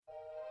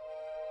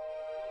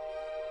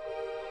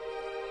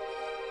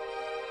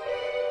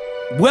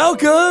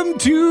Welcome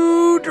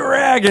to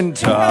Dragon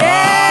Talk.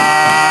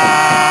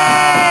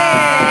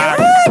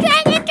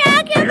 Dragon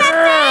Talk, you're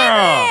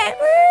my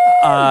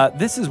favorite.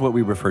 This is what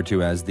we refer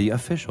to as the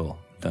official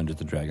Dungeons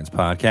 & Dragons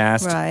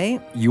podcast. Right.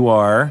 You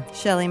are.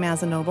 Shelley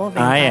Mazanoble,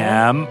 vampire. I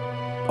am.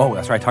 Oh,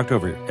 that's right. I talked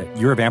over it.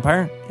 You're a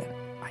vampire? Yeah.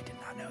 I did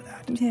not know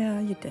that.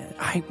 Yeah, you did.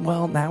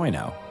 Well, now I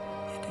know.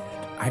 You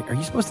did. Are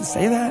you supposed to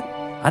say that?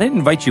 I didn't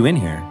invite you in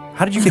here.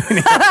 How did you get in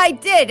here? I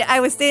did. I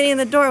was standing in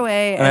the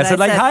doorway. And I said,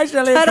 hi,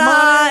 Shelley, come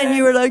 "Ta-da," on in. And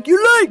you were like, get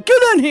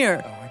in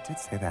here. Oh, I did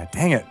say that.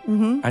 Dang it.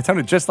 Mm-hmm. I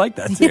sounded just like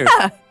that, too.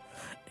 Yeah.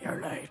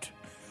 You're late.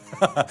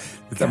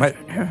 Is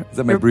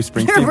that my Bruce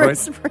Springsteen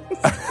voice?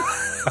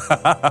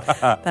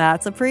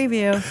 That's a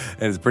preview.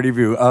 It is a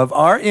preview of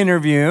our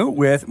interview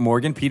with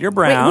Morgan Peter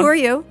Brown. Wait, who are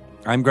you?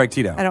 I'm Greg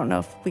Tito. I don't know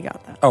if we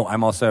got that. Oh,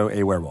 I'm also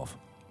a werewolf.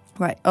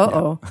 Right.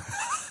 Uh-oh.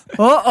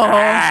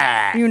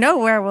 Uh-oh. You know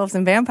werewolves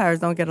and vampires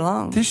don't get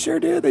along. They sure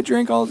do. They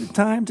drink all the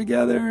time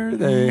together.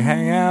 They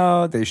hang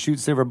out. They shoot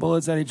silver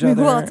bullets at each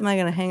other. Who else am I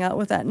going to hang out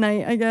with at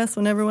night, I guess,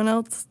 when everyone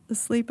else is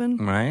sleeping?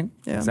 Right?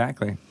 Yeah.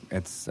 Exactly.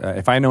 It's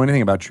if I know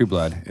anything about True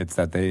Blood, it's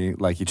that they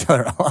like each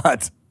other a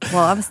lot.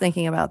 Well, I was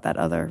thinking about that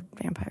other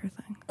vampire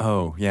thing.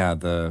 Oh, yeah.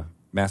 The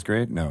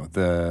Masquerade? No.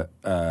 The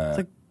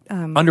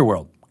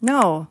Underworld.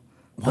 No.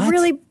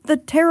 What? The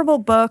terrible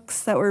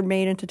books that were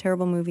made into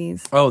terrible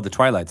movies. Oh, the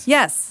Twilights.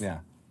 Yes. Yeah.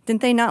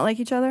 Didn't they not like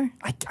each other?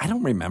 I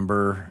don't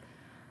remember.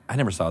 I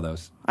never saw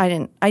those. I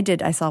didn't. I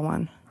did. I saw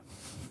one.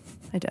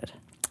 I did.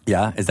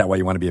 Yeah? Is that why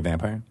you want to be a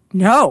vampire?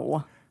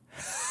 No.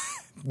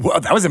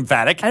 Well, that was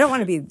emphatic. I don't want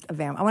to be a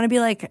vampire. I want to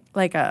be like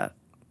a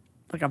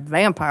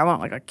vampire. I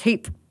want like a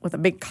cape with a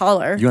big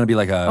collar. You want to be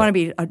like I want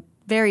to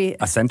be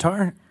a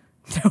centaur?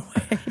 No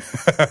way. I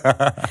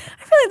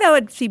feel like that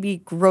would be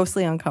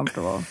grossly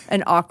uncomfortable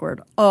and awkward.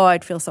 Oh,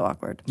 I'd feel so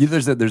awkward.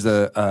 There's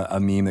a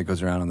meme that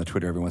goes around on the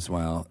Twitter every once in a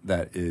while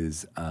that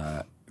is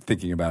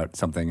thinking about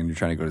something and you're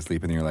trying to go to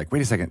sleep and then you're like,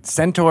 wait a second,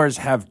 centaurs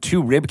have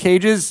 2 rib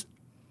cages?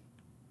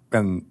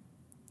 And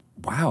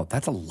wow,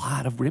 that's a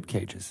lot of rib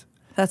cages.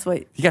 That's what...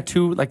 You got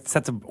 2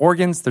 sets of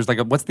organs? There's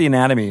what's the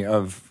anatomy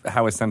of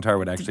how a centaur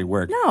would actually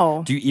work?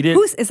 No. Do you eat it?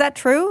 Is that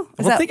true?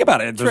 Think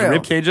about it. There's a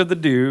rib cage of the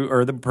dude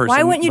or the person.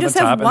 Why wouldn't you on the just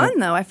have top, one,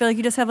 though? I feel like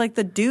you just have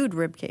the dude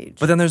rib cage.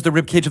 But then there's the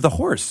rib cage of the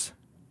horse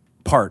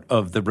part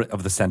of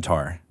the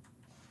centaur.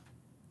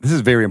 This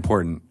is very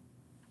important.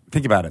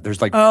 Think about it. There's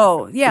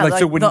oh yeah,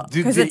 so when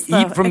they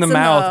eat from the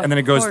mouth and then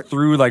it goes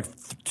through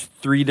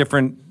 3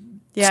 different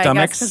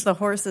stomachs. Because the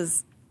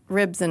horse's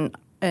ribs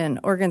and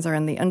organs are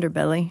in the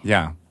underbelly.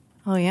 Yeah.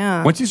 Oh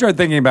yeah. Once you start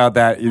thinking about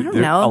that, I don't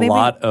know. Maybe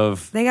lot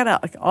of they got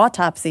to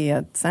autopsy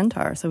a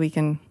centaur so we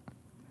can.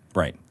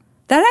 Right.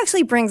 That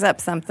actually brings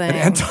up something.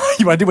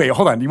 You want to do? Wait,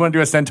 hold on. You want to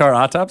do a centaur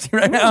autopsy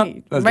right now?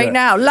 Right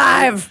now,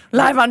 live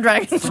on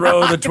Dragon.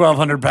 Throw the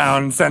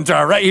 1,200-pound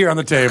centaur right here on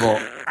the table.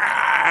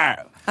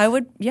 I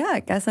would. Yeah, I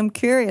guess I'm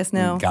curious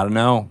now. Got to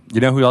know. You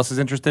know who else is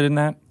interested in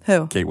that?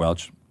 Who? Kate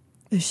Welch.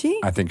 Is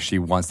she? I think she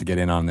wants to get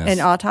in on this. In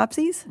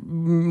autopsies?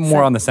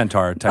 More on the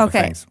centaur type of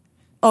things.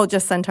 Oh,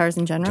 just centaurs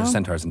in general? Just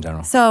centaurs in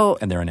general. So,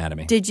 and their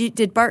anatomy.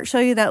 Did Bart show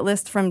you that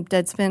list from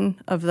Deadspin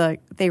of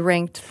they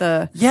ranked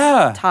the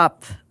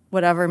top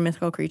whatever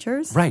mythical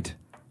creatures? Right.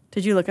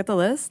 Did you look at the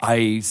list?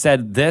 I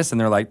said this,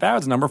 and they're like, that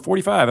was number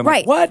 45. I'm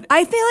like, what?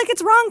 I feel like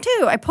it's wrong,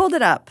 too. I pulled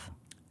it up.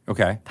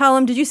 Okay.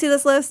 Palom, did you see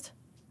this list?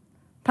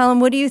 Palom,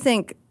 what do you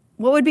think?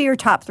 What would be your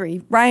top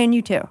 3? Ryan,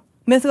 you too.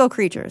 Mythical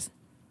creatures.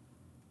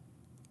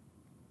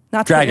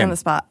 Not to put you on the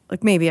spot.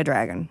 Maybe a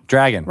dragon.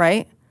 Dragon.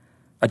 Right?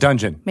 A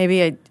dungeon.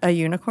 Maybe a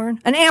unicorn?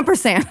 An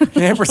ampersand.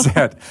 An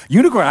ampersand.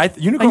 Unicorn.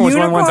 Unicorn was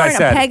one of the ones I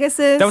said. A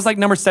Pegasus. That was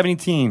number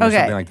 17 or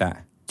something like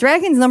that.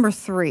 Dragon's number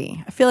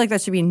 3. I feel like that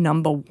should be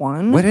number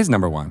 1. What is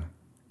number 1?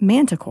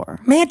 Manticore.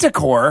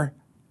 Manticore?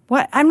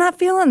 What? I'm not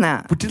feeling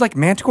that. But did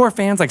Manticore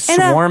fans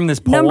swarm this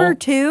poll? Number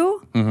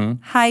 2?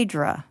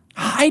 Hydra.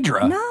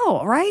 Hydra?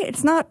 No, right?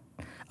 It's not.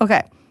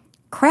 Okay.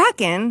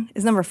 Kraken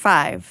is number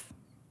 5.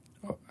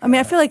 I mean,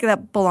 I feel like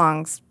that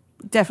belongs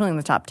definitely in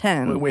the top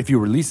 10. If you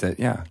release it,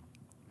 yeah.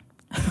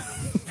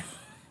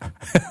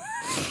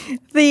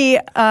 The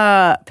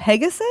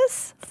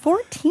Pegasus,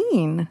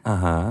 14.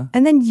 Uh-huh.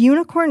 And then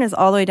unicorn is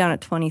all the way down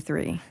at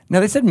 23. Now,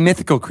 they said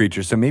mythical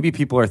creatures, so maybe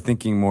people are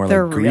thinking more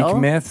They're Greek real?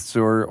 myths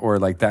or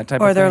that type of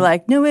thing. Or they're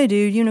like, no way,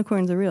 dude,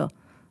 unicorns are real.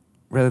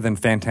 Rather than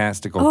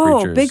fantastical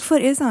Oh, creatures.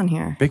 Bigfoot is on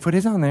here. Bigfoot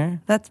is on there.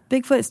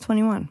 Bigfoot is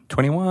 21.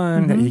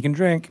 21, that he can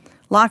drink.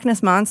 Loch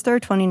Ness Monster,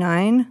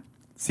 29.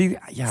 See,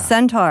 yeah.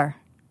 Centaur,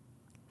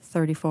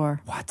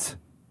 34. What?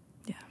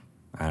 Yeah.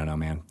 I don't know,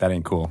 man. That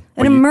ain't cool.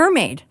 And a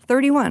mermaid,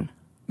 31.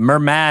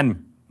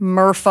 Merman.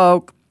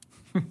 Merfolk.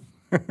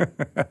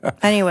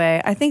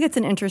 Anyway, I think it's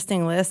an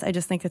interesting list. I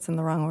just think it's in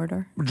the wrong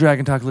order.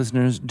 Dragon Talk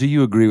listeners, do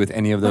you agree with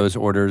any of those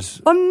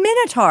orders? A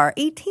Minotaur,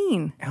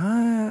 18. Yeah.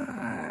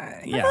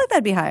 I feel like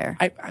that'd be higher.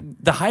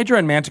 The Hydra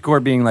and Manticore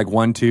being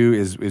 1,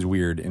 2 is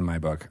weird in my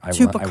book.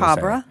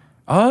 Chupacabra.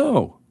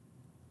 Oh.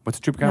 What's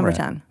Chupacabra? Number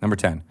 10. Number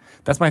 10.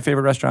 That's my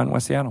favorite restaurant in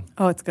West Seattle.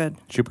 Oh, it's good.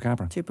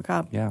 Chupacabra.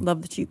 Chupacabra. Yeah.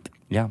 Love the chup.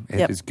 Yeah,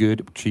 it is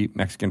good, cheap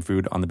Mexican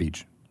food on the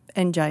beach.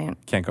 And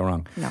giant. Can't go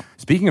wrong. No.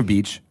 Speaking of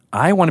beach,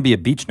 I want to be a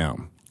beach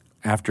gnome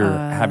after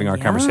having our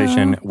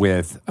conversation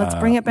with Let's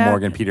bring it back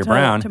Morgan Peter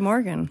Brown. to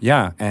Morgan.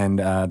 Yeah, and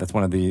that's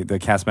one of the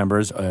cast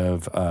members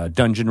of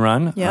Dungeon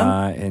Run.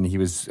 Yeah. And he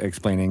was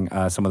explaining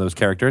some of those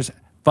characters.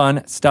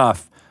 Fun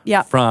stuff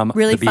Yeah, from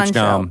really the Beach fun show.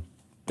 Gnome.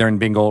 They're in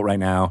Bingle right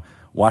now.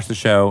 Watch the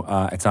show.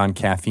 It's on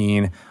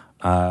Caffeine.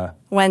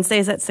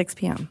 Wednesdays at 6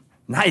 p.m.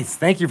 Nice.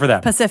 Thank you for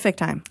that. Pacific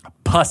time.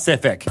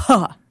 Pacific.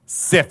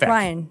 Pacific.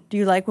 Ryan, do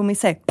you like when we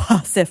say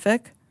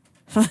Pacific?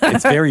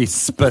 It's very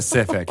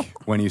specific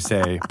when you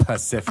say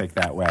Pacific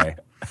that way.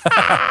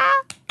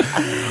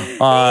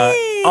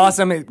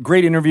 Awesome.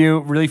 Great interview.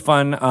 Really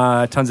fun.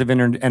 Tons of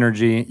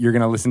energy. You're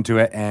going to listen to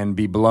it and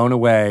be blown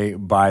away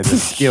by the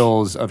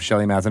skills of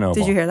Shelley Mazzanoble.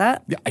 Did you hear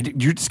that? Yeah,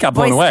 you just got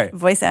blown away.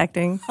 Voice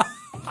acting.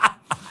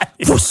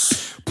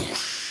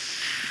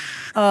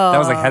 That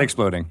was like head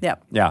exploding.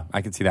 Yep. Yeah,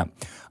 I can see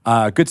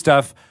that. Good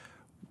stuff.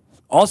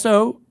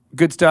 Also,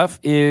 good stuff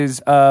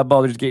is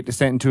Baldur's Gate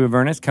Descent into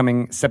Avernus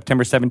coming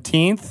September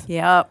 17th.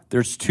 Yep.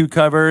 There's 2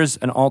 covers.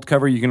 An alt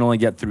cover you can only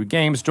get through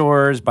game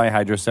stores by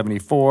Hydro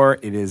 74.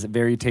 It is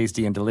very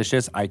tasty and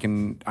delicious. I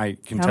can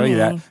tell you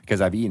that Yummy.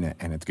 because I've eaten it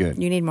and it's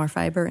good. You need more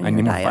fiber in I your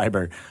need more diet.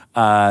 fiber.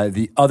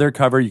 The other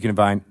cover you can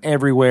find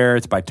everywhere.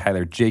 It's by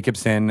Tyler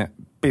Jacobson.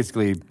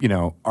 Basically,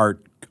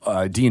 art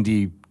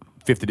D&D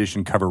 5th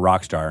edition cover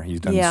rock star.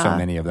 He's done so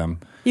many of them.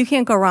 You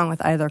can't go wrong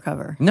with either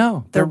cover.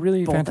 No, they're They're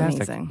really both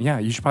fantastic. amazing. Yeah,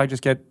 you should probably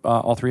just get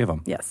all 3 of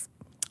them. Yes.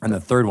 And the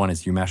third one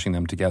is you mashing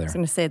them together. I was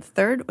going to say the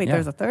third. Wait, Yeah.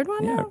 there's a third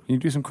one Yeah, now? you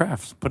do some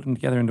crafts, put them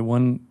together into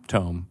one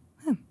tome.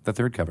 The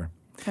third cover.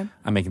 Okay.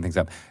 I'm making things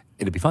up.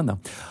 It'll be fun though.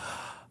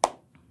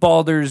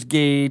 Baldur's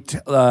Gate,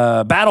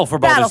 Battle for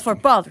Baldur's Battle for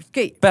Baldur's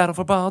Gate. Battle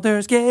for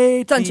Baldur's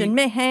Gate. Dungeon the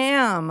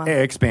Mayhem.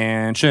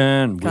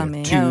 expansion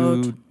Coming with 2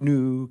 out.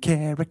 new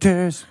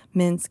characters.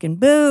 Minsk and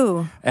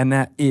Boo. And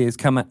that is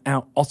coming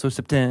out also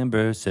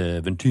September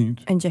 17th.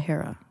 And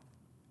Jaheira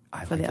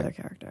I for like the it. other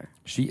character.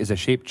 She is a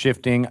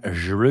shape-shifting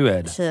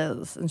druid. She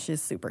is, and she's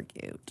super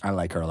cute. I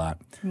like her a lot.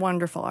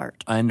 Wonderful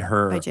art. And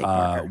her By Jake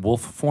Parker.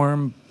 wolf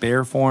form,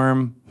 bear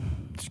form.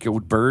 Did you go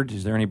with bird?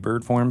 Is there any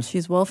bird forms?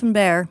 She's wolf and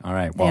bear. All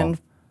right, well-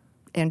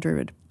 and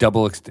druid.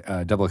 Double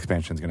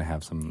expansion is going to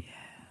have some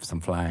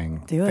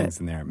flying Do things it.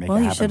 in there. Make well,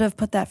 it you happen. should have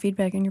put that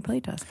feedback in your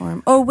playtest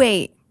form. Oh,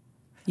 wait.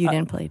 You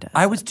didn't playtest.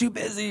 I was too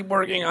busy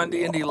working on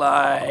D&D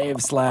Live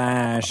 /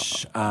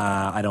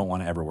 I don't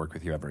want to ever work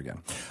with you ever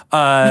again.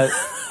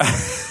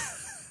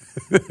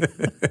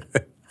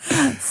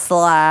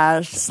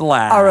 Slash.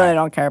 I really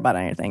don't care about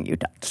anything you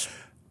touch.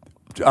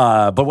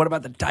 But what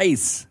about the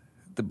dice?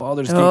 The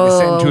Baldur's Gate Oh,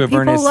 Descent into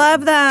people Avernus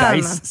love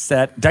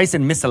them. dice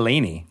and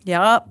miscellany.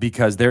 Yep.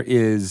 Because there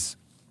is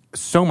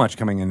so much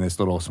coming in this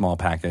little small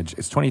package.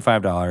 It's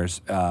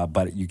 $25,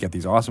 but you get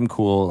these awesome,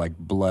 cool, like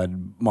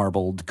blood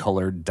marbled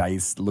colored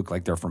dice. Look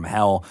like they're from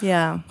hell.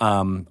 Yeah.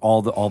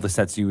 All the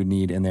sets you would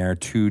need in there: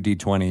 2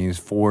 D20s,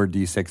 4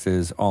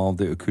 D6s, all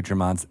the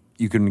accoutrements.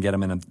 You can get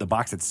them in the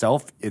box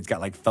itself. It's got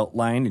like felt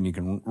lined, and you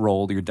can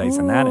roll your dice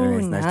in that, and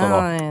it's a nice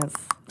little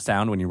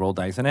sound when you roll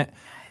dice in it.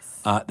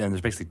 Then there's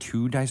basically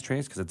 2 dice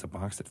trays because it's a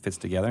box that fits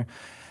together.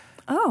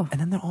 Oh.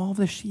 And then all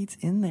the sheets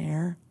in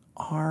there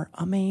are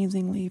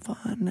amazingly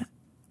fun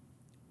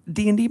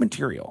D&D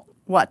material.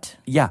 What?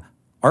 Yeah.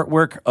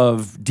 Artwork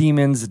of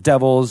demons,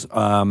 devils.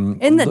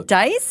 In the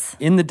dice?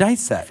 In the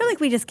dice set. I feel like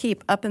we just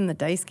keep up in the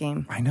dice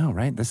game. I know,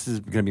 right? This is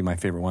going to be my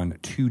favorite one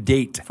to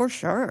date. For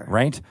sure.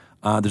 Right?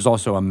 There's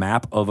also a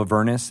map of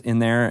Avernus in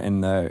there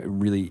and the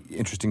really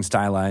interesting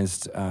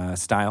stylized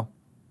style.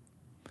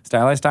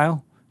 Stylized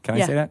style? Can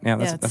I say that? Yeah,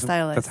 it's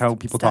stylized that's how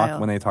people style. talk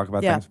when they talk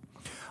about Yeah. things.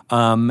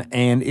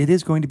 And it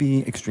is going to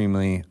be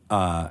extremely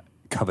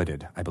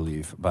coveted, I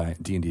believe, by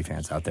D&D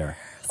fans out there.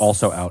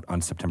 Also out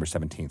on September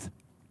 17th.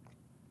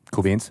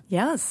 Cool beans?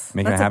 Yes.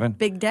 Making it That's happen? a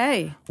big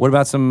day. What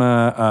about some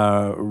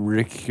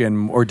Rick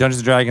or Dungeons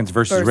and Dragons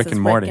versus Rick and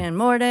Morty? Rick and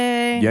Morty.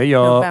 Yeah.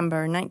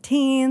 November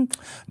 19th.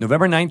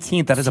 November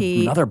 19th. That is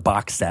T- another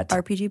box set.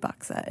 RPG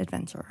box set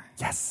adventure.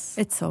 Yes.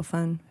 It's so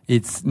fun.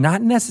 It's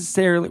not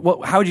necessarily.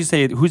 Well, how would you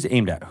say it? Who's it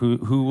aimed at?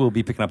 Who will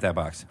be picking up that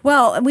box?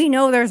 Well, we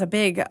know there's a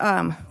big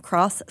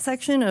cross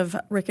section of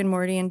Rick and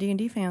Morty and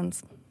D&D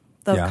fans.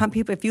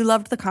 People, if you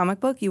loved the comic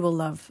book, you will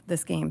love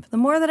this game. The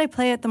more that I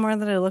play it, the more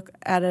that I look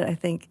at it, I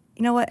think,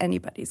 you know what,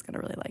 anybody's going to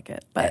really like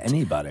it. But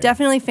Anybody.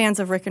 definitely fans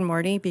of Rick and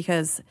Morty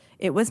because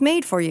it was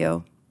made for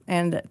you.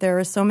 And there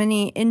are so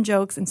many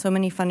in-jokes and so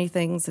many funny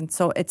things. And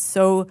so it's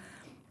so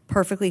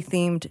perfectly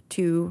themed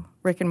to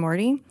Rick and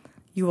Morty.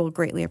 You will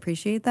greatly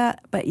appreciate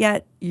that. But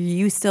yet,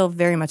 you still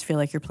very much feel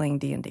like you're playing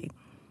D&D.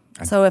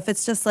 So if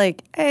it's just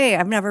like, hey,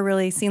 I've never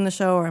really seen the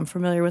show or I'm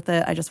familiar with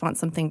it, I just want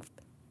something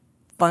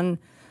fun,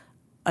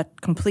 a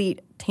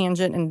complete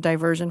tangent and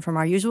diversion from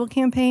our usual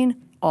campaign,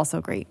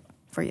 also great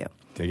for you.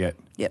 Dig it.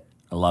 Yep.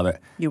 I love it.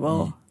 You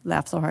will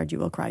laugh so hard you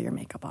will cry your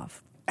makeup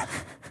off.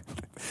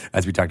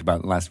 As we talked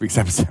about in last week's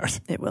episode.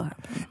 It will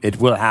happen. It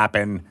will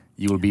happen.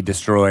 You will be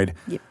destroyed.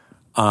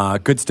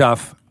 Yep. Good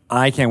stuff.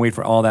 I can't wait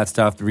for all that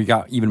stuff. We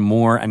got even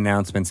more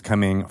announcements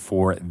coming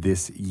for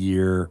this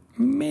year.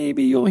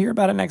 Maybe you'll hear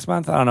about it next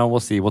month. I don't know.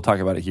 We'll see. We'll talk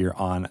about it here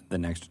on the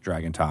next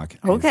Dragon Talk.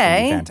 It's gonna be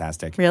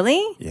fantastic.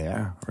 Really?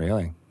 Yeah,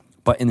 really.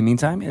 But in the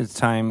meantime, it's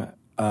time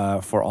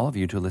for all of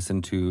you to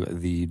listen to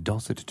the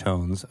dulcet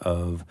tones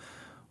of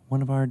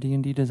one of our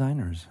D&D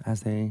designers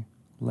as they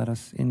let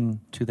us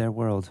into their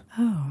world.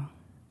 Oh.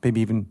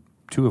 Maybe even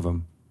two of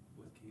them.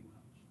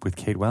 With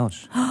Kate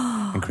Welch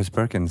and Chris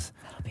Perkins.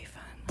 That'll be fun.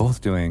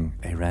 Both doing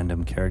a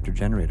random character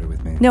generator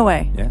with me. No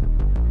way. Yeah.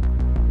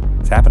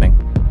 It's happening.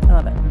 I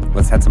love it.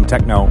 Let's head some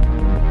techno.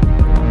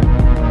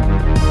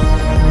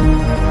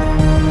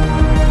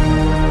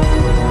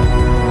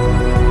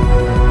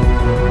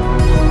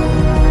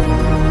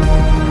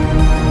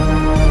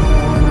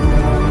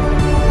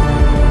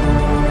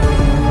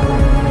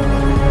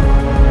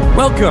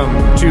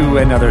 Welcome to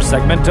another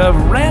segment of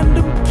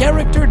Random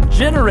Character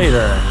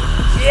Generator.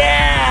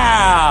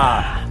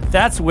 Yeah!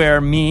 That's where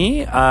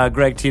me,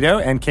 Greg Tito,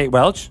 and Kate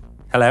Welch,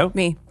 hello.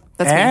 Me.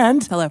 That's and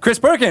me. Hello. Chris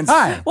Perkins.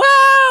 Hi.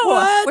 Whoa!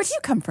 What? Where'd you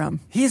come from?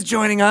 He's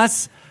joining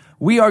us.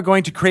 We are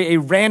going to create a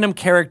random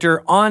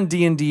character on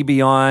D&D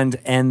Beyond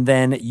and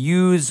then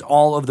use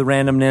all of the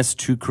randomness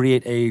to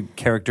create a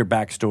character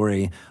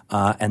backstory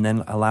and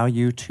then allow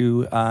you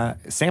to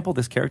sample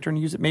this character and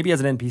use it maybe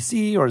as an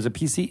NPC or as a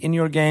PC in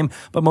your game,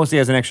 but mostly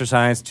as an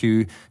exercise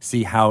to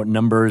see how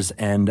numbers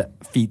and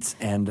feats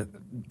and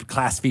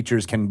class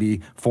features can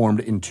be formed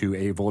into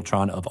a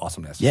Voltron of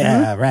awesomeness.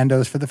 Yeah,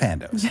 randos for the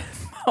fandos.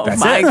 Oh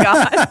That's my it.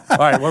 God. All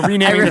right, we're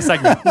renaming the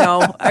segment.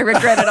 No, I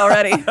regret it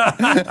already.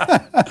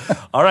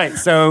 All right,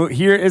 so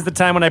here is the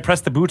time when I press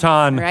the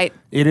button. Right.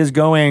 It is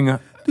going.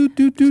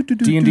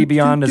 D&D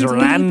Beyond is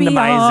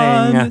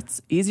randomizing.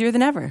 It's easier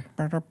than ever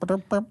to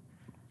randomize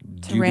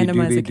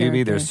a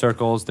character. There's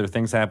circles. There are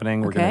things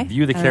happening. We're Okay, going to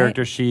view the all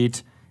character right.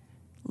 sheet.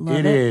 Love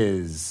It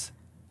is.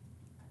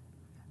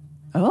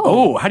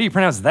 Oh, How do you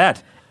pronounce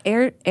that?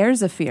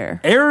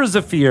 Erzafir.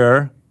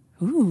 Erzafir,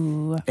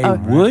 Ooh. a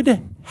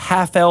wood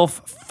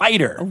half-elf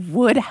fighter.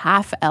 Wood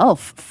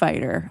half-elf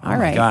fighter. All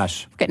right.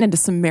 gosh. Getting into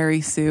some Mary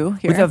Sue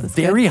here. With a That's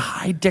very good.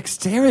 high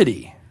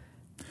dexterity.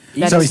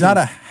 So he's not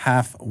a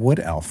half wood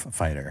elf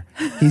fighter.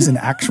 He's an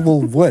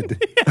actual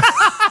wood.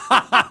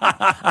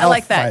 I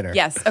like that. fighter.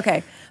 Yes.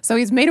 Okay. So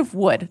he's made of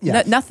wood.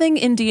 Yes. Nothing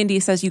in D&D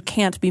says you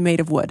can't be made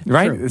of wood.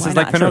 Right? True. This Why is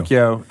like not?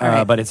 Pinocchio,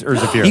 right. but it's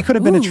Erzafir. He could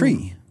have been a Ooh.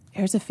 tree.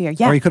 Erzafir,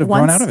 yeah. Or he could have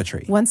grown out of a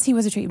tree. Once he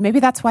was a tree. Maybe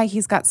that's why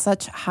he's got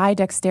such high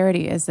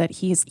dexterity, is that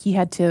he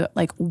had to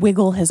like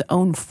wiggle his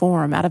own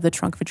form out of the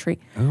trunk of a tree.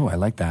 Oh, I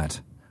like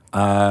that.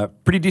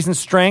 Pretty decent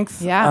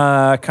strength.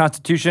 Yeah.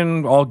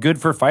 Constitution, all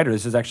good for fighter.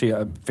 This is actually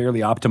a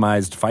fairly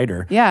optimized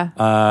fighter. Yeah.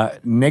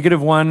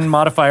 -1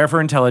 modifier for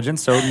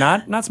intelligence, so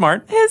not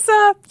smart.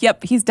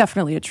 Yep, he's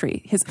definitely a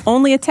tree. His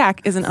only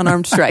attack is an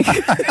unarmed strike.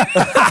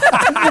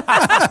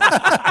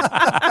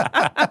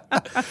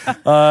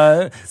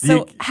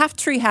 So half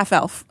tree, half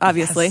elf,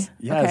 obviously.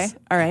 Yes. Okay.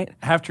 All right.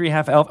 Half tree,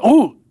 half elf.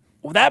 Oh,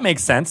 well, that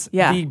makes sense.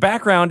 Yeah. The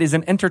background is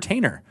an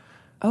entertainer.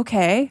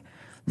 Okay.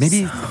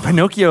 Maybe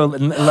Pinocchio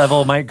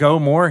level might go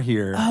more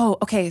here. Oh,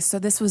 okay. So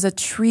this was a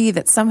tree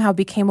that somehow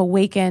became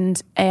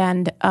awakened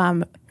and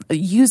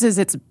uses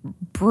its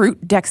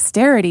brute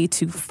dexterity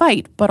to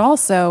fight, but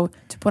also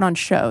to put on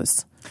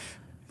shows.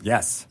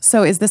 Yes.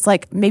 So is this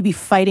like maybe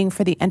fighting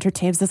for the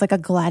entertainment? Is this like a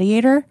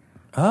gladiator?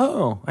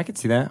 Oh, I could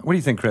see that. What do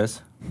you think,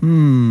 Chris?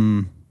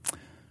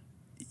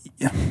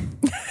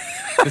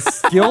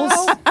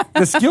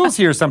 The skills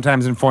here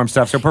sometimes inform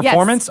stuff. So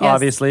performance, yes.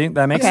 obviously,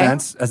 that makes Okay.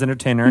 sense as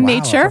entertainer.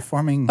 Nature,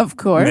 performing of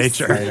course.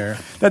 Nature. fighter.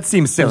 That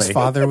seems silly. His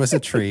father was a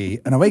tree,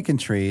 an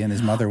awakened tree, and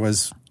his mother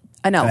was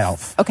An elf. An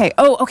elf. Okay.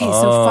 Oh, okay.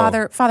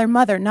 So father,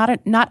 mother,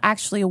 not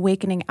actually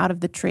awakening out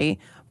of the tree,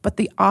 but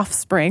the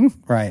offspring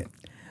right.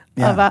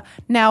 Yeah. of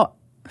now.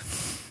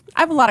 I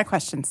have a lot of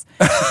questions.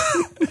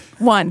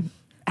 One,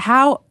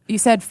 how you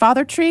said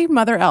father tree,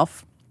 mother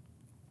elf.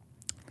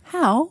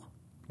 How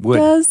Wood.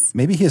 does?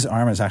 Maybe his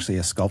arm is actually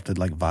a sculpted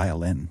like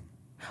violin.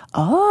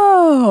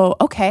 Oh,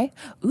 okay.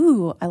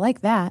 Ooh, I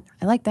like that.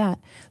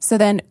 So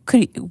then,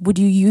 would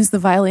you use the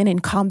violin in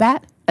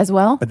combat as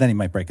well? But then he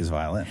might break his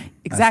violin. That's the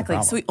Exactly.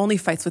 problem. So he only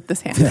fights with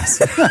this hand. Yes.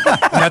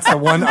 That's the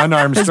one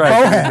unarmed strike.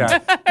 bow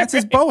hand. That's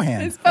his bow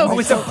hand. Oh,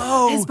 it's a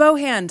bow. His bow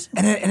hand.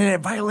 And a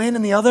violin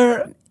in the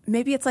other.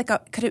 Maybe it's like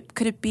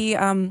could it be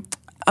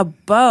a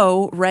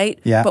bow, right?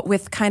 Yeah. But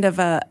with kind of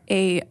a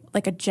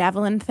like a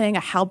javelin thing,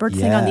 a halberd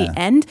thing on the Yeah.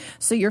 end,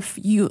 so you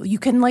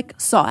can like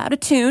saw out a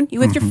tune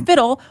with your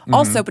fiddle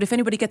also. But if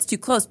anybody gets too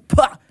close,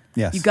 pah,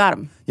 Yes. you got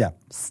him. Yeah.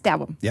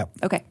 Stab him. Yep.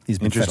 Okay. He's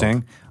been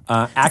Interesting. Does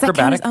that count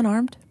Acrobatic. as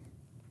unarmed?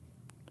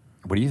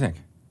 What do you think?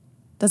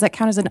 Does that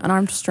count as an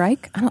unarmed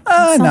strike? I don't. fiddled.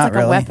 That sounds Not like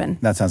really. a weapon.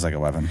 That sounds like a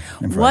weapon.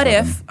 What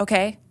if,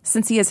 okay,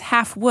 since he is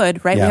half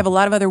wood, right? We Yeah. have a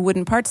lot of other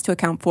wooden parts to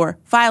account for.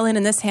 Violin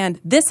in this hand,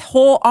 this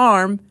whole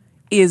arm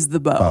is the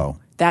bow.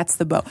 That's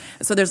the bow.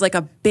 So there's like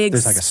a big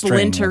There's like a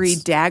string splintery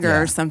that's- dagger yeah.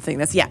 or something.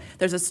 There's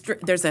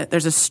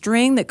a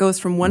string that goes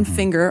from one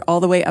finger all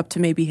the way up to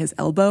maybe his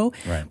elbow.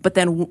 Right. But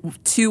then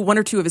one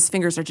or two of his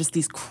fingers are just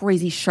these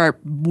crazy sharp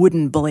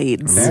wooden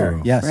blades. Fair.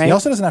 Yes. Right? He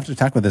also doesn't have to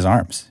attack with his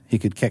arms. He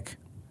could kick.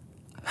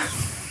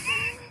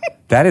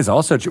 That is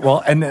also true.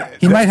 Well, and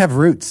He might have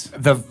roots.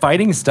 the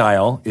fighting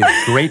style is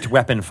great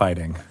weapon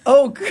fighting.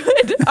 Oh,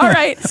 good. All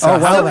right. Oh,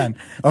 well then.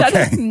 That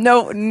Okay. is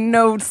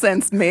no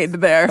sense made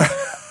there.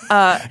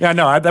 Yeah,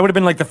 no, that would have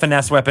been like the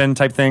finesse weapon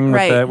type thing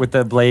Right. with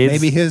the blades.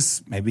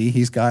 Maybe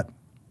he's got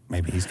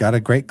a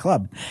great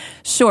club.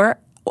 Sure.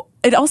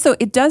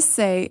 It does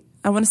say,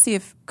 I want to see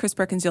if Chris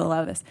Perkins, you'll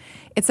allow this.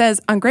 It says,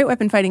 on great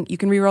weapon fighting, you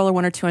can reroll a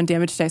 1 or 2 on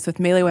damage dice with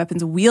melee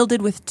weapons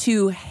wielded with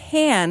 2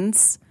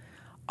 hands.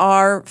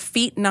 Are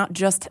feet not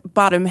just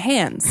bottom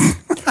hands?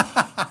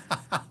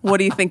 What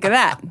do you think of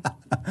that?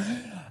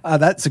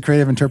 That's a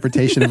creative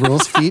interpretation of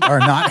rules. Feet are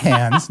not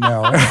hands.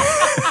 No.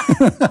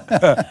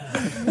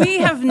 We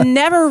have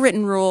never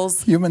written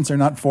rules. Humans are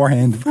not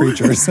four-handed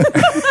creatures.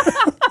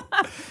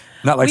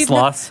 Not like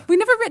sloths. We've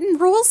never written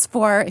rules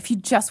for if you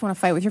just want to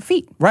fight with your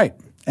feet. Right.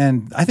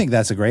 And I think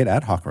that's a great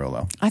ad hoc rule,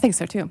 though. I think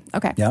so too.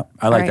 Okay. Yep.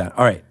 I like All right. that.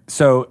 All right.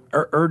 So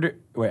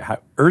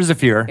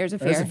Urzafir.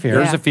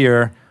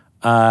 Urzafir.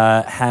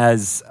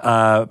 Has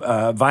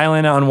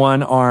violin on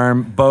one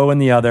arm, bow in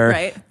the other.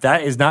 Right.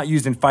 That is not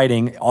used in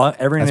fighting.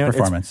 Everything That's it's-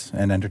 performance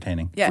and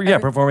entertaining. Yeah.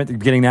 performance,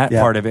 getting that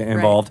Yeah. part of it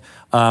involved.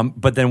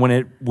 But then when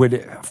it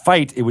would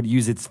fight, it would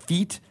use its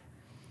feet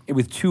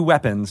with 2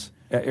 weapons,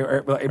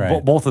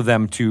 Right. both of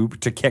them to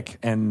kick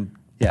and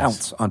Yes.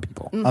 pounce on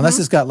people. Unless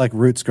he's got like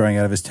roots growing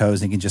out of his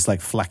toes and he can just like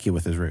fleck you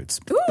with his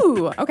roots.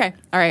 Ooh. Okay.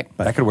 All right.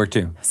 That could work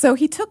too. So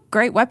he took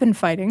great weapon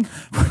fighting,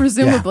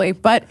 presumably,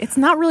 but it's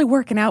not really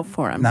working out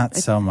for him. Not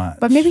so much.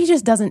 But maybe he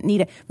just doesn't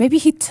need it. Maybe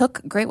he took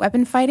great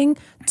weapon fighting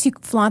to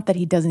flaunt that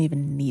he doesn't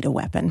even need a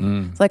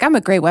weapon. It's like, I'm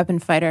a great weapon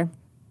fighter.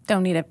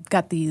 Don't need it.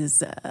 Got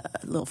these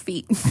little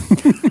feet.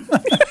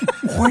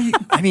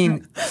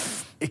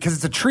 Because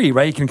it's a tree,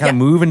 right? You can kind of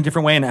move in a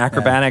different way, and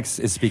acrobatics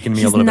is speaking to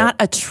me a He's little not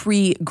bit. a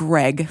tree,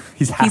 Greg.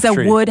 He's half a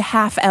tree. wood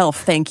half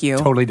elf. Thank you.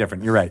 Totally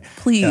different. You're right.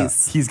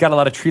 Please. He's got a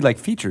lot of tree-like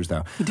features,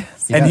 though. He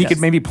does. And he does. could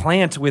maybe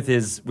plant with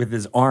his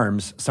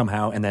arms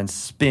somehow, and then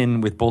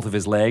spin with both of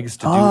his legs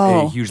to do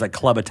a huge like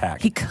club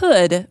attack. He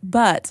could,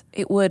 but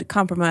it would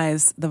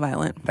compromise the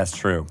violent. That's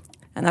true.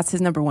 And that's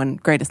his number one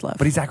greatest love.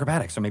 But he's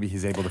acrobatic, so maybe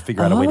he's able to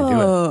figure out a way to do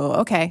it. Oh,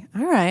 okay.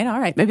 All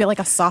right. Maybe like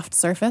a soft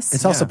surface.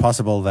 It's also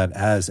possible that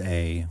as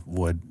a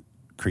wood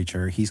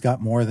creature, he's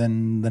got more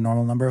than the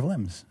normal number of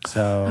limbs.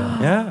 So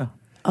Yeah.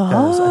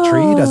 because a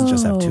tree doesn't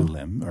just have 2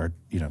 limbs or,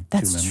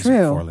 That's 2 limbs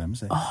true. or 4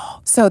 limbs.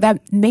 So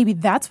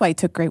that's why he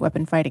took great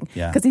weapon fighting.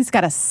 Yeah. Because he's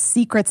got a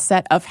secret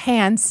set of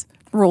hands,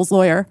 rules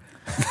lawyer,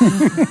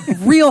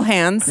 real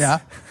hands.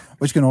 Yeah.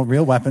 Which can hold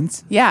real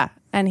weapons. Yeah.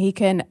 And he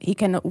can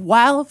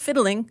while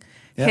fiddling,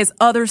 Yeah. his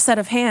other set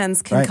of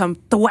hands can Right. come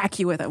thwack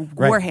you with a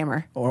Right.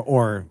 warhammer.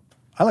 Or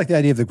I like the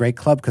idea of the great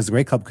club because the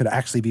great club could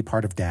actually be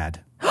part of Dad.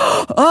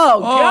 Oh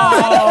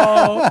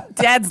God!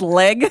 Dad's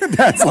leg.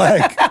 That's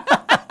like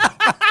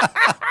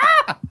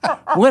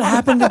What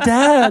happened to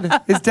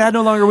Dad? Is Dad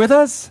no longer with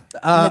us?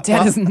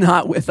 Dad is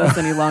not with us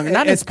any longer.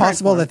 Not in it's his current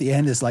possible form. that the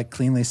end is like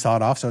cleanly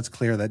sawed off, so it's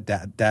clear that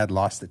Dad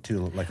lost it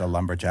to like a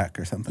lumberjack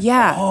or something.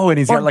 Yeah. Oh, and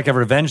he's Or got like a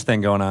revenge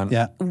thing going on.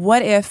 Yeah.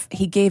 what if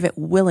he gave it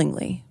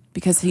willingly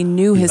because he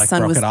knew his like,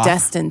 son broke was it off?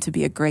 destined to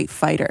be a great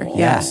fighter?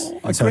 Yes.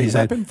 A And so great he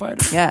said, weapon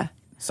fighter. Yeah.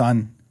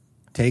 son,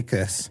 take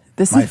this.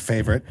 This my is-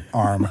 favorite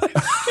arm.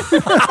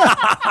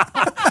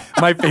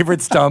 My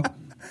favorite stump.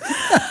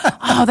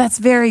 Oh, that's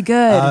very good.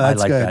 That's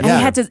like good. that.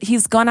 And Yeah.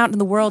 he's gone out in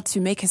the world to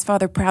make his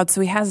father proud,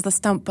 so he has the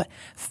stump, but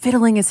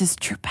fiddling is his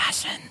true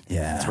passion.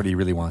 Yeah. That's what he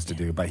really wants to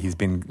do, but he's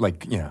been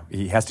like,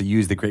 he has to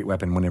use the great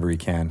weapon whenever he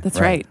can. That's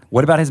right.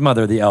 What about his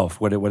mother, the elf?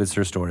 What is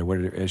her story?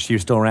 Is she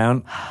still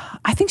around?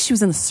 I think she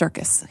was in the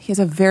circus. He has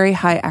a very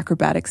high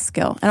acrobatic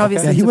skill. And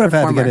obviously Yeah, he he's a would have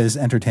had to performer. get his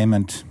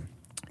entertainment,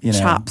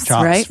 Chops,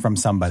 right? from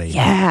somebody.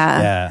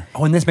 Yeah. Yeah.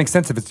 Oh, and this makes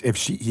sense if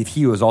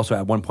he was also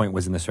at one point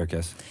was in the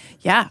circus.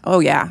 Yeah.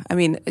 Oh, yeah. I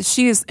mean,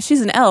 she's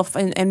an elf,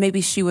 and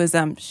maybe she was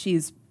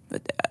she's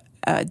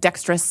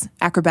dexterous,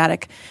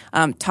 acrobatic,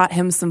 taught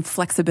him some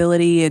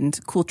flexibility and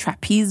cool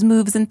trapeze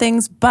moves and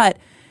things. But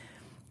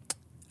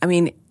I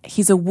mean,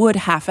 he's a wood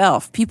half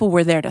elf. People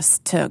were there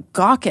to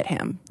gawk at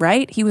him,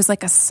 right? He was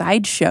like a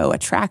sideshow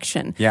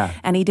attraction. Yeah.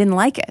 And he didn't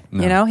like it.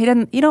 No. You know, he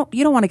didn't. You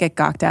don't want to get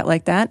gawked at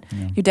like that.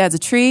 Your dad's a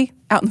tree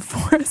out in the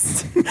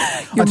forest.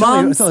 Your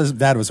mom's. Until his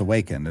dad was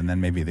awakened, and then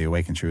maybe the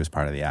awakened tree was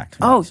part of the act.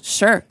 Who Oh, knows?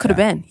 sure. Could have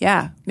been.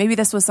 Yeah. Maybe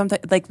this was something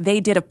like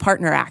they did a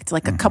partner act,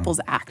 like a couple's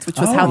act, which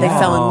was how they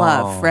fell in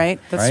love, right?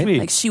 That's Right? sweet.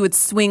 Like she would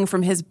swing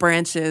from his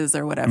branches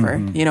or whatever.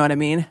 You know what I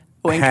mean?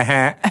 Wink.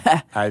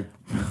 I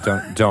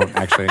don't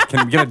actually.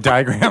 Can we get a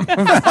diagram?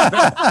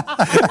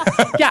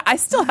 Yeah, we're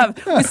still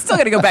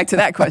got to go back to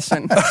that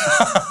question.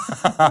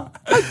 How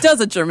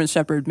does a German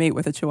Shepherd mate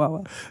with a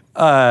Chihuahua?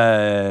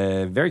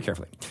 Very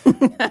carefully.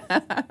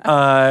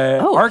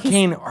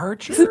 Arcane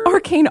Archer?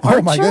 Arcane Archer?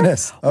 Oh, my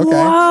goodness. Okay.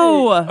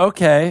 Whoa.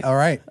 Okay. All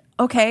right.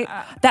 okay,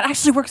 that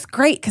actually works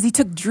great because he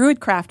took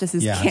Druidcraft as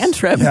his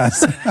cantrip.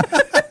 Yes.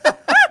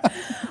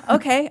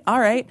 Okay, all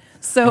right.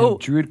 So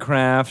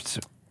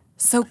Druidcraft.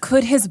 So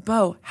could his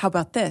bow? How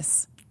about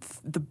this?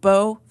 The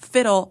bow,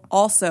 fiddle,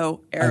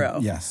 also arrow.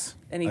 Yes.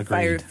 And he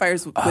Agreed.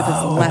 fires with his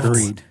left.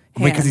 Agreed. Hand.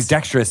 Wait, because he's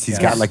dexterous. He's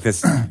got like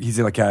this. He's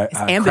like a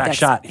crack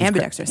shot. He's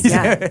ambidextrous.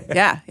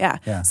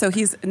 Yeah. So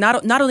he's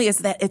not only is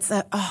that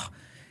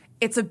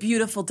it's a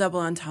beautiful double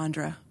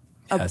entendre.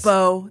 A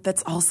bow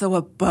that's also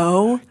a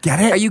bow. Get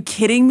it? Are you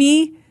kidding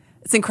me?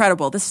 It's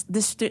incredible. This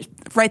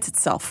writes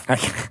itself.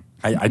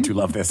 I do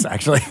love this,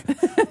 actually.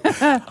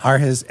 Are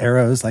his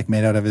arrows like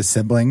made out of his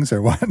siblings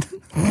or what?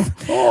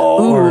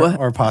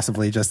 Or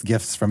possibly just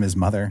gifts from his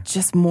mother?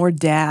 Just more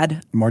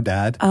dad. More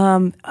dad?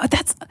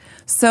 That's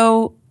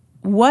so.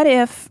 What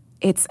if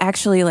it's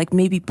actually like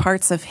maybe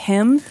parts of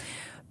him?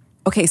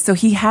 Okay, so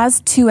he has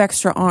 2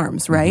 extra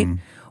arms, right? Mm-hmm.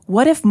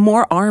 What if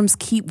more arms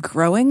keep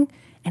growing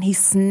and he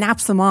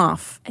snaps them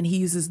off and he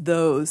uses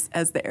those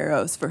as the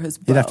arrows for his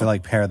bow? You'd have to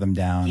like pare them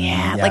down.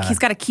 Yeah, like he's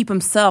got to keep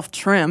himself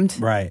trimmed.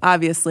 Right.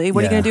 Obviously.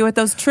 What are you going to do with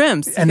those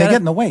trims? And they get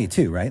in the way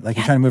too, right? Like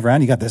you're trying to move around,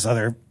 you got this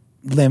other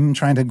limb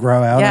trying to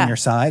grow out on your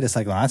side. It's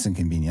like, well, that's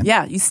inconvenient.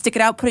 Yeah, you stick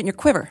it out, put it in your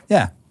quiver.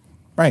 Yeah.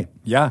 Right.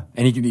 Yeah,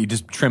 and you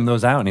just trim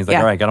those out, and he's like, Yeah.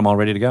 all right, got them all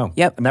ready to go.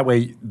 Yep. And that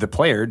way the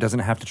player doesn't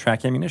have to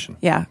track ammunition.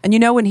 Yeah. And you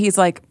know when he's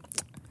like,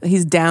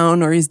 he's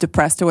down or he's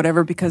depressed or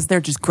whatever because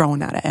they're just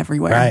growing out of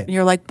everywhere. Right. And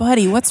you're like,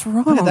 buddy, what's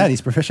wrong? Look at that.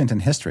 He's proficient in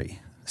history.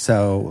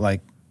 So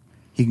like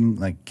he can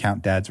like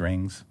count dad's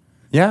rings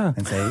Yeah.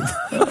 and say,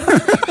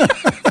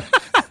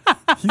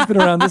 He's been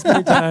around this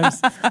many times.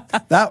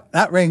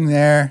 that ring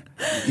there,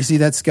 you see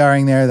that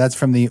scarring there? That's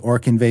from the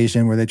orc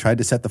invasion where they tried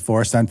to set the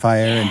forest on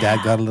fire and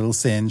dad got a little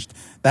singed.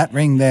 That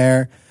ring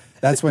there,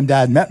 that's when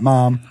dad met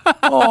mom.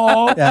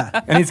 Oh. Yeah.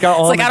 And he's got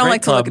all It's like, the I don't great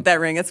like to club. look at that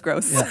ring. It's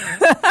gross.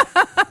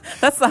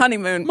 That's the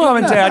honeymoon. Mom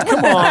and Dad,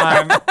 come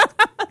on.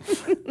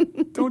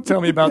 Don't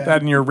tell me about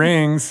that in your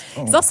rings.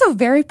 He's also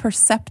very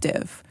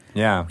perceptive,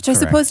 Yeah. which I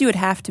suppose you would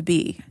have to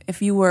be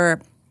if you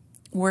were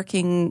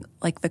working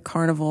like the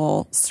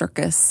carnival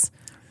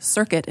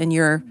circuit and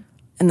you're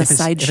in the If his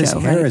sideshow.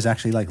 hair Right? is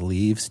actually like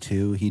leaves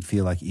too, he'd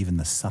feel like even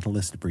the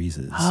subtlest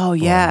breezes. Oh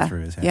blowing yeah,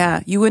 through his hair.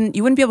 yeah. You wouldn't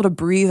be able to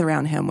breathe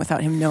around him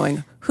without him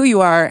knowing who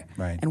you are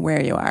Right. and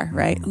where you are.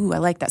 Right. Ooh, I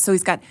like that. So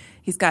he's got.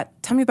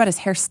 Tell me about his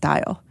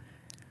hairstyle.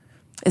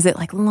 Is it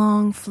like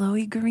long,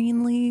 flowy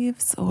green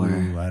leaves, or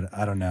Ooh,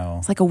 I don't know.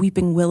 it's like a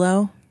weeping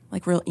willow,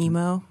 like real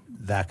emo?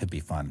 That could be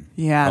fun.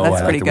 Yeah, Oh, that's I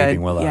like pretty the good.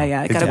 weeping willow.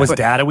 Yeah. Was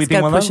Dad a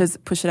weeping willow?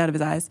 Push it out of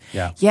his eyes.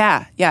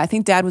 Yeah. I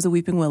think Dad was a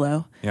weeping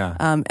willow. Yeah.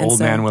 And Old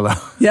man willow.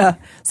 Yeah.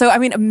 So I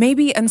mean,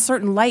 maybe in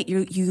certain light,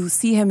 you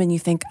see him and you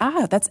think,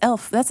 that's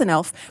elf. That's an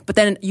elf. But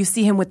then you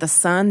see him with the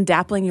sun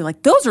dappling. You're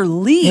like, those are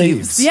leaves.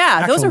 Leaves.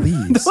 Yeah, those Actual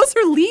are leaves. those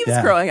are leaves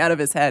Yeah. growing out of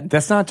his head.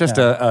 That's not just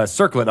a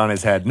circlet on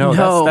his head. No,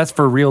 No. that's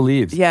for real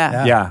leaves.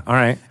 Yeah. Yeah. All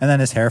right. And then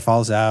his hair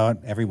falls out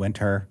every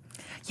winter.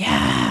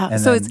 Yeah.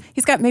 And So then-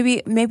 he's got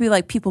maybe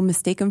like people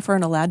mistake him for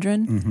an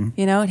Eladrin,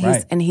 you know,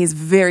 and he's Right.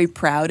 very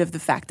proud of the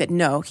fact that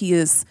no, he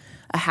is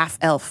a half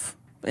elf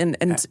and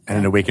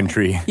an awakened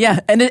tree. yeah,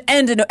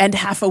 and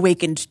half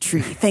awakened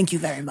tree. Thank you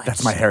very much.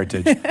 That's my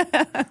heritage.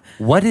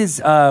 What's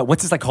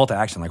his like call to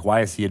action? Like, why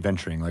is he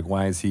adventuring? Like,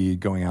 why is he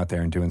going out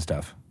there and doing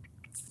stuff?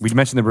 We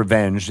mentioned the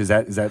revenge. Is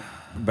that?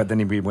 But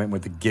then we went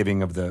with the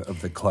giving of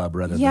the club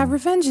rather Yeah, than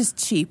revenge is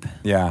cheap.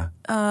 yeah.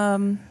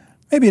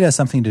 Maybe it has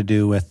something to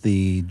do with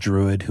the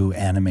druid who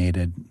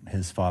animated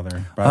his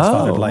father, brought his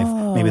father to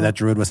life. Maybe that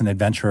druid was an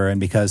adventurer, and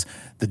because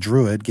the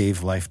druid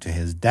gave life to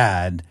his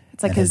dad,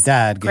 It's like and his his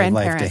dad gave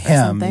life to grandparent or him,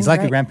 something, he's like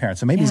a right? grandparent.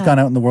 So maybe he's Yeah. gone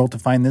out in the world to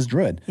find this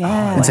druid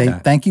Yeah. and say,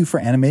 that. thank you for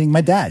animating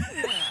my dad.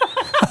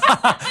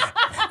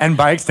 And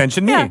by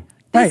extension, me. Yeah.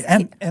 Right,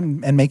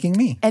 and making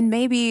me. And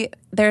maybe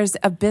there's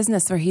a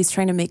business where he's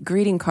trying to make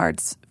greeting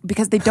cards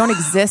because they don't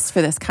exist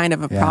for this kind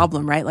of a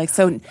problem, right? Like,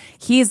 so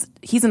he's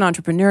an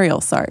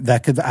entrepreneurial sort.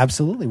 That could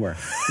absolutely work.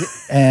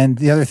 And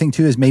the other thing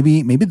too is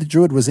maybe the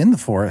druid was in the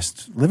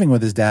forest living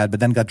with his dad,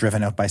 but then got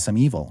driven out by some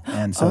evil,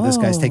 and so this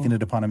guy's taken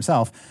it upon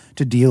himself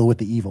to deal with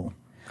the evil.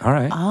 All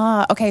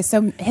right. Okay,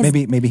 so his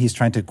Maybe he's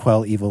trying to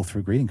quell evil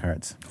through greeting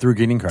cards. Through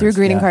greeting cards. through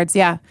greeting Yeah. cards,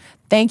 yeah.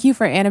 Thank you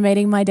for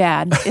animating my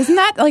dad. Isn't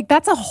that like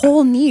that's a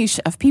whole niche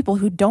of people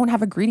who don't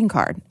have a greeting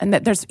card, and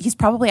that he's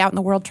probably out in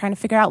the world trying to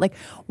figure out like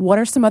what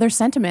are some other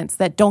sentiments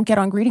that don't get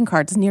on greeting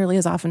cards nearly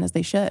as often as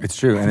they should. It's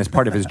true, and as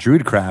part of his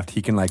druid craft,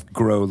 he can like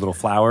grow little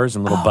flowers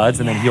and little buds,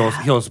 and then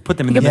he'll put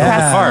them in the can middle of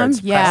the press cards.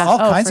 them. Yeah. All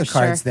Oh, kinds for of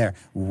cards sure. there.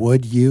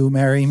 Would you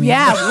marry me?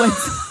 Yeah.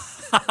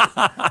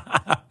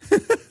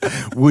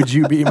 Would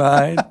you be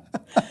mine?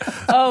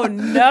 Oh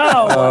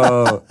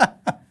no.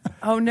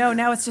 Oh no.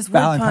 Now it's just word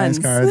Valentine's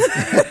puns.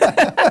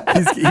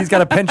 cards. He's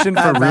got a penchant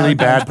for really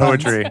bad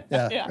Valentine's poetry.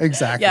 puns. Yeah,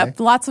 exactly. Yeah,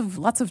 lots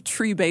of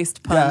tree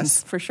based puns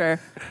Yes. for sure.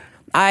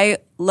 I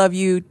love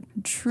you,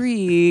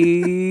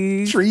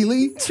 tree.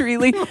 Treely?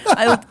 Treely.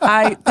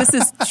 This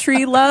is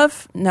tree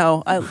love.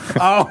 No,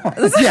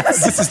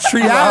 Yes. This is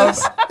tree love.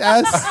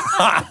 Yes.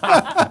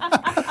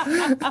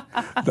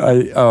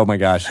 Oh my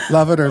gosh.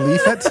 Love it or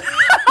leave it.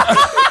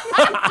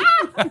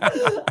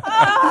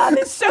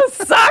 This show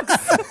sucks.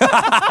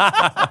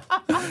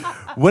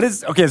 What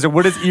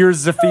does Ears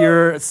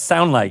Zephyr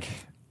sound like?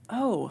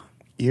 Oh.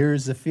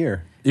 Ears of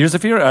Fear. Ears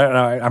Zephyr?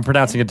 I'm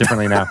pronouncing it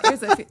differently now.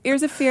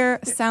 Ears of Fear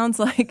sounds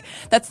like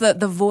that's the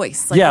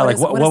voice. Like, yeah, what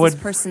what would this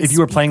person if you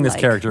were playing this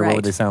speak character? like, What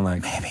would right? they sound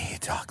like? Maybe he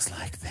talks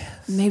like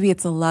this. Maybe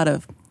it's a lot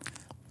of.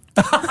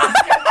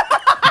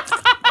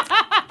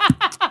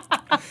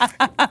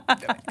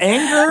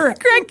 Anger?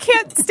 Greg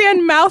can't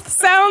stand mouth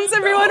sounds,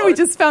 everyone. We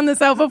just found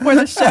this out before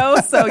the show,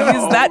 so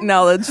use that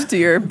knowledge to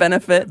your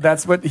benefit.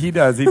 That's what he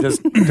does. He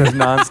just does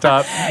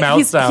nonstop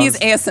mouth sounds. He's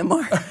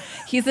ASMR.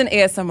 He's an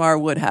ASMR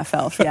wood half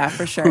elf, yeah,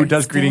 for sure. Who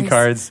does He's greeting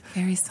cards.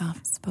 Very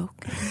soft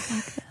spoken, like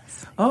this.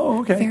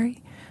 Oh, okay.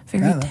 Very,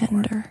 very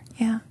tender.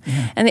 Yeah.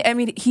 And I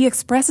mean, he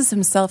expresses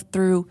himself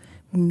through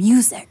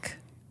music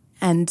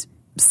and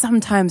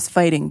sometimes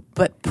fighting,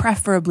 but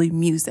preferably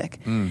music.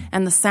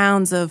 And the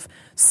sounds of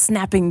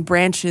snapping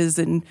branches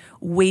and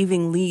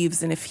waving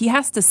leaves. And if he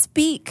has to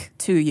speak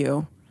to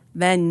you,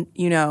 then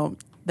you know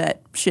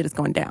that shit is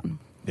going down.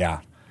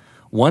 Yeah.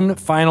 One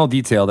final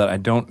detail that I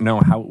don't know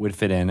how it would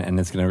fit in, and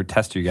it's going to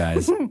test you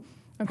guys.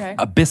 Okay.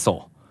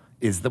 Abyssal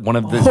is one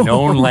of the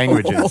known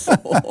languages.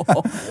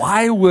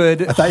 Why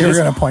would... I thought you were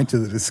going to point to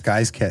the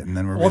disguise kit, and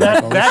then we're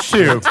that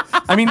too.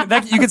 I mean,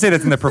 you could say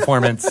that's in the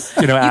performance,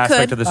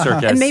 aspect could. of the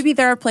circus. And maybe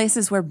there are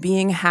places where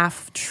being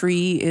half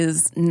tree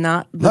is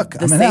not the, Look,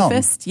 the I'm an elm.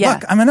 safest. Yeah.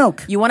 Look, I'm an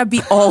oak. You want to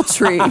be all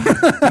tree.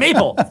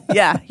 Maple.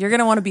 Yeah, you're going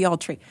to want to be all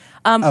tree.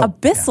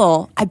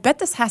 Abyssal, I bet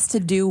this has to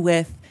do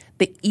with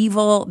the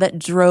evil that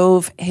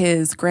drove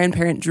his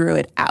grandparent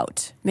druid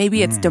out.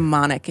 Maybe it's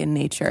demonic in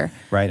nature.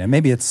 Right, and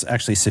maybe it's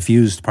actually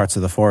suffused parts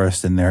of the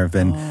forest, and there have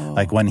been,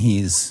 like when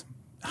he's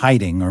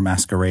hiding or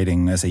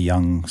masquerading as a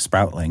young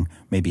sproutling,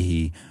 maybe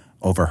he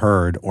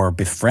overheard or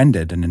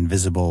befriended an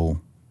invisible,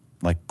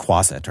 like,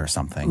 quasit or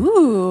something.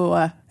 Ooh.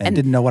 And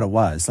didn't know what it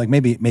was. Like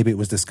maybe it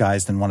was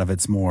disguised in one of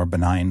its more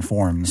benign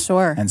forms.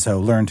 Sure. And so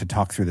learned to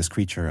talk through this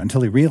creature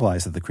until he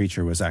realized that the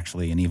creature was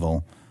actually an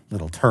evil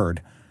little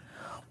turd.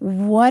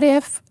 What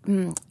if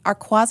are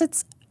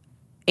quasits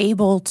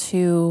able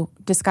to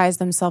disguise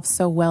themselves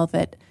so well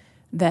that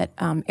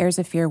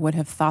Erzafir would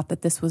have thought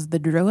that this was the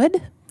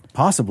druid?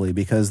 Possibly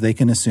because they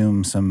can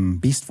assume some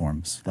beast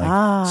forms,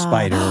 like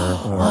spider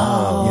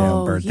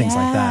or bird, things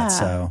like that.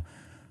 So,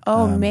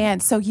 Man.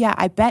 So yeah,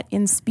 I bet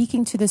in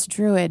speaking to this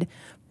druid,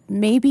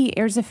 maybe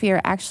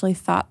Erzafir actually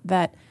thought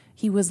that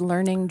he was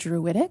learning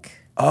druidic.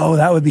 oh,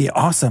 that would be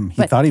awesome. He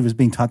But- thought he was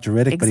being taught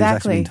druidic, but he was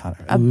actually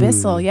Exactly. being taught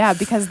Abyssal, yeah,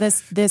 because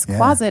this Yeah.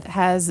 quasit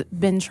has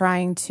been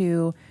trying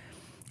to,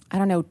 I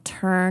don't know,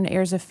 turn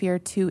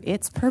Erzafir to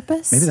its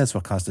purpose. Maybe that's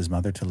what caused his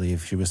mother to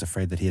leave. She was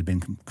afraid that he had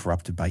been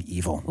corrupted by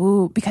evil.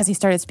 Ooh, because he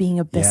started being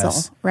abyssal,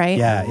 Yes. right?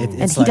 Yeah, and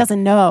it's he like-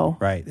 doesn't know.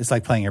 Right. It's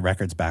like playing your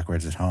records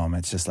backwards at home.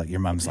 It's just like your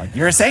mom's like,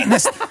 you're a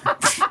Satanist.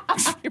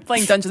 You're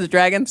playing Dungeons and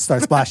Dragons.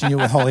 Start splashing you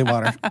with holy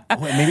water.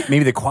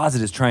 Maybe the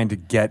Quasit is trying to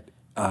get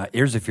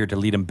Erzafir to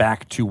lead him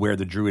back to where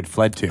the druid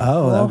fled to.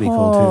 Oh, that would be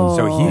cool too.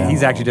 So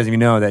he's actually doesn't even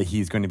know that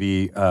he's going to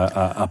be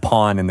a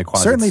pawn in the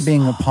Quasit. Certainly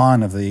being a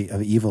pawn of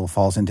evil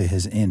falls into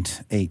his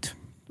int 8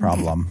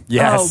 problem.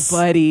 Yes. Oh,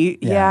 buddy.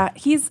 Yeah.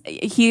 Yeah.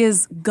 He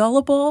is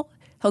gullible.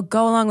 He'll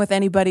go along with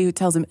anybody who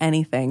tells him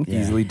anything.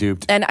 Easily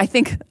duped. And I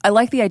think I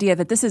like the idea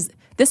that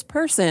this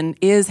person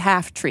is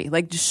half tree.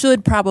 Like,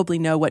 should probably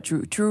know what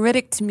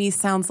druidic to me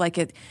sounds like.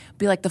 It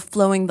be like the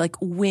flowing like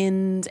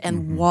wind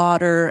and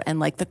water and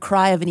like the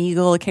cry of an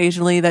eagle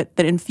occasionally that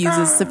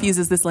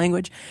suffuses this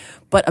language.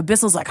 But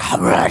abyssal's like,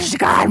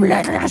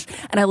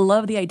 and I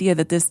love the idea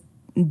that this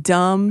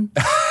dumb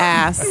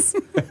ass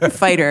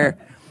fighter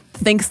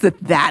thinks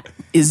that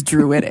is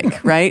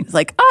druidic, right? It's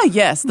like,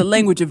 yes, the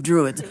language of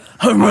druids.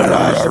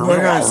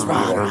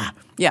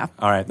 Yeah.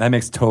 All right, that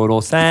makes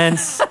total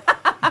sense.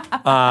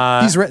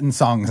 He's written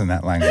songs in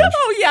that language.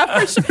 Oh yeah,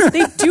 for sure.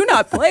 They do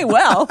not play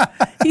well.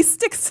 He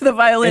sticks to the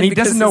violin, And he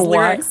because doesn't know his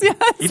why. lyrics.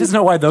 Yes. He doesn't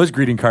know why those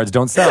greeting cards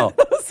don't sell.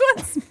 Those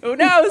ones, who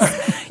knows?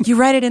 You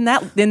write it in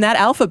that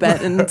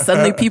alphabet, and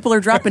suddenly people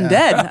are dropping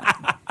dead.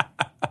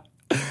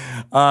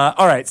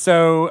 All right,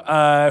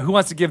 so who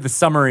wants to give the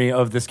summary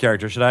of this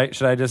character? Should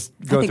I just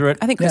go through it?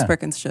 I think Chris Yeah.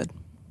 Perkins should.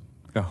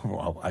 Oh,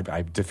 well,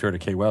 I defer to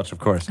Kay Welch, of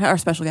course. Our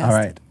special guest. All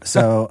right.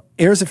 So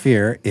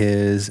Erzafir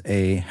is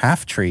a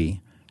half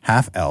tree,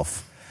 half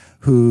elf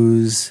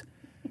who's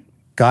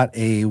got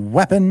a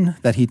weapon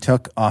that he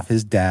took off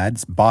his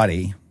dad's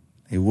body,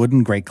 a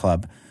wooden great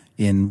club,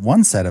 in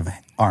one set of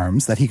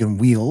arms that he can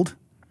wield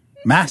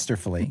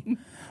masterfully.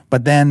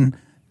 But then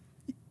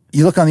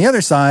you look on the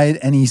other side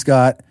and he's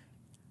got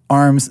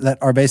arms that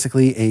are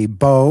basically a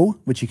bow,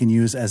 which you can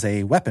use as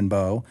a weapon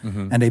bow,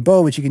 and a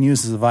bow which you can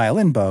use as a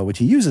violin bow, which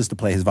he uses to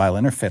play his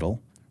violin or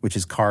fiddle, which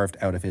is carved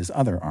out of his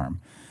other arm.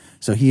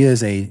 So he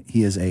is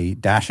a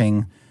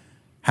dashing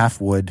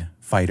half wood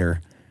fighter,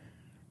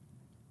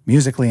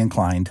 musically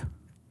inclined,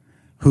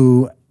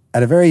 who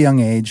at a very young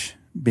age,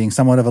 being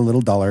somewhat of a little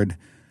dullard,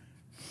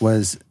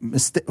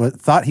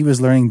 thought he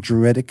was learning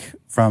druidic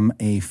from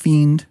a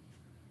fiend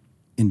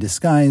in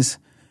disguise,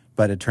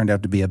 but it turned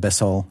out to be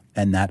abyssal,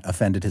 and that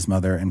offended his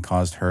mother and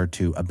caused her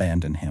to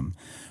abandon him.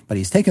 But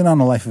he's taken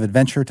on a life of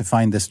adventure to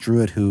find this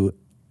druid who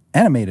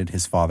animated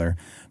his father,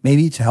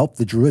 maybe to help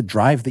the druid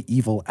drive the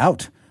evil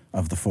out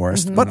of the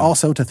forest, but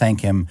also to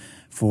thank him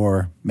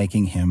for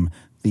making him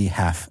the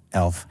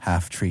half-elf,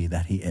 half-tree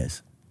that he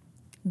is.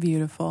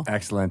 Beautiful.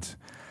 Excellent.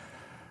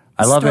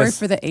 I love Story this.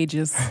 for the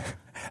ages.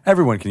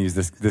 Everyone can use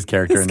this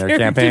character in their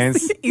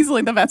campaigns.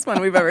 Easily the best one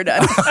we've ever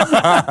done.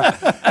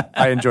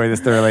 I enjoy this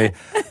thoroughly.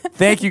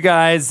 Thank you,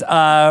 guys.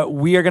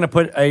 We are going to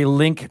put a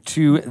link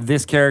to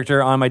this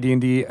character on my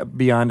D&D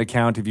Beyond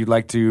account if you'd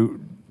like to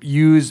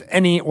use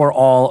any or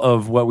all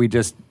of what we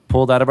just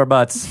pulled out of our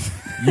butts.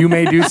 You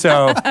may do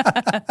so.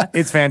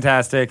 It's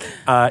fantastic.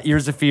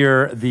 Ears of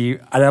Fear. And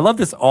I love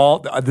this.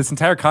 This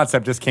entire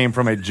concept just came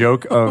from a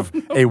joke of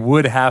a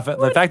wood half.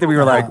 The fact that we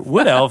were like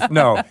wood elf.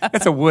 No,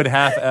 it's a wood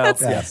half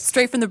elf. Yes.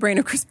 Straight from the brain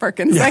of Chris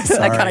Perkins. That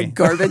kind of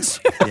garbage.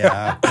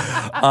 Yeah.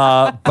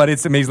 But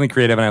it's amazingly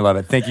creative, and I love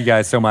it. Thank you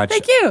guys so much.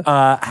 Thank you.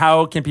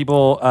 How can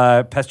people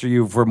pester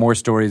you for more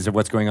stories of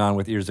what's going on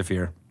with Ears of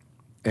Fear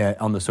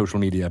on the social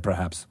media,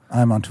 perhaps?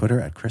 I'm on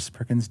Twitter at Chris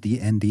Perkins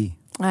DND.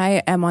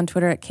 I am on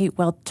Twitter at Kate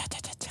Well.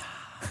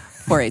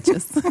 4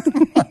 H's.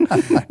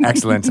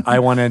 Excellent. I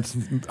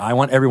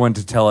want everyone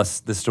to tell us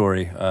the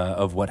story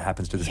of what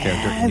happens to this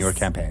character in your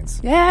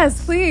campaigns.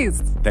 Yes, please.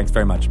 Thanks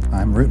very much.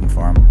 I'm rooting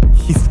for him.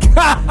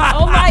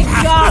 Oh my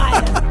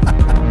God.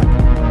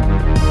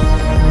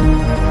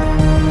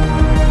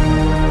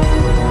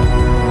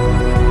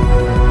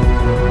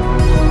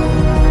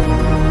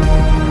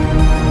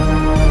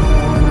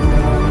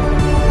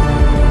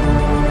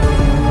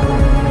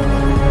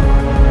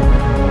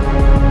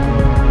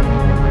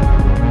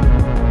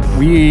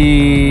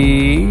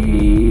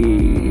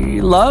 We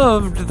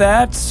loved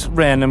that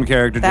random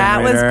character That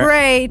generator. was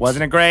great.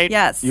 Wasn't it great?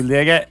 Yes. You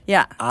dig it?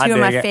 Yeah, I two of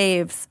my dig it.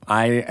 faves.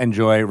 I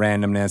enjoy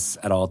randomness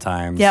at all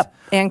times. Yep,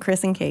 and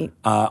Chris and Kate,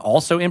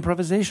 Also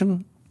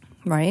improvisation.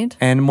 right?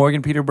 And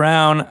Morgan Peter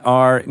Brown,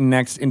 our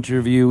next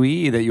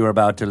interviewee that you're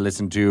about to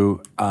listen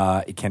to,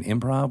 can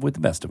improv with the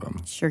best of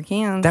them. Sure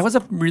can. That was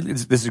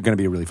this is going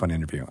to be a really fun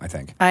interview, I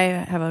think. I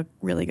have a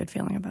really good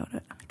feeling about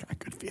it. I got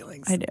good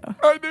feelings. I do.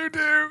 I do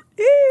too.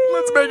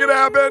 Let's make it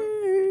happen.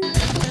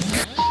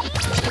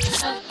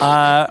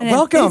 An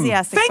Welcome.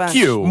 enthusiastic Thank bunch.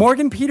 you.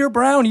 Morgan Peter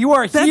Brown, you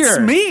are That's here.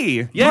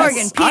 me. Yes,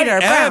 Morgan Peter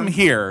I am Brown.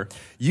 here.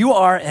 You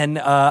are an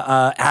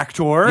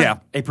actor, Yeah.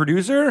 a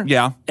producer,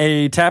 Yeah.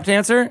 a tap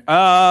dancer.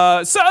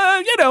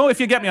 If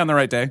you get me on the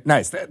right day.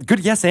 Nice, good.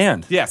 Yes,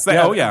 and Yes, very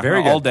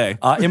good. all day.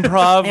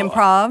 Improv,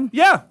 Improv.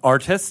 Yeah.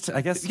 artist,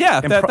 I guess.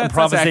 Yeah, that's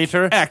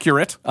improvisator.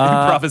 accurate.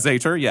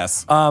 Improvisator,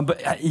 yes.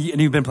 But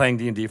and you've been playing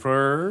D&D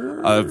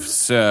for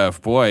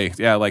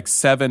Like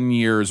 7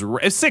 years,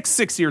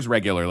 six years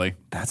regularly.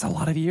 that's a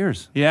lot of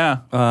years. Yeah.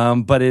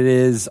 But it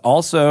is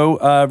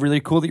also really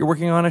cool that you're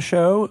working on a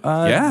show,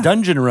 Yeah.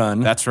 Dungeon Run,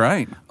 That's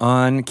right.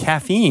 on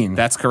Caffeine.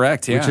 That's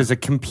correct, yeah. Which is a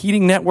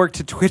competing network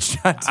to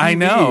Twitch.tv. I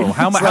know.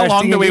 How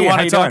long do we /D&D. want How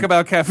to you talk doing?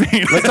 about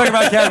caffeine? Let's talk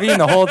about Caffeine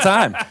the whole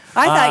time.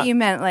 I thought you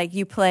meant like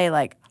you play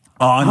like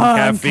on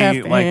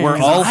caffeine. Like we're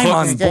all I'm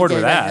on hooked. board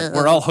with that.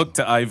 We're all hooked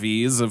to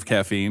IVs of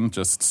caffeine,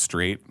 just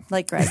straight.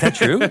 Greg. Is that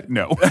true?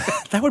 No.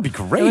 That would be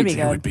great. It would be It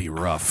good. would be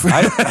rough.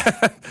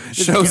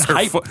 Shows shows are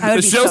I would the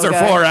be shows so are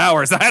good. 4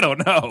 hours. I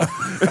don't know.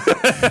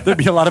 There'd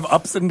be a lot of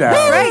ups and downs.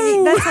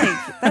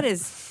 Greg, that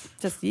is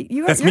just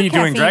you. That's you're me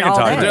doing caffeine Dragon all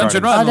Talk. day.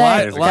 Dungeon All Run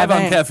day. live on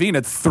Caffeine. caffeine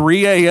at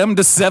 3 a.m.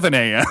 to 7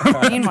 a.m.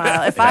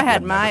 Meanwhile, if I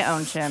had my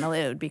own channel,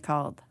 it would be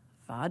called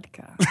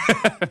Vodka.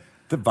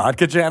 The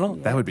vodka channel?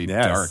 That would be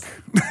Yes. dark.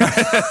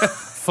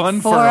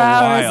 Fun 4 for a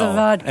hours while. of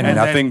vodka. And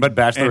nothing but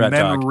Bachelorette and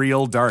then talk.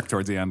 real dark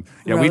towards the end.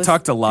 Yeah, we Rose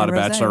talked a lot of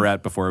and rosé.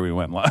 Bachelorette before we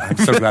went live. I'm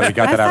so glad we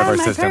got that out of our I found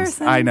my systems.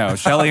 person. I know.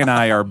 Shelly and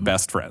I are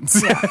best friends.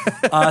 So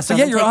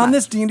yeah, you're take on much.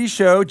 this D&D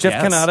show. Jeff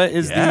Yes. Kanata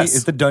is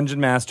Yes. the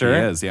dungeon master.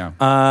 He is, yeah.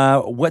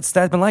 What's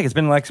that been like? It's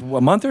been like a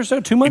month or so,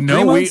 2 months,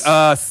 3 No,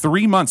 months?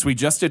 3 months. We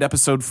just did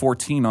episode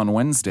 14 on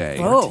Wednesday.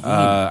 Oh.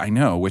 I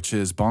know, which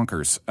is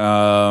bonkers.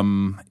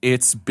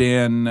 It's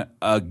been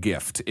a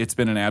gift. It's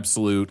been an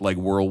absolute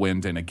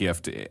whirlwind and a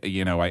gift.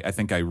 You know, I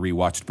think I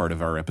rewatched part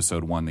of our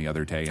episode 1 the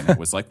other day, and it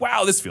was like,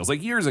 wow, this feels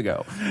like years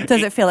ago.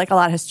 Does it feel like a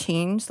lot has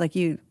changed? Like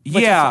you,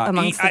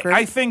 amongst the group.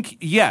 I think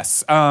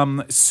yes.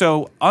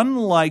 So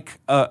unlike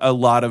a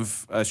lot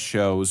of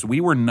shows, we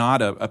were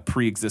not a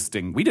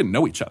pre-existing. We didn't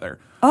know each other.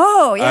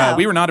 Oh yeah,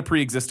 We were not a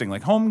pre-existing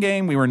home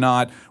game. We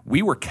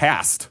were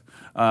cast.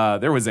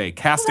 There was a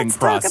casting Let's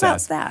talk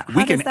process. about that.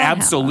 We How can does that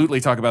absolutely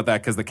talk about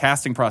that because the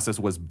casting process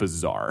was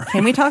bizarre.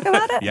 Can we talk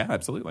about it? Yeah,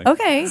 absolutely.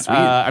 Okay.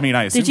 I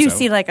assume Did you so.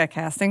 see like a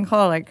casting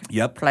call? Like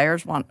Yep.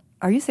 players want.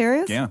 Are you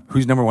serious? Yeah,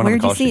 Who's number one Where'd on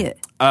you the call see sheet?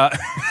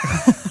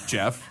 it?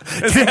 Jeff.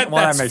 Well,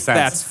 that makes sense.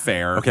 That's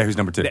fair. Okay, who's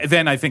number 2?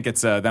 Then I think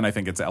it's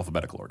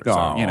alphabetical order. So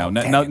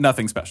Oh,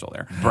 nothing special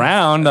there.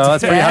 Brown, though.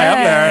 That's pretty high up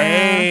there.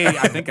 Hey,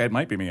 I think it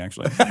might be me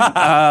actually.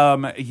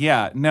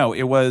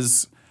 It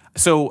was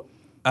so.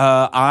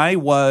 I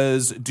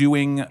was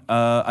doing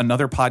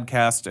another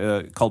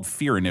podcast called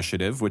Fear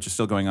Initiative, which is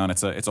still going on.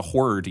 It's a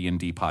horror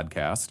D&D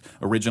podcast.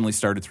 Originally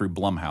started through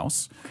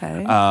Blumhouse.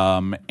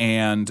 Okay.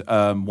 And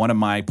one of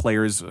my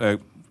players,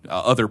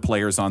 other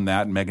players on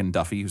that, Megan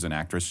Duffy, who's an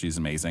actress, she's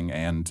amazing,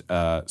 and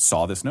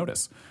saw this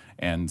notice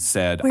and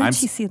said, Where did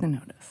she see the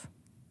notice?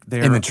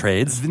 In the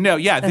trades? No,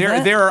 yeah,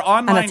 there are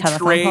On a online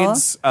telephone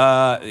trades.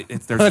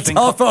 There's A thing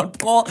telephone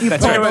pole. You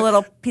That's pull right. the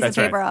little piece That's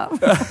of paper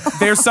right. out.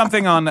 There's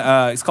something on,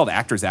 it's called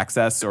Actors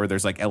Access, or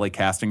there's like LA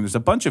Casting. There's a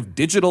bunch of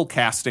digital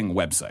casting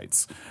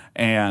websites.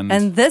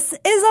 And this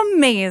is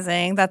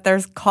amazing that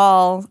there's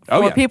call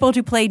Oh, for yeah. people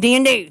to play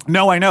D&D.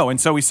 no, I know.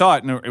 And so we saw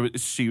it, and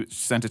she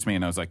sent it to me,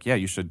 and I was like, yeah,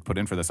 you should put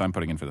in for this. I'm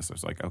putting in for this. I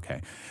was like,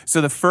 okay. So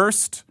the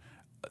first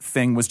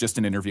thing was just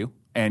an interview,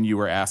 and you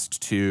were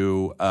asked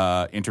to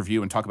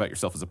interview and talk about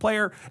yourself as a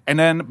player, and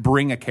then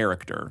bring a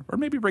character, or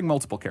maybe bring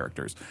multiple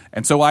characters.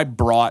 And so I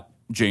brought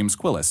James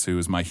Quillis, who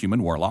is my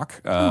human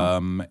warlock,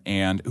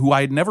 and who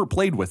I had never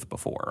played with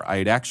before. I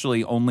had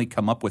actually only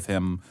come up with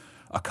him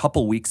a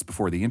couple weeks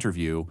before the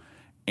interview,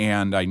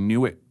 and I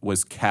knew it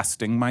was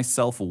casting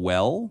myself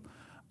well.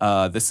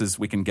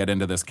 We can get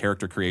into this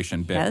character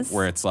creation bit Yes.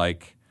 where it's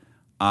like,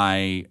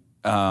 I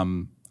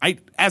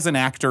as an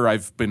actor,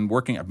 I've been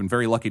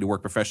very lucky to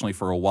work professionally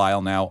for a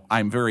while now.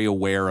 I'm very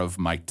aware of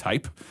my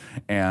type.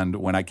 And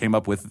when I came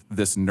up with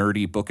this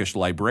nerdy, bookish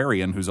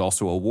librarian who's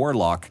also a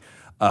warlock,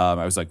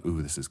 I was like,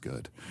 ooh, this is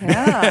good.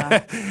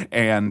 Yeah.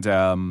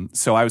 And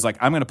so I was like,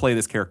 I'm going to play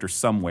this character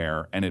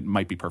somewhere, and it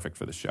might be perfect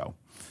for the show.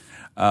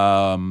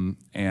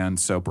 And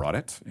so brought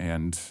it,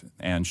 and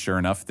sure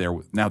enough,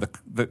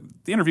 the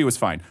interview was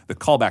fine. The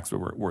callbacks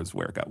was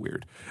where it got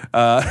weird.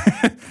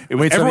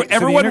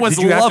 Everyone was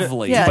did you have to-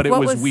 lovely, Yeah, but it what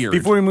was was- weird.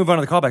 Before we move on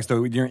to the callbacks,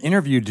 though, your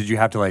interview, did you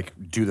have to like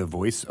do the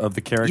voice of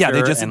the character? Yeah, they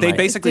and,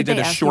 basically Did did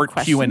they a ask you short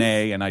questions?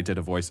 Q&A, and I did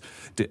a voice.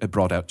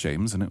 Brought out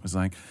James, and it was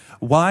like,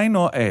 wine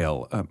or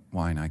ale?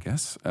 Wine, I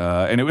guess.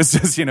 And it was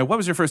just, what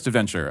was your first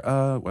adventure?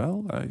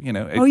 Oh,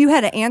 you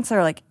had to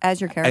answer like as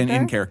your character? an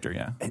in character,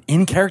 yeah. an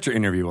in-character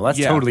interview. Well, that's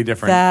Yeah. totally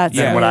different That's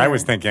than what I weird.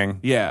 was thinking.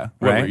 Yeah.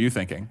 What Right? were you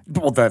thinking?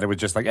 Well, that it was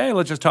just like, hey,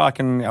 let's just talk,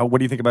 and what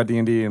do you think about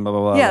D&D and blah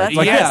blah blah. Yeah, like, that's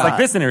like what I this, thought. like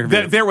this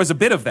interview. There was a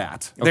bit of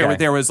that. Okay.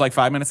 There was like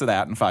 5 minutes of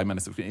that and 5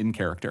 minutes of in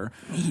character.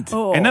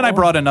 Oh. And then I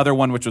brought another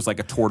one, which was like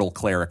a turtle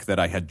cleric that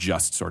I had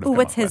just sort of. Ooh, come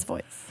what's up his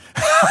with. voice?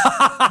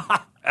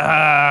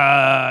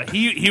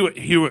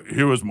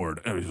 He was more.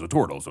 He's a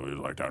turtle, so he was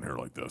like down here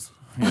like this.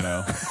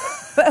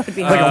 That would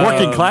be like a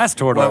working class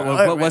turtle.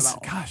 What was?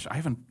 Gosh, I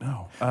haven't.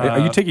 No. Are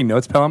you taking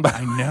notes, Pelham?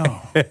 I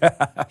know.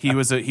 He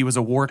was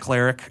a war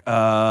cleric.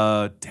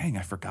 Dang,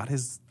 I forgot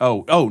his.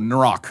 Oh,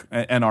 Narok.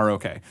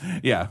 N-R-O-K.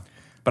 Yeah,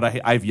 but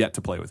I've yet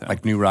to play with him.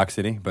 Like New Rock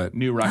City, but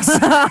New Rock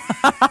City.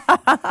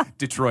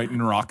 Detroit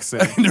and Rock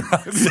City.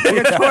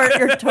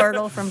 Your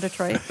turtle from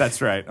Detroit.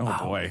 That's right. Oh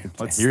boy.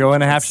 Hero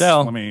and a half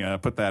shell. Let me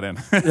put that in.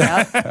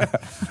 Yeah.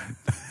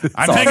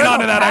 I'm hanging on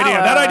to that idea.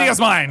 That idea's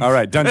mine. All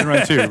right, Dungeon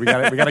Run 2. We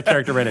got a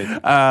character ready.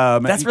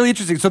 That's really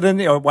interesting. So then,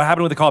 what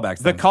happened with the callbacks?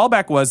 The then?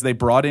 callback was they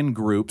brought in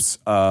groups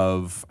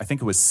of, I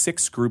think it was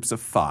 6 groups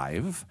of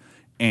 5,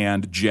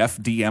 and Jeff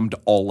DM'd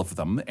all of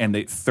them, and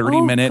they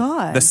 30-minute,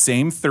 God. the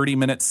same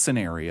 30-minute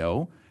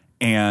scenario.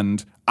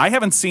 And I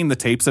haven't seen the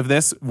tapes of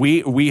this.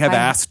 We have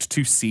asked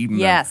to see them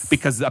Yes.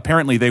 because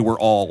apparently they were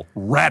all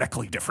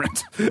radically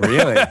different.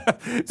 Really?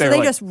 So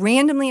they just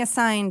randomly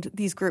assigned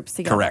these groups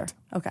together. Correct.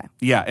 Okay.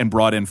 Yeah, and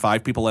brought in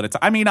 5 people at a time.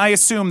 I mean, I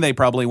assume they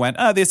probably went,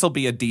 this will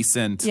be a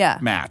decent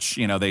match.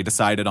 They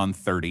decided on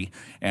 30,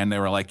 and they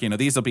were like,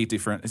 these will be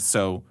different.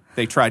 So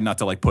they tried not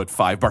to like put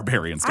 5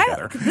 barbarians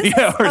together. This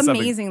or is something.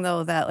 amazing,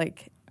 though, that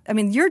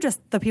you're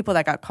just the people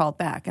that got called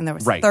back, and there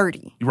was Right.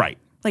 30. Right.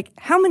 Like,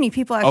 how many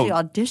people actually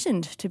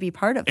auditioned to be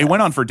part of it? It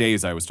went on for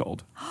days, I was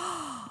told.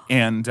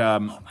 And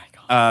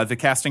the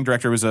casting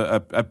director was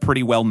a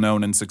pretty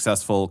well-known and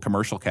successful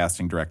commercial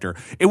casting director.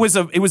 It was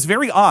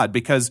very odd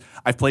because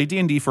I've played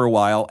D&D for a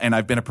while and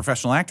I've been a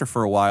professional actor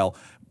for a while,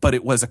 but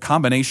it was a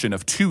combination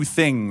of 2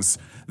 things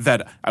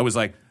that I was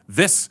like,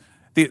 this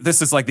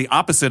is like the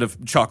opposite of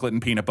chocolate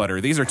and peanut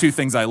butter. These are 2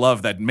 things I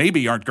love that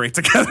maybe aren't great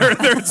together.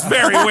 It's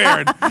very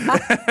weird.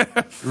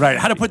 Right.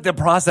 How to put the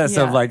process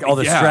of like all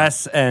the Yeah.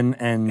 stress and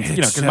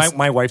because just-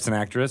 my wife's an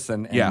actress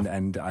and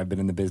I've been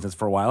in the business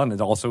for a while, and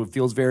it also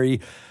feels very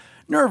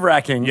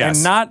nerve-wracking Yes.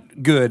 and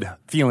not good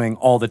feeling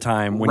all the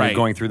time when Right. you're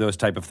going through those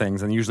type of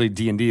things. And usually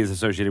D&D is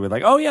associated with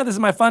like, oh yeah, this is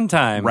my fun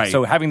time. Right.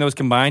 So having those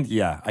combined,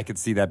 yeah, I could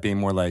see that being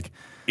more like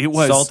It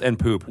was salt and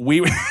poop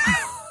We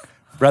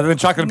rather than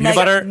chocolate and peanut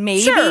butter.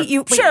 Maybe Sure,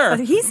 you. Wait, sure.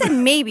 but he said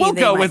maybe. We'll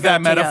they go might with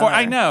that metaphor. together.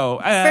 I know.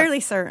 Fairly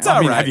certain. It's all I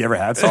mean, right. have you ever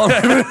had salt?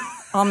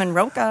 Almond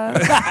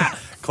roca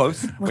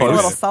Close. with a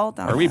little salt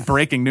on Are we it.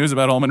 breaking news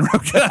about almond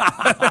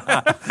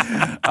roca?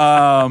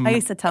 I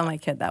used to tell my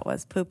kid that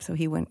was poop, so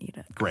he wouldn't eat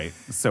it. Great.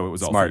 So it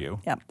was all Smart. for you.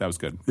 Yep. That was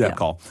good. Yeah. Good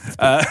call.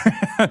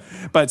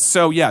 But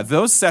so, yeah,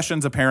 those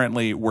sessions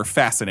apparently were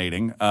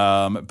fascinating.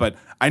 But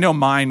I know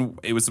mine.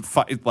 It was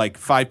like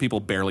 5 people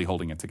barely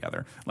holding it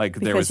together. Like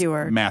there Because was you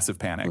were- massive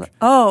panic.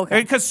 Oh, okay.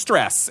 Because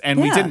stress,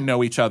 and we Yeah. didn't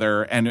know each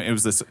other, and it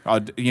was this,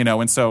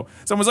 and so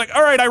someone was like,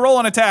 "All right, I roll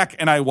an attack,"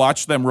 and I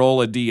watched them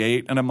roll a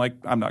d8, and I'm like,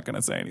 "I'm not going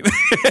to say anything."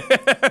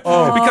 Because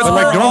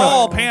we're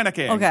all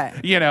panicking. Okay.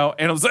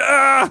 And it was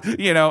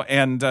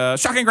and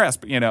shocking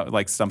grasp,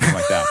 like something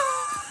like that.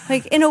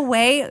 Like in a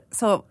way,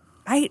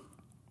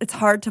 it's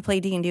hard to play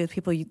D&D with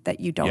people that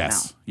you don't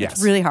Yes, know. yes.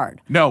 It's really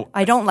hard. No.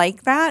 I don't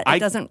like that. I- It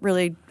doesn't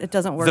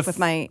work The with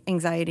my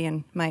anxiety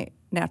and my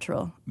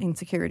natural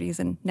insecurities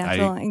and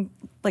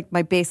like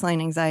my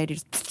baseline anxiety.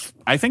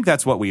 I think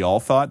that's what we all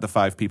thought. The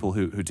 5 people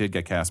who did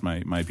get cast,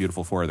 my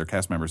beautiful 4 other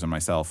cast members and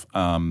myself,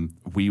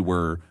 we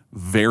were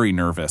very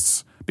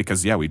nervous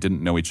because we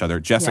didn't know each other.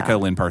 Jessica Yeah.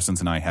 Lynn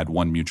Parsons and I had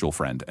one mutual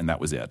friend, and that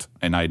was it.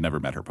 And I had never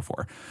met her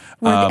before.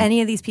 Were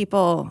any of these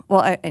people?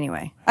 Well,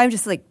 anyway, I'm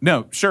just like,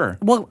 No, sure.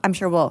 well, I'm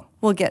sure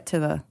we'll get to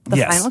the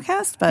Yes. final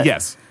cast, but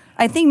Yes.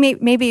 I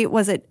think maybe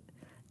was it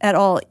at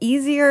all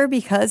easier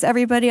because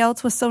everybody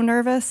else was so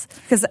nervous?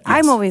 Because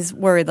I'm always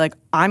worried, like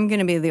I'm going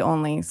to be the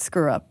only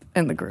screw up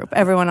in the group.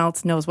 Everyone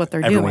else knows what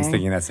they're Everyone's doing.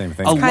 thinking that same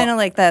thing. Kind of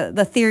like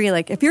the theory,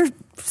 like if you're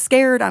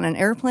scared on an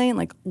airplane,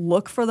 like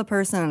look for the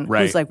person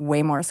Right. who's like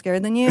way more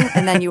scared than you,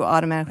 and then you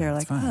automatically are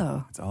like,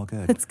 oh, It's all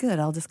good. it's good.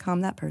 I'll just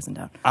calm that person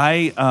down.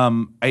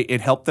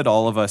 It helped that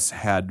all of us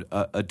had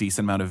a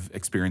decent amount of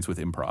experience with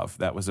improv.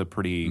 That was a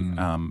pretty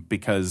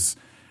because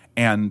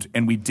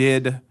we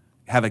did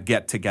have a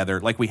get together.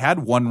 Like we had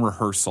one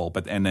rehearsal,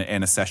 and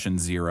a session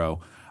 0,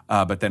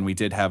 but then we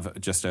did have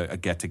just a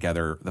get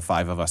together, the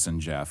 5 of us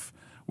and Jeff,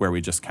 where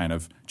we just kind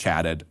of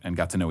chatted and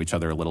got to know each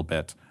other a little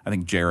bit. I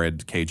think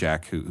Jared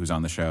Kajak, who's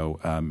on the show,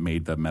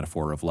 made the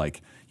metaphor of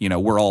like,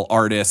 we're all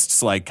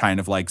artists, like kind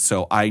of like,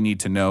 so I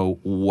need to know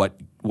what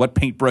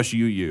paintbrush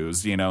you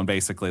use, and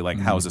basically like,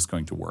 how is this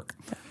going to work?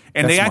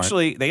 And That's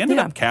they ended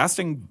up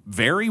casting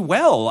very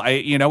well.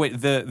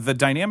 The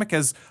dynamic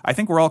is, I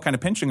think we're all kind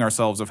of pinching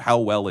ourselves of how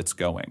well it's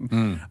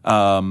going.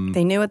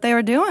 They knew what they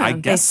were doing. I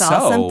They guess saw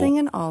so. something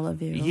in all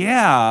of you.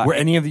 Yeah. Were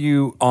any of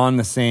you on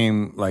the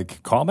same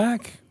like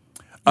callback?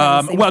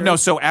 the same Well, no. group?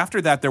 So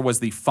after that, there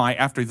was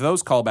after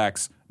those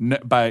callbacks.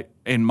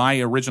 In my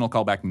original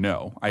callback,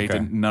 no, I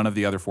didn't. None of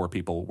the other 4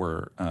 people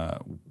were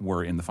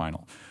in the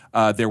final.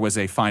 There was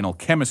a final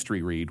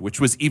chemistry read, which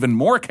was even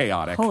more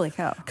chaotic. Holy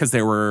cow. Because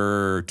there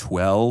were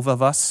 12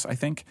 of us, I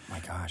think. My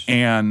gosh.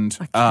 And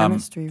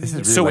Chemistry. This is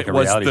really So like it a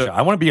was reality the- show.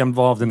 I want to be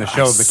involved in the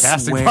show of the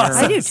casting swear.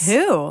 process. I do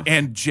too.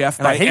 And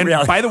Jeff, I hate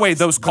reality. by the way,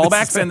 those This is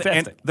callbacks and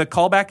fantastic. the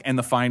callback and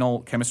the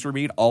final chemistry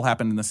read all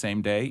happened in the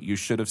same day. You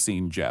should have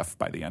seen Jeff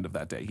by the end of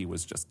that day. He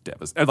was just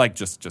devastated, like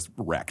just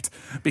wrecked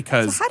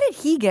because. How did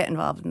he get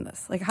involved in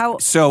this? Like how?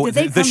 So did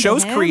they the come to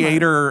show's him, or-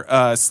 creator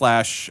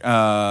slash he's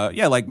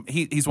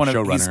one of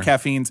he's Showrunner.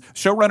 Caffeine's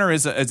showrunner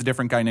is a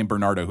different guy named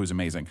Bernardo who's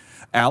amazing.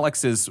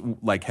 Alex is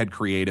like head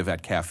creative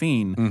at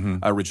Caffeine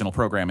original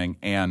programming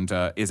and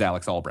is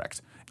Alex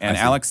Albrecht. And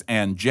Alex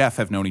and Jeff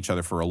have known each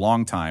other for a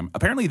long time.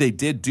 Apparently, they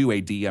did do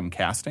a DM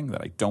casting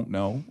that I don't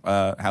know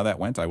how that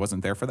went. I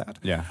wasn't there for that.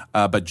 Yeah.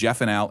 But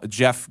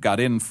Jeff got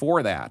in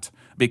for that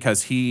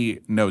because he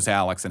knows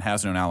Alex and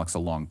has known Alex a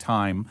long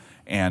time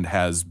and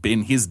has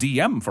been his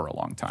DM for a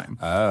long time.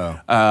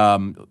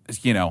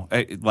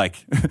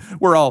 Like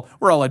we're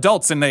all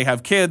adults and they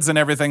have kids and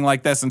everything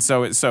like this, and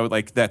so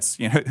like that's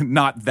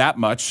not that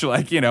much.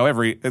 Like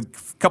every a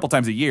couple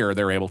times a year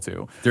they're able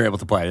to. They're able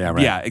to play. Yeah,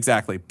 right. Yeah,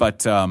 exactly.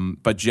 But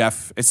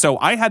Jeff, so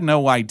I had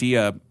no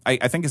idea.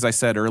 I think, as I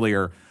said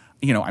earlier,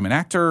 I'm an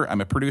actor, I'm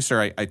a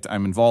producer,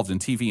 I'm involved in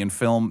TV and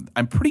film.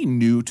 I'm pretty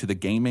new to the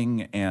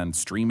gaming and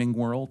streaming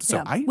world. So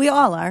Yeah, we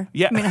all are.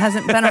 Yeah. I mean, it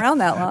hasn't been around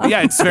that long.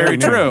 yeah, it's very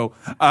true.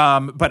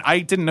 But I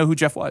didn't know who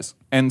Jeff was.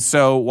 And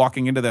so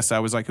walking into this, I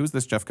was like, who's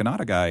this Jeff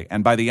Kanata guy?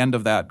 And by the end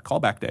of that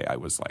callback day, I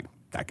was like,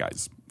 that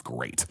guy's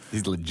great.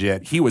 He's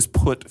legit. He was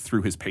put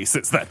through his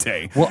paces that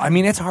day. Well, I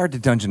mean, it's hard to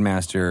dungeon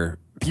master,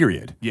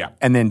 period. Yeah.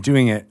 And then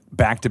doing it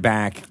back to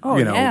back, Oh, what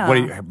do you,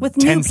 yeah. With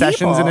 10 new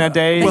sessions in people a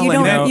day? that you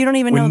don't- you don't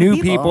even with know the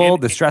new people.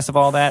 the stress of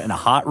all that in a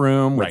hot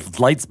room with Right.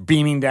 lights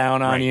beaming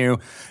down on Right. you,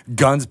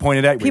 guns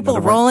pointed at you. People Were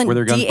rolling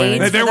there guns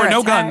pointed D8s. at There for were their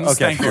no attacks.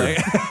 guns, Okay,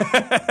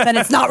 thankfully. Then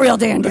it's not real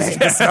D&D.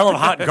 The smell of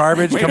hot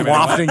garbage come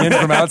wafting in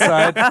from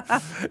outside.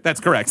 That's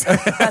correct.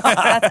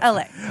 That's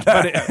LA.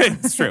 But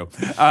it's true.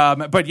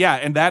 But yeah,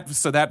 and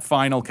that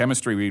final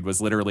chemistry read was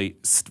literally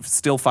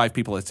still 5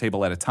 people at a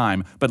table at a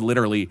time, but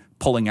literally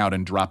pulling out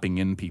and dropping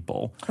in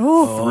people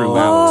throughout.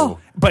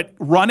 But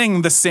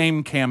running the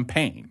same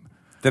campaign.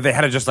 That they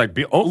had to just like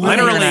be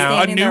Literally, a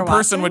standing new there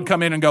person watching? would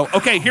come in and go,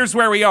 okay, here's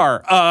where we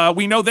are.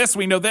 We know this.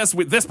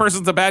 This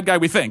person's a bad guy,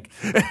 we think.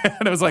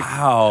 And it was like,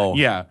 Wow.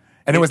 Yeah.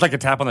 And it was like a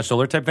tap on the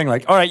shoulder type thing,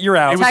 like, all right, you're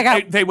out. It was, Check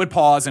out. they would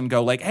pause and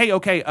go like, "Hey,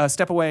 okay,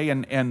 step away,"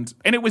 and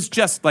it was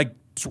just like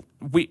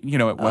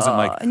it wasn't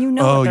like, and you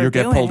know "Oh, what they're you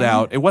get pulled doing.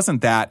 out." It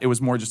wasn't that. It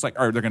was more just like,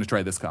 "Oh, they're going to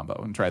try this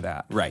combo and try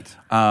that." right.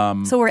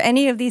 So were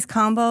any of these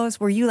combos,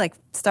 were you like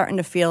starting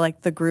to feel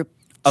like the group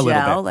A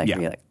little gel? bit, Like, yeah.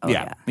 were you like, oh,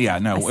 yeah.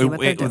 No, I see what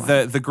they're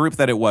doing. the group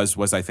that it was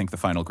I think the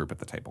final group at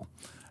the table.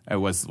 It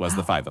was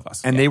the five of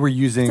us. And they were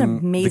using It's an the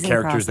amazing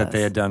characters that process.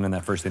 they had done in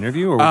that first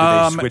interview, or did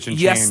they switch and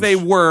change? Yes, they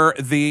were.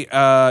 The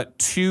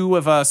two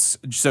of us,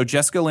 so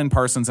Jessica Lynn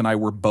Parsons and I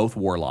were both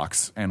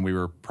warlocks, and we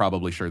were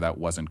probably sure that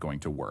wasn't going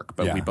to work.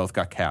 But Yeah. we both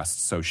got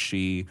cast, so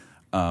she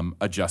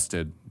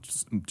adjusted,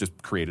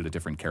 just created a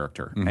different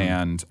character.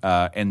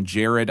 And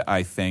Jared,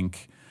 I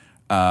think,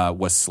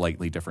 was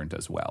slightly different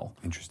as well.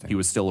 Interesting. He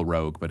was still a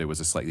rogue, but it was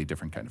a slightly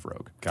different kind of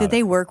rogue. Did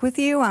they work with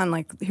you on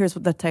like here's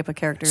what the type of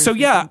characters? So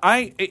yeah,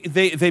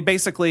 they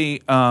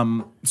basically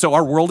so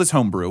our world is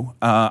homebrew.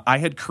 I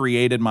had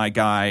created my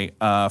guy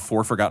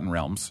for Forgotten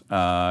Realms,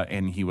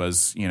 and he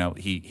was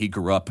he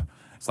grew up.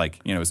 It's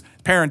like his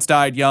parents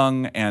died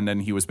young, and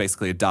then he was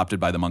basically adopted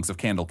by the monks of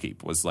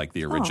Candlekeep. Was like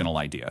the original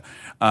idea,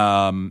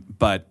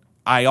 but.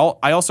 I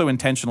also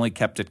intentionally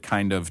kept it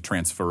kind of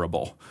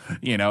transferable.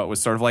 It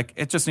was sort of like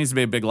it just needs to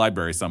be a big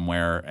library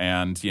somewhere,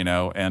 and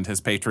and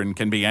his patron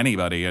can be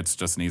anybody. It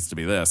just needs to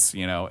be this.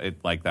 It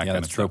like that Yeah, kind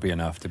that's of stuff. tropey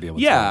enough to be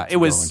able. Yeah, to it go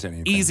was into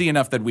anything. easy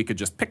enough that we could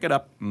just pick it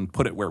up and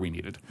put it where we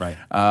needed. Right.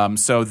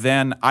 So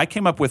then I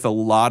came up with a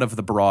lot of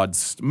the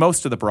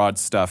most of the broad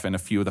stuff and a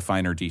few of the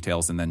finer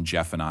details, and then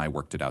Jeff and I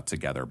worked it out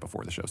together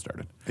before the show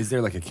started. Is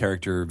there like a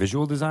character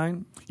visual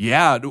design?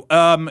 Yeah.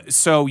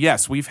 So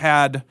yes, we've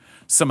had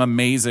some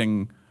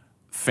amazing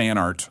fan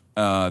art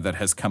that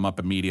has come up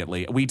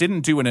immediately. We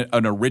didn't do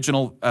an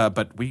original,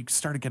 but we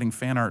started getting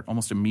fan art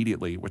almost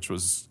immediately, which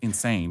was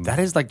insane. That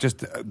is like just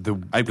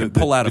the. I could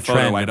pull out a the trend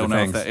photo. I of don't the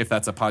know things. if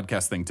that's a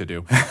podcast thing to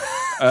do.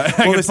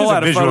 Well, this is a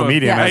visual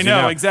medium. Yeah. as I you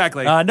know,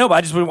 exactly. No, but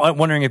I just was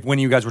wondering if when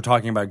you guys were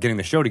talking about getting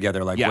the show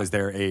together, like Yeah. was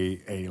there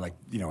a like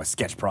a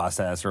sketch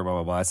process or blah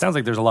blah blah? It sounds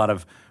like there's a lot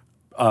of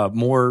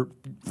more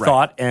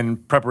thought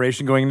and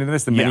preparation going into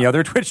this than many Yeah.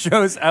 other Twitch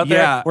shows out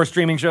Yeah. there or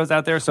streaming shows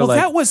out there. So Well, like,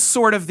 that was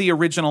sort of the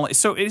original.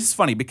 So it is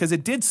funny because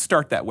it did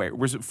start that way. It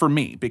was for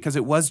me because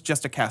it was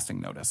just a casting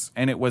notice,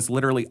 and it was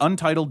literally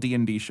untitled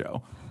D&D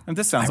show. And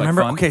this sounds I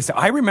remember. like fun. Okay, so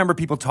I remember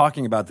people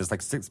talking about this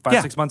like 6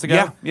 months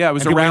ago. Yeah, it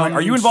was And people were around like,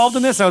 are you involved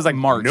in this? And I was like,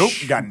 March. Nope,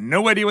 got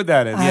no idea what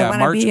that is. I Yeah, want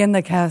March- to be in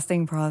the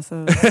casting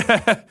process.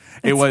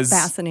 It was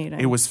fascinating.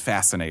 It was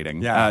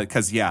fascinating. Yeah.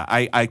 Because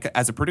I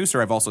as a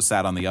producer, I've also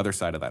sat on the other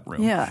side of that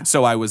room. Yeah.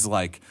 So I was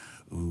like,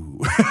 ooh,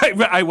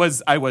 I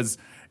was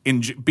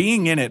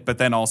being in it, but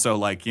then also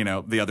like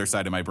the other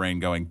side of my brain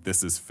going,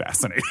 this is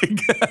fascinating.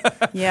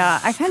 Yeah,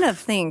 I kind of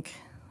think,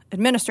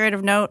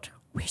 administrative note,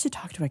 we should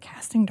talk to a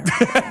casting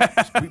director.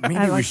 Maybe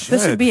I we like, should.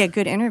 This would be a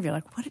good interview.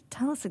 Like,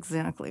 tell us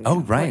exactly.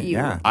 Oh, right, what you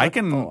yeah. look I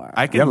can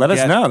Yeah, let us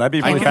get- know. That'd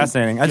be I really can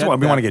fascinating. I just get want,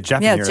 we that. want to get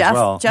Jeff Yeah, in here Jeff- as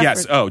well. Jeff-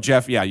 Yes. Oh,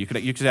 Jeff. Yeah, you could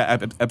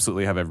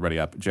absolutely have everybody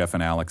up. Jeff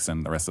and Alex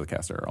and the rest of the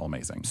cast are all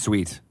amazing.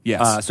 Sweet.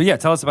 Yes. So yeah,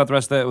 tell us about the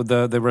rest of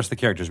the rest of the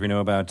characters. We know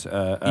about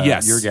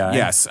Yes, your guy.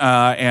 Yes.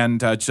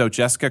 So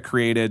Jessica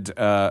created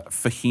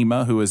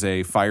Fahima, who is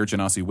a fire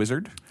genasi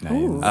wizard.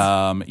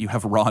 Nice. You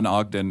have Ron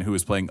Ogden, who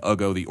is playing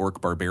Ugo, the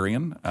orc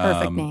barbarian.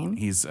 Perfect name.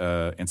 He's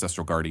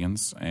Ancestral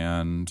Guardians.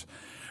 And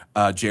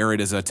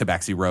Jared is a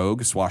Tabaxi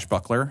rogue,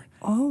 swashbuckler.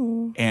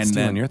 Oh, And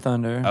Stealing then your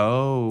thunder.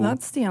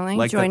 not stealing,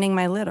 Like joining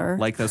my litter.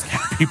 like those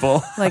cat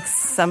people. Like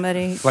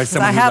somebody. Like 'cause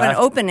somebody I who have left.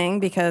 an opening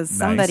because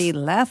somebody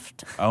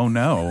left. Oh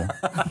no!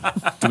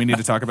 Do we need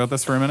to talk about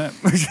this for a minute?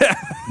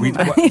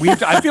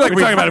 I feel like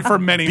We're talking about it for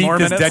many beat more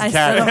this minutes. dead I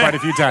cat still- quite a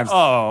few times.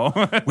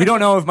 Oh, We don't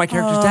know if my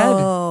character's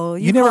Oh,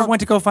 dead. You never called went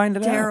to go find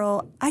it out.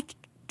 Daryl. I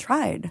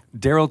tried.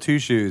 Daryl Two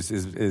Shoes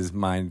is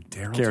my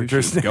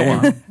character's name. Go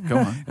on, go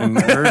on.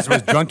 And hers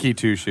was Drunky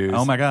Two Shoes.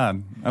 Oh my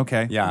God.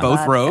 Okay. Yeah. Both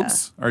Vodka.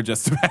 rogues or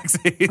just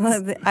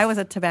Tabaxi? I was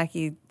a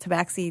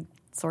tabaxi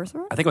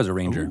sorcerer. I think it was a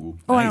ranger. Ooh,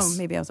 Oh, nice. no,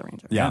 maybe I was a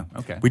ranger. Yeah.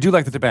 Okay. We do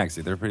like the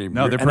Tabaxi. They're pretty.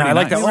 No, they're and I pretty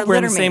like nice. that. We Oh, were we're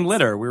in the litter same mates.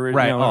 litter. We were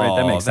Right. right.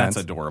 That Oh, makes that's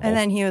sense. adorable. And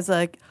then he was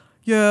like,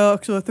 "Yeah,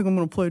 actually, I think I'm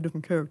going to play a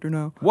different character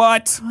now."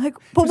 What? I'm like,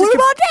 but what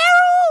about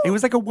Daryl? It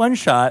was like a one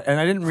shot, and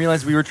I didn't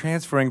realize we were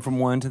transferring from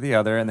one to the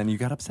other, and then you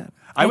got upset.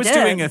 I was did.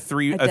 doing a I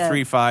did.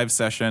 3-5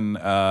 session,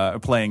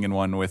 playing in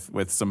one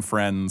with some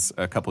friends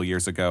a couple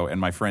years ago, and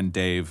my friend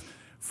Dave,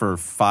 for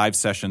 5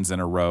 sessions in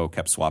a row,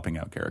 kept swapping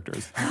out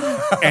characters,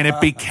 and it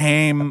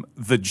became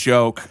the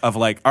joke of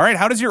like, all right,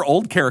 how does your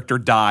old character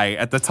die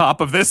at the top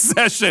of this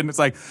session? It's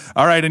like,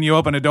 all right, and you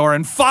open a door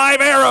and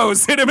 5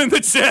 arrows hit him in the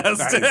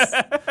chest.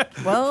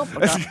 Well,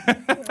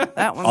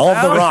 that one's All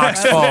of the out.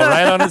 rocks fall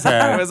right on his I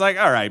head. was like,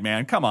 all right,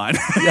 man, come on,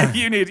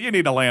 you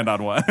need to land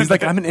on one. He's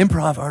like, I'm an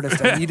improv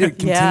artist. I need to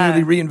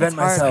continually reinvent it's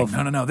hard. myself.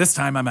 no, this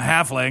time I'm a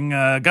halfling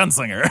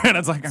gunslinger, and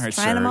it's like, all right,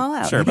 Trying sure, them all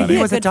out. sure, You buddy. He Be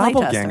a was a good playtester.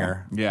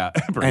 doppelganger, Yeah,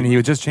 and he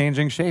was just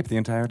changing shape the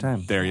entire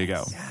time. there you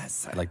go.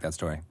 Yes, I like that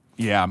story.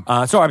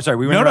 Yeah. So I'm sorry,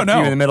 we went No.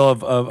 you in the middle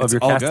of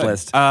your All cast good.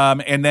 list.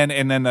 And then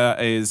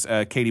is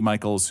Katie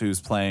Michaels,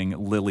 who's playing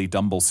Lily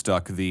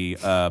Dumblestuck, the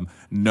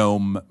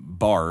gnome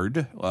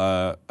bard.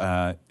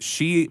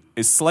 She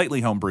is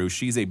slightly homebrew.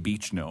 She's a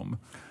beach gnome,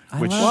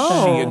 which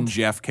love she that. and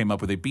Jeff came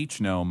up with a beach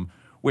gnome,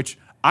 which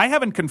I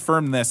haven't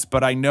confirmed this,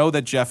 but I know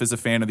that Jeff is a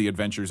fan of the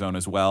Adventure Zone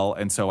as well,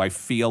 and so I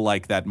feel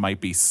like that might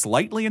be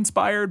slightly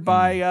inspired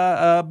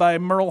by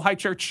Merle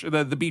Highchurch,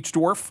 the Beach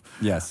Dwarf.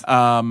 Yes.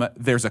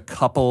 There's a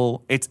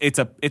couple. It's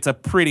a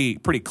pretty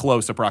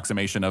close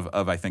approximation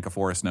of I think a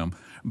forest gnome,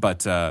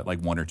 but like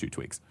one or two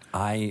tweaks.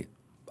 I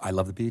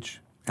love the beach,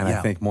 and Yeah.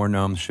 I think more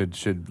gnomes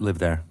should live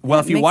there. Well,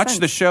 if you makes watch sense.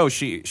 the show,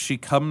 she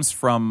comes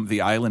from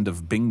the island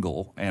of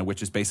Bingle,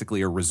 which is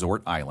basically a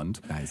resort island.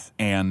 Nice.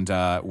 And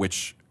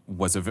which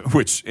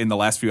in the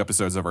last few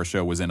episodes of our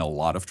show was in a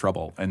lot of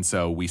trouble, and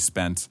so we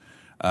spent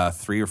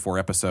 3 or 4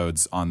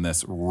 episodes on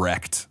this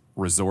wrecked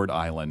resort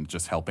island,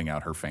 just helping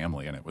out her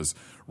family, and it was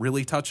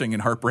really touching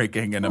and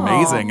heartbreaking and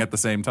amazing at the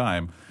same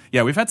time.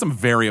 Yeah, we've had some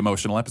very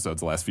emotional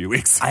episodes the last few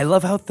weeks. I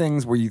love how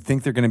things where you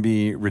think they're going to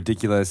be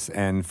ridiculous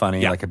and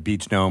funny, Yeah. like a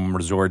beach gnome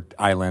resort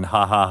island,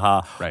 ha ha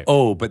ha. Right.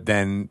 Oh, but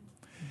then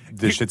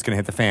this shit's going to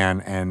hit the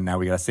fan, and now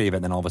we got to save it.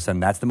 And then all of a sudden,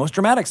 that's the most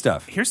dramatic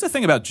stuff. Here's the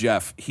thing about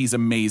Jeff. He's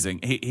amazing.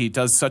 He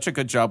does such a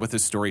good job with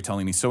his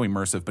storytelling. He's so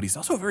immersive, but he's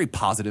also a very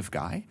positive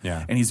guy.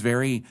 Yeah. And his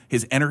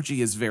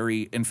energy is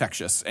very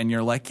infectious. And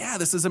you're like, yeah,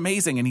 this is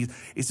amazing. And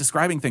he's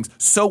describing things.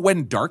 So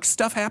when dark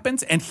stuff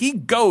happens, and he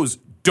goes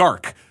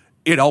dark,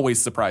 it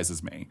always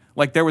surprises me.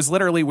 Like there was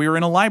literally, we were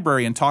in a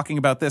library and talking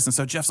about this. And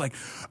so Jeff's like,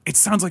 it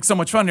sounds like so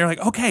much fun. And you're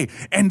like, okay.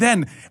 And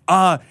then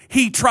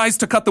he tries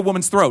to cut the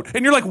woman's throat.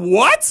 And you're like,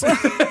 what?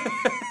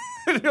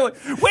 And you're like,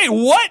 wait,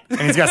 what?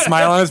 And he's got a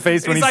smile on his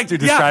face when he's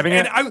describing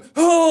it. And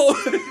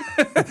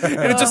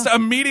and it just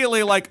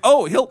immediately like,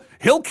 oh,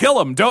 he'll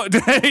kill him. Don't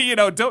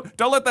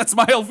don't let that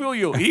smile fool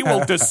you. He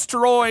will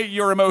destroy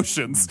your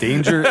emotions.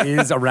 Danger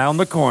is around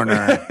the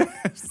corner.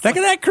 Look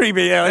at that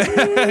creepy.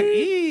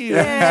 Yay,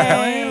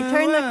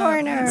 turn the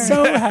corner.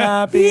 So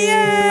happy.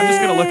 I'm just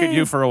gonna look at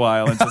you for a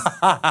while and just.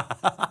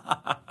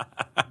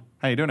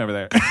 How you doing over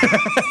there?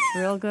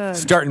 Real good.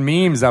 Starting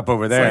memes up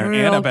over there.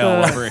 Real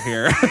Annabelle good. over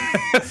here.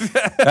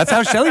 That's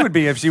how Shelley would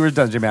be if she was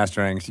dungeon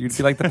mastering. She'd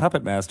be like the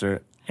puppet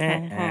master.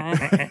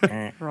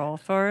 Roll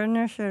for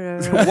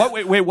initiative. What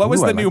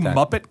was Ooh, I the new like that.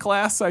 Muppet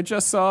class I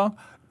just saw?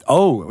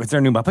 Oh, is there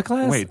a new Muppet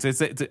class? Wait,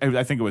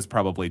 I think it was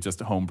probably just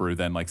homebrew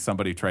then. Like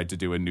somebody tried to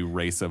do a new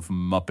race of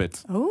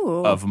Muppet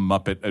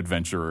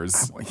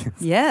adventurers.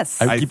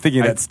 Yes. I keep thinking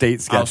of that state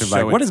I'll sketch of show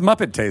like, it. what does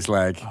Muppet taste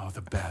like? Oh,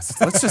 the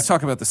best. Let's just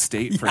talk about the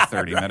state for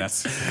 30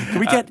 minutes. Can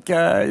we get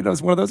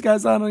one of those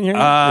guys on here?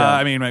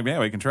 I mean, yeah,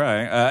 we can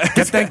try.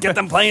 get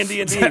them playing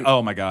D&D.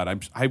 Oh my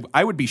God,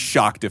 I would be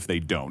shocked if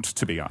they don't.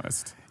 To be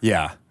honest.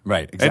 Yeah,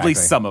 right. Exactly. At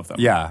least some of them.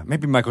 Yeah,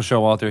 maybe Michael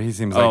Showalter. He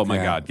seems like. Oh my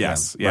God,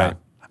 yes, yeah. Right.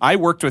 I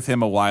worked with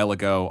him a while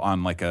ago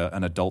on like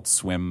an Adult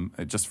Swim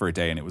just for a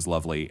day, and it was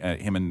lovely.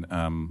 Him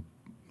and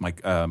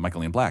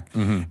Michael Ian Black,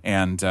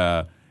 and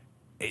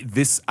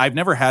I've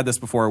never had this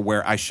before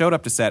where I showed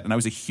up to set and I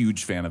was a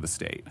huge fan of the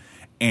state,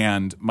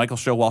 and Michael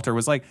Showalter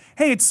was like,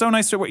 "Hey, it's so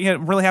nice to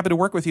really happy to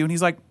work with you," and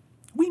he's like,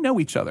 "We know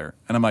each other,"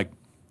 and I'm like,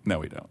 "No,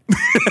 we don't."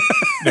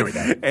 No, we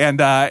don't. And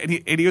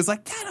he was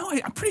like, "Yeah, no,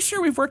 I'm pretty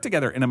sure we've worked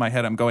together." And in my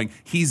head, I'm going,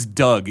 "He's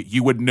Doug.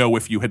 You would know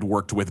if you had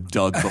worked with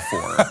Doug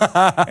before."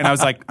 And I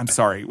was like, "I'm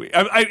sorry."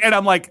 And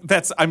I'm like,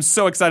 "I'm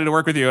so excited to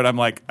work with you." And I'm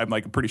like, I'm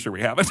pretty sure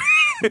we haven't.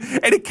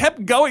 And it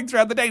kept going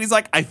throughout the day. And he's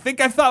like, "I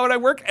think I thought when I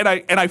work," and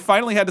I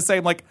finally had to say,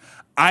 I'm like,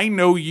 "I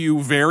know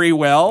you very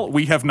well.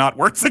 We have not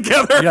worked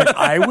together." You're like,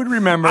 I would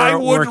remember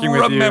working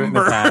with you in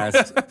the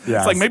past. Yeah.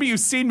 It's like maybe you've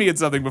seen me in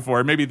something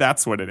before. Maybe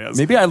that's what it is.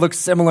 Maybe I look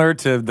similar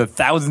to the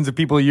thousands of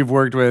people you've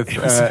worked with.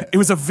 It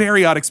was a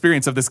very odd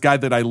experience of this guy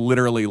that I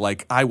literally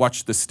I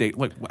watched the state,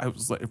 like I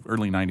was like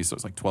early 90s, so I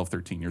was like 12,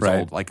 13 years Right.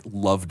 old, like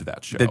loved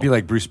that show. They'd be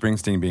like Bruce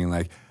Springsteen being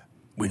like,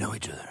 we know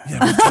each other. Yeah,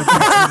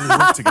 we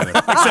work together.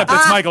 Except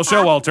it's Michael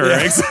Showalter,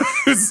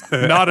 who's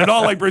not at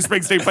all like Bruce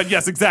Springsteen, but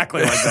yes,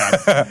 exactly like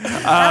that.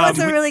 That was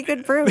a really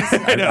good Bruce.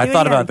 I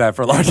thought about that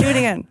for a long Do it time.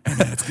 again.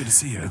 It's good to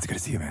see you. It's good to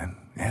see you, man.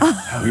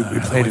 Yeah. we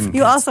played in.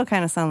 You also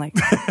kind of sound like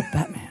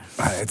Batman.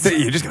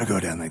 You're just going to go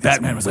down like this.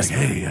 Batman was like,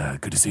 "Hey,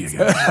 good to see you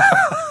again."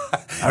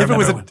 I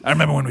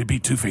remember when we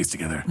beat Two-Face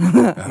together.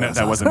 No,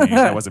 that wasn't me.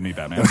 That wasn't me,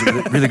 Batman.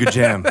 Really good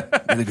jam.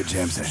 Really good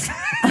jam session.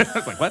 I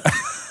was like, what?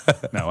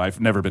 No, I've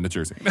never been to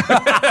Jersey.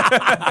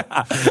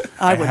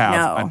 I would have.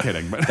 know. I'm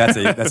kidding. But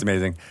That's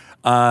amazing.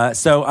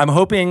 So I'm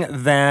hoping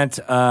that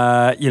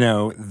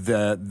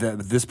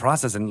this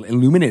process and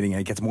illuminating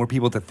it gets more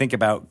people to think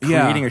about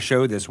creating a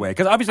show this way.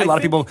 Because obviously a lot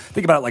of people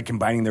think about it like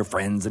combining their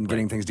friends and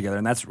getting things together,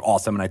 and that's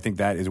awesome. And I think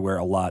that is where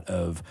a lot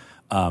of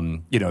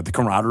the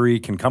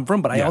camaraderie can come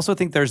from. But I also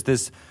think there's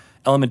this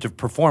element of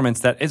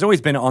performance that has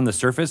always been on the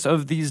surface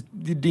of these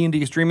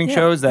D&D streaming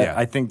shows that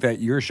I think that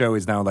your show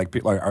is now like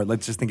people are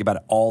let's just think about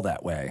it all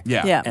that way.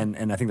 Yeah.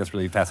 And I think that's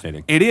really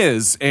fascinating. it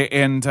is,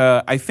 and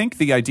I think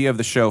the idea of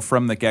the show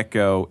from the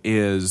get-go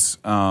is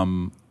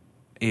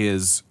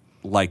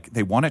like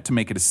they want it to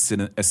make it as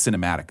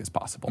cinematic as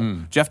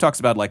possible. Jeff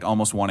talks about like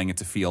almost wanting it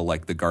to feel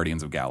like the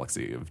Guardians of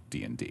Galaxy of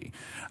D&D,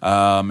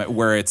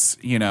 where it's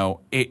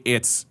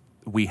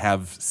we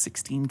have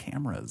 16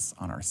 cameras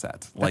on our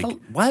set. Like,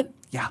 what?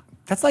 yeah.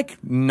 That's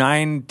like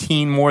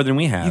 19 more than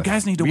we have. You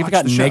guys need to We've watch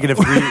got the show. -3. We've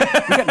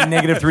got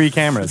 -3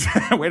 cameras.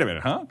 Wait a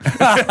minute, huh?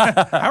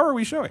 How are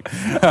we showing?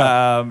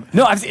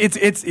 No,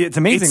 it's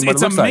amazing. It's what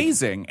it looks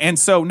amazing, and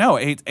so no,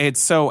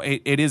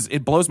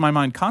 it blows my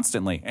mind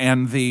constantly,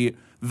 and the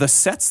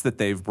sets that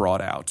they've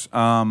brought out.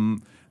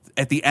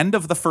 At the end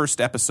of the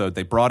first episode,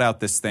 they brought out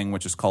this thing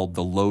which is called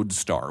the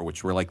Lodestar,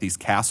 which were like these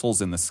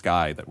castles in the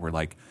sky that were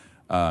like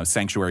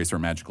sanctuaries for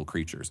magical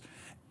creatures,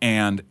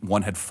 and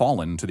one had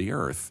fallen to the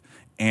earth.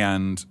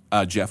 And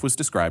Jeff was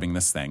describing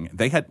this thing.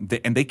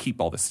 They keep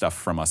all this stuff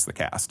from us, the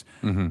cast.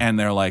 Mm-hmm. And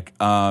they're like,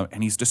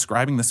 and he's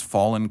describing this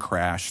fallen,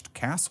 crashed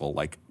castle,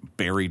 like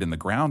buried in the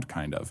ground,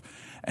 kind of.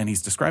 And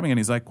he's describing it, and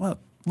he's like, well, it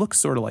looks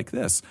sort of like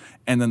this.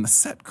 And then the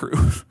set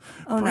crew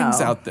brings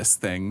out this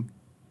thing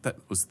that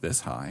was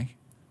this high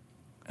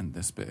and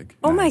this big.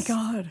 Oh my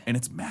God. And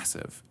it's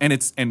massive.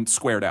 And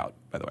squared out,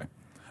 by the way.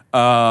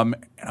 And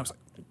I was like,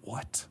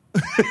 what?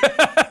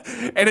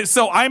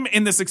 So I'm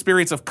in this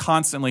experience of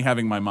constantly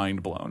having my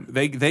mind blown.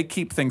 They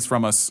keep things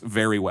from us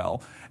very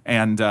well,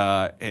 and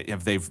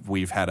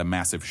we've had a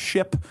massive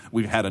ship.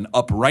 We've had an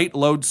upright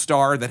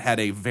Lodestar that had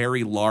a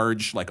very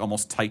large, like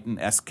almost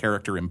Titan-esque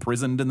character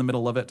imprisoned in the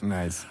middle of it.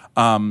 Nice.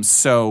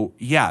 So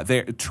yeah,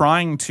 they're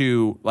trying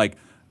to like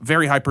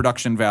very high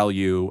production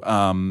value,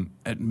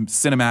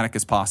 cinematic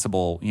as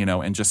possible,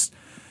 and just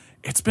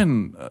it's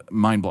been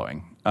mind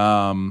blowing.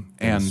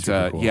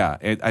 Super cool.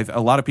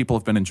 A lot of people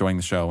have been enjoying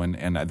the show,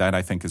 and that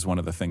I think is one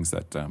of the things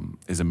that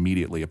is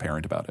immediately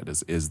apparent about it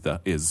is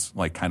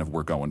like kind of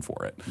we're going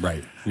for it.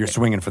 Right, you're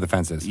swinging for the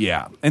fences.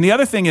 Yeah, and the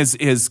other thing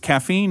is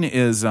caffeine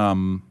is.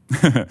 I'll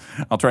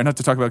try not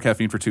to talk about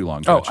caffeine for too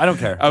long, Judge. I don't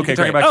care. Okay, You can talk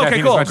great. about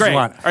caffeine cool, as much as great. you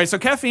want. All right, so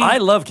caffeine. I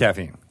love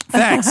caffeine.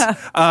 Thanks.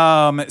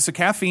 So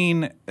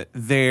caffeine,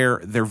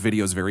 their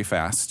video is very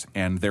fast,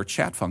 and their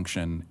chat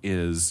function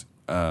is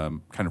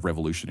kind of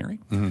revolutionary,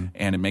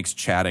 and it makes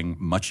chatting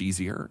much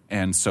easier.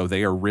 And so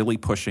they are really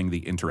pushing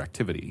the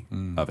interactivity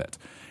of it.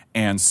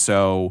 And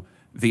so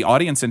the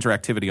audience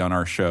interactivity on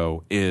our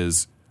show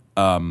is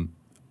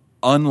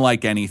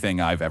unlike anything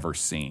I've ever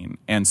seen.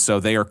 And so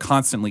they are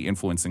constantly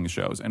influencing the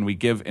shows. And we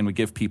give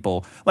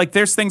people, like,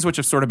 there's things which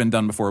have sort of been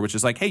done before, which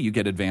is like, hey, you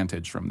get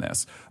advantage from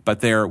this.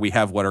 But we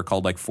have what are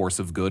called like force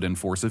of good and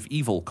force of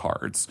evil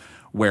cards,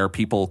 where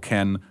people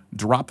can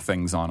drop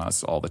things on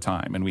us all the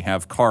time. And we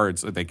have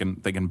cards that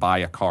they can buy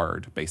a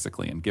card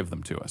basically and give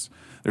them to us.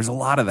 There's a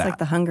lot of that. It's like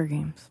the Hunger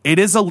Games. It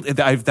is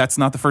that's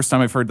not the first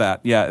time I've heard that.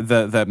 Yeah,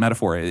 the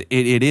metaphor.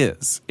 It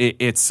is.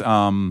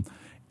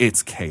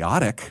 It's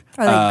chaotic.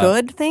 Are they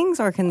good things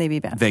or can they be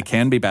bad? They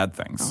can be bad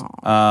things.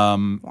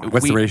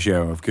 What's the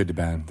ratio of good to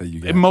bad that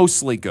you get?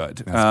 Mostly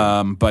good,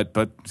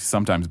 but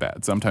sometimes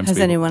bad. Sometimes Has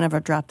people, anyone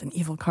ever dropped an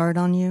evil card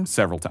on you?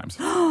 several times.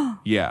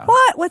 Yeah.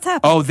 What? What's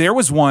happened? Oh, there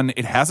was one.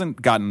 It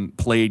hasn't gotten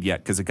played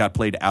yet because it got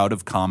played out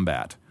of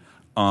combat.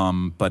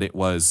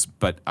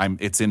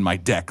 It's in my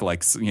deck,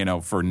 like,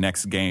 for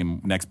next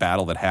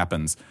battle that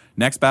happens.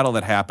 Next battle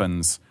that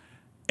happens,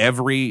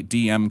 every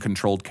DM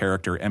controlled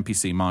character,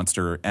 NPC,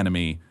 monster,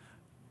 enemy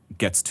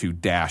gets to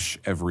dash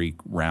every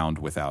round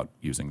without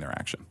using their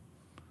action.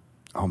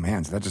 Oh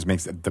man, so that just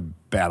makes the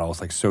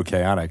battles like so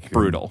chaotic,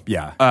 Brutal.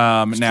 Yeah,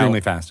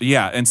 Extremely fast.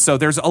 Yeah, and so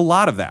there's a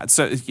lot of that.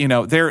 So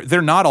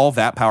they're not all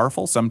that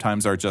powerful.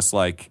 Sometimes are just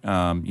like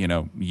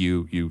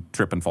you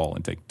trip and fall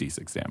and take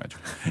D6 damage,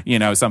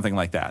 something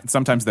like that.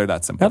 Sometimes they're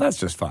that simple. Now that's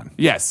just fun.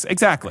 Yes,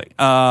 exactly.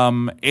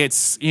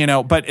 It's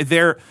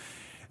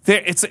but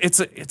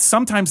it's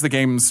sometimes the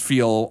games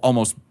feel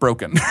almost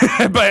broken,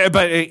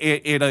 but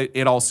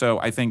it also,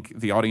 I think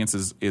the audience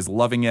is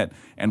loving it,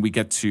 and we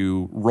get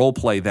to role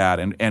play that,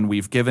 and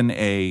we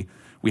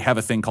have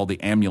a thing called the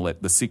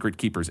amulet, the Secret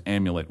Keeper's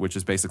amulet, which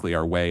is basically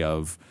our way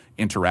of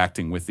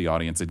interacting with the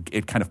audience.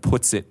 It kind of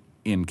puts it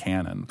in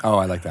canon. Oh,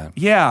 I like that.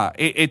 Yeah,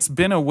 it's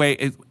been a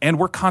way, and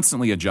we're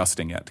constantly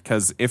adjusting it,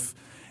 because if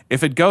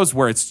it goes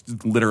where it's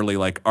literally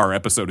like our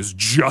episode is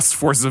just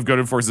Forces of Good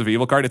and Forces of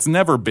Evil card, it's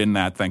never been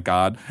that, thank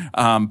God.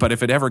 But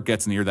if it ever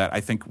gets near that,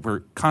 I think we're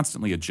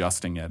constantly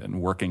adjusting it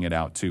and working it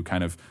out to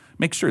kind of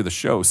make sure the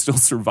show still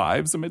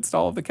survives amidst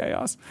all of the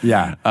chaos.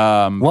 Yeah.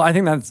 Well, I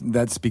think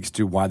that speaks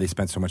to why they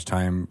spent so much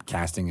time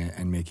casting it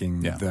and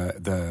making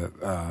the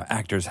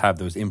actors have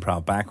those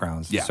improv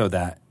backgrounds, so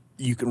that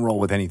you can roll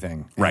with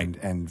anything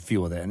and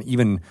feel with it. And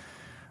even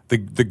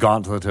the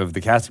gauntlet of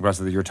the casting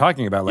process that you're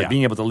talking about, like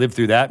being able to live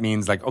through that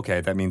means like, okay,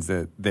 that means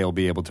that they'll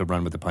be able to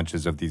run with the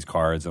punches of these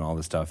cards and all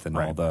this stuff and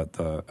all the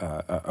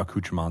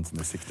accoutrements and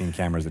the 16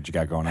 cameras that you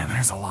got going on. And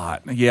there's a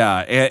lot. Yeah.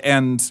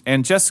 And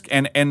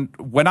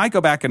when I go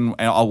back and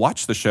I'll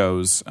watch the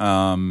shows,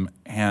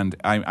 and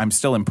I'm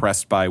still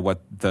impressed by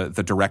what the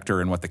director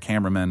and what the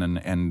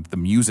cameraman and the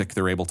music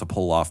they're able to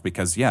pull off,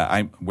 because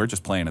we're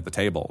just playing at the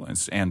table.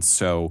 And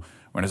so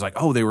when it's like,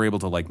 oh, they were able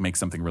to like make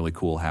something really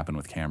cool happen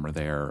with camera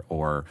there,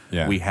 or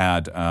we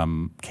had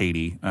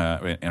Katie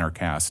in our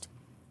cast,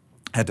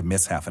 had to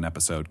miss half an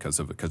episode because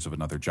of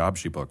another job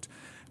she booked.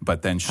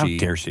 But then she... How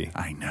dare she?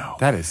 I know.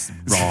 That is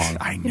wrong.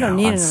 I know. You don't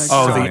need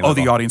another job.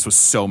 The audience was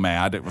so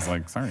mad. It was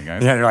like, sorry,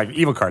 guys. Yeah, they're like,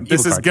 evil card.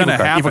 This evil is card, going to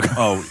evil card, happen. evil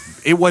card.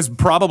 Oh, it was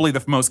probably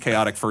the most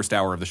chaotic first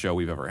hour of the show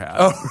we've ever had.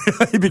 Oh,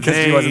 really? Because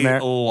she wasn't there?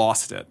 They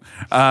lost it.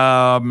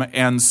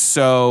 And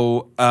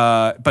so,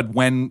 but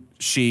when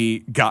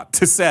she got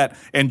to set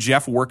and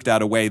Jeff worked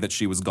out a way that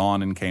she was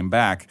gone and came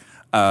back,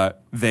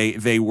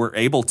 they were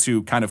able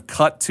to kind of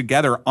cut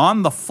together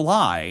on the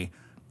fly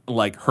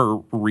like her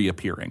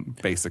reappearing,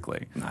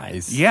 basically.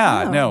 Nice.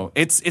 Yeah, no,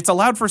 it's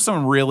allowed for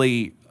some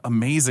really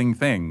amazing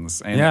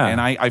things, and Yeah.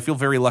 and I feel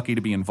very lucky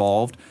to be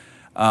involved.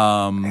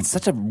 It's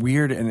such a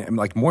weird, and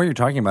like more you're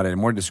talking about it, it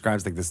more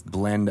describes like this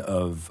blend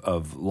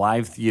of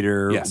live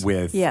theater Yes.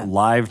 with Yeah.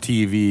 live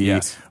TV,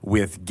 Yes.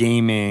 with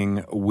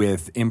gaming,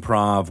 with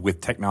improv, with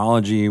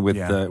technology, with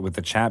Yeah.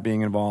 the chat being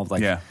involved.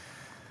 Like, Yeah.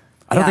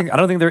 I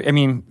don't think there. I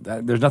mean,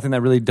 there's nothing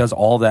that really does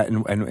all that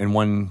in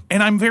one.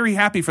 And I'm very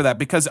happy for that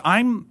because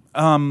I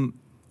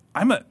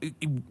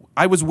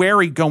was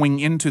wary going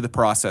into the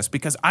process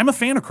because I'm a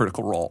fan of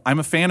Critical Role. I'm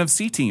a fan of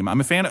C-Team.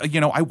 I'm a fan of,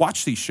 I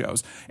watch these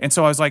shows. And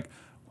so I was like,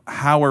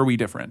 how are we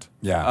different?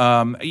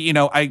 Yeah.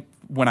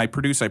 When I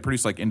produce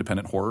like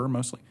independent horror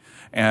mostly.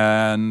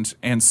 And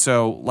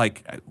so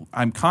like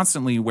I'm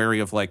constantly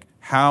wary of like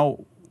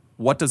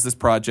what does this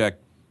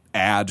project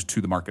add to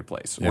the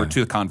marketplace or Yeah. to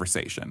the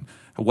conversation?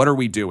 What are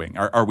we doing?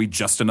 Are we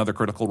just another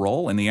Critical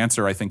Role? And the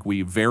answer I think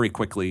we very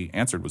quickly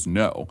answered was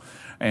no.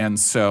 And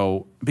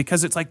so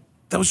because it's like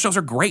those shows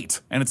are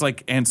great. And it's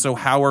like, and so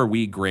how are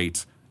we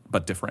great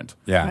but different?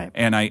 Yeah. Right.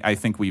 And I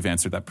think we've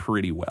answered that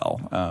pretty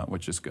well,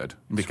 which is good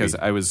because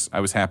Sweet.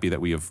 I was happy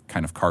that we have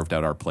kind of carved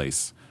out our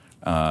place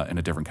in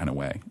a different kind of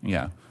way.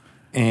 Yeah.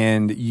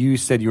 And you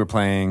said you were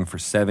playing for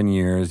 7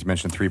 years. You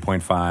mentioned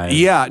 3.5.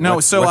 Yeah, no,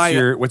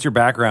 What's your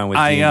background with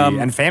D&D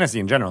and fantasy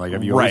in general? Like,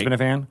 have you always been a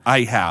fan?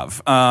 I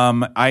have.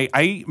 My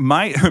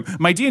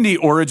D&D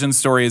origin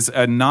story is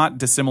not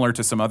dissimilar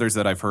to some others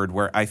that I've heard.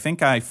 Where I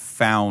think I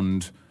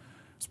found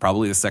it's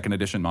probably the second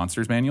edition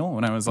Monsters Manual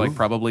when I was like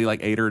probably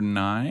like 8 or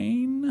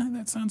 9.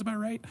 That sounds about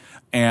right.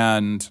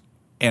 And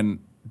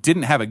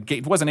didn't have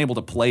wasn't able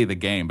to play the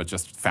game, but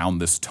just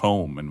found this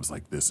tome and was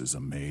like, this is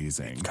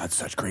amazing. It's got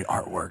such great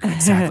artwork.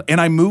 Exactly.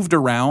 And I moved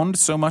around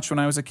so much when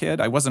I was a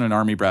kid. I wasn't an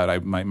army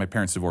brat. My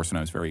parents divorced when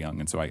I was very young,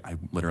 and so I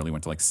literally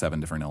went to like 7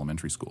 different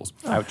elementary schools.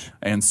 Ouch.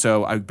 And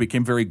so I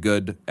became very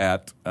good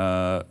at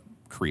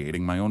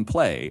creating my own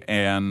play.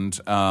 And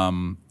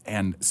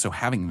so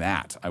having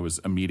that, I was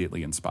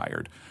immediately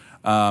inspired.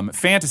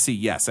 Fantasy,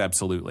 yes,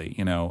 absolutely.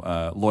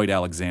 Lloyd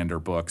Alexander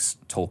books,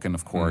 Tolkien,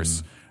 of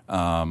course.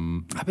 I've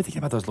been thinking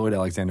about those Lloyd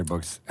Alexander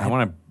books. I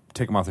want to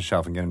take them off the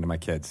shelf and get them to my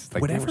kids.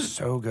 Like, they were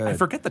so good. I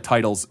forget the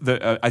titles.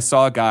 I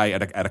saw a guy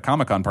at a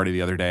Comic-Con party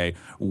the other day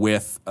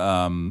with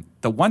the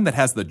one that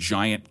has the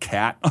giant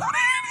cat on it.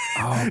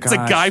 Oh, It's a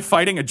guy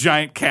fighting a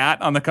giant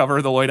cat on the cover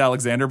of the Lloyd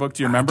Alexander book.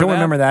 Do you remember I don't that?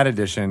 remember that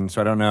edition,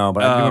 so I don't know.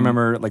 But I do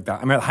remember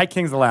High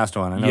King's the last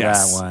one. I know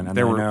Yes. that one. And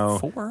There I were know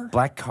 4?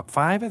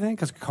 5, I think,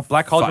 because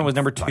Black Cauldron was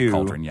number 2. Black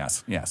Cauldron,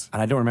 yes.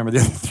 And I don't remember the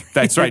other 3.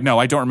 That's right. No,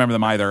 I don't remember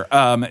them either.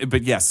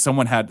 But yes,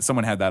 someone had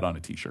that on a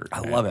T-shirt. I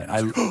love it.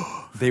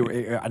 They were,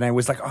 and I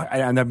was like,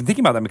 and I've been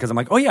thinking about them because I'm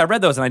like, oh yeah, I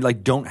read those, and I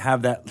like don't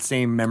have that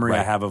same memory I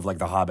Right. have of like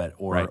The Hobbit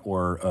or Right.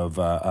 or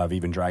of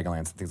even Dragonlance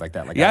and things like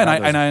that. Like, Yeah, I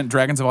and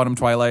Dragons of Autumn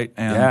Twilight,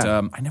 and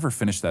Yeah. I never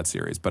finished that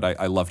series, but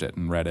I loved it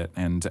and read it,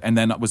 and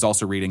then was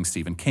also reading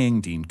Stephen King,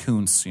 Dean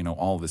Koontz,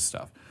 all this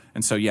stuff,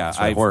 and so yeah,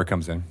 where horror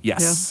comes in.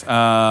 Yes,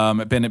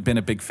 been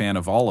a big fan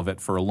of all of it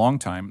for a long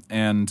time,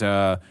 and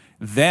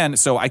then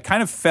so I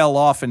kind of fell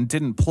off and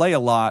didn't play a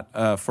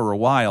lot for a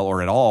while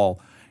or at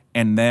all,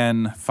 and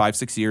then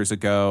 5-6 years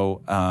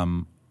ago.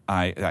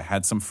 I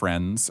had some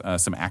friends,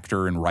 some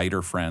actor and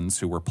writer friends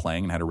who were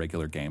playing and had a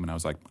regular game, and I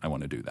was like, I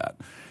want to do that.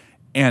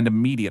 And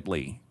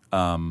immediately,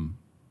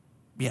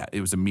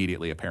 it was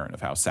immediately apparent of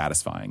how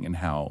satisfying and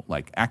how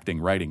like acting,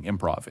 writing,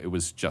 improv, it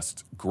was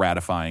just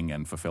gratifying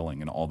and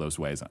fulfilling in all those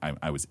ways.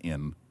 I was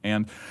in.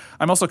 And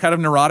I'm also kind of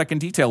neurotic and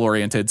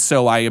detail-oriented,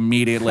 so I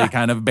immediately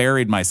kind of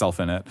buried myself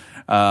in it.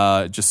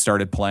 Just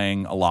started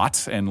playing a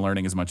lot and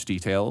learning as much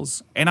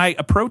details. And I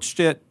approach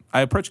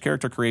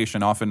character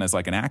creation often as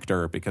like an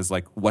actor because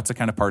like what's the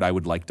kind of part I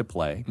would like to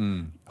play?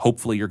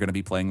 Hopefully you're going to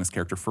be playing this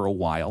character for a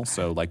while.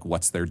 So like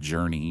what's their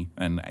journey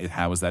and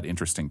how is that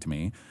interesting to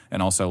me?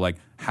 And also like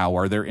how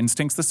are their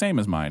instincts the same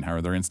as mine? How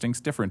are their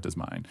instincts different as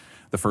mine?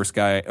 The first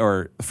guy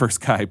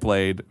I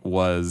played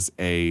was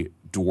a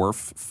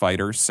dwarf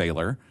fighter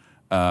sailor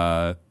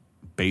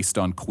based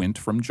on Quint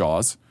from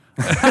Jaws.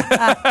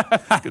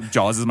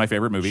 Jaws is my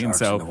favorite movie, Sharks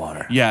and so in the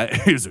water. Yeah,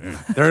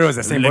 There it was,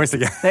 the same voice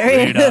again.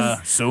 There he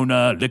is.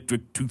 Sonar,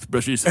 electric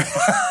toothbrushes.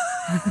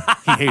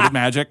 He hated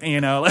magic,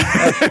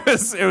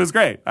 it was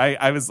great.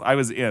 I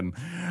was in.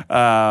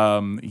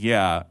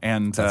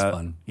 And That's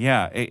fun.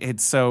 Yeah,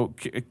 it's so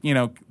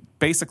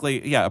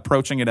basically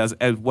approaching it as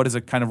what is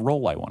a kind of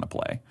role I want to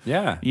play.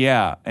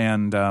 Yeah.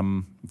 And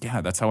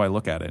that's how I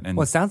look at it. And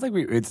Well, it sounds like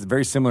it's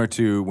very similar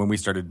to when we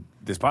started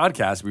this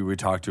podcast, we would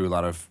talk to a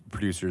lot of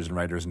producers and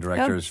writers and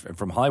directors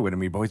from Hollywood, and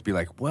we'd always be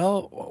like,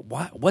 well,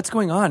 what's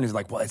going on? It's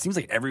like, well, it seems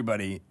like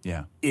everybody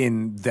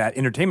in that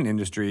entertainment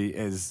industry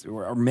is,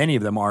 or many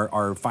of them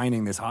are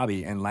finding this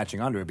hobby and latching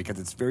onto it because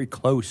it's very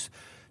close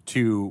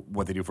to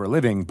what they do for a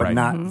living, but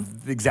not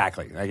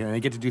exactly. Like, and they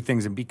get to do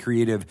things and be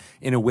creative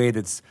in a way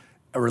that's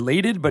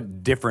related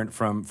but different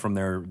from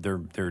their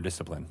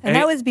discipline. And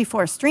that was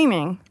before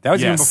streaming. That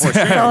was even before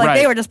streaming. So like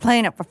they were just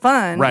playing it for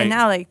fun. Right. And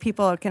now like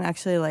people can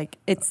actually like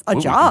it's a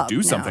Ooh, job. we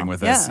can do something now. with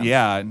this.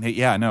 Yeah.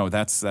 No,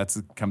 that's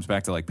comes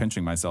back to like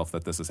pinching myself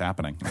that this is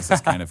happening. This is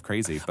kind of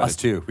crazy. But Us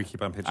too. We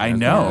keep on pitching. I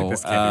know. Like,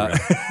 this can't be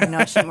right. I know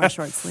I should wear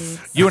short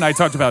sleeves. You and I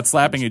talked about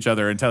slapping each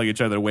other and telling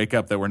each other to wake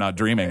up that we're not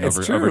dreaming It's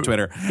over true.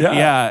 Twitter.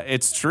 Yeah.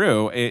 It's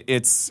true.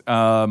 It's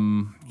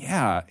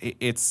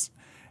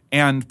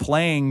and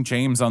playing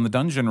James on the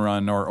dungeon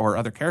run or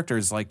other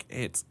characters, like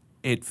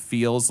it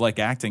feels like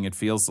acting. It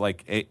feels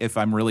like if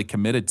I'm really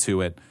committed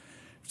to it,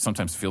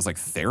 sometimes it feels like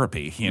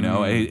therapy, you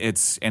know.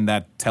 And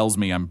that tells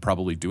me I'm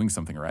probably doing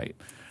something right.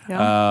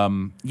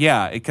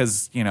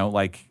 Because you know,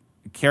 like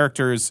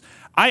characters,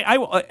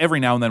 I every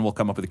now and then will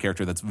come up with a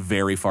character that's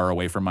very far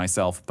away from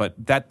myself, but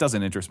that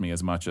doesn't interest me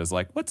as much as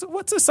like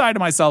what's a side of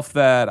myself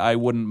that I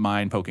wouldn't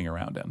mind poking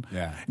around in.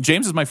 Yeah.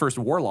 James is my first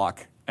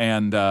warlock,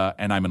 and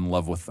I'm in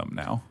love with them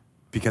now.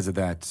 Because of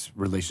that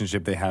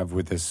relationship they have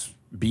with this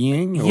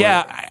being? Or?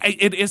 Yeah,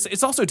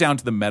 it's also down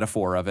to the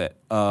metaphor of it,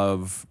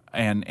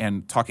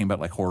 and talking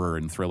about like horror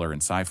and thriller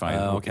and sci-fi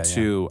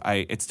too. Yeah.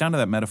 It's down to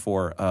that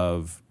metaphor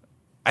of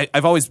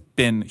I've always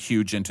been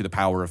huge into the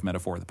power of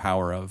metaphor, the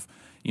power of,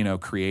 you know,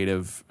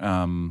 creative.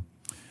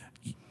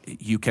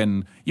 You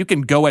can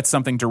go at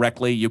something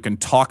directly. You can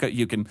talk.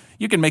 You can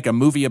make a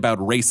movie about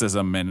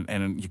racism,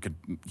 and you could,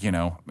 you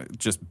know,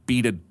 just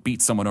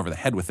beat someone over the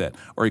head with it,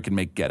 or you can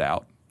make Get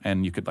Out.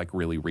 And you could like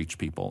really reach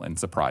people and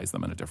surprise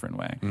them in a different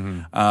way.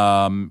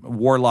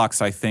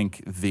 Warlocks, I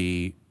think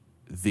the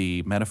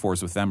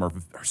metaphors with them are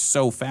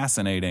so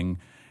fascinating,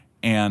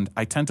 and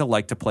I tend to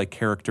like to play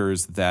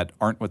characters that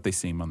aren't what they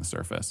seem on the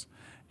surface.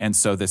 And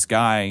so this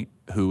guy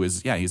who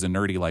is, he's a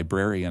nerdy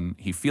librarian.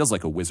 He feels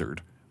like a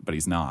wizard, but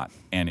he's not.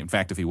 And in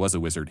fact, if he was a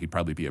wizard, he'd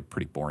probably be a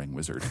pretty boring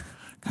wizard.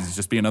 He's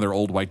just be another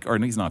old white, or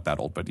he's not that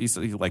old, but he's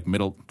like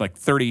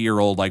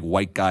 30-year-old like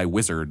white guy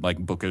wizard, like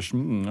bookish. All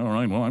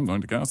right, well, I'm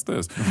going to cast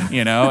this,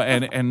 you know.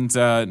 And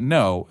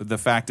no, the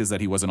fact is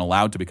that he wasn't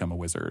allowed to become a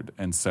wizard,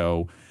 and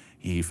so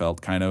he felt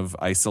kind of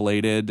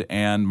isolated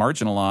and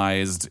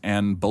marginalized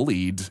and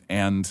bullied,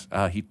 and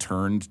he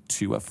turned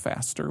to a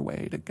faster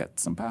way to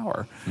get some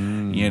power,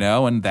 you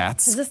know. And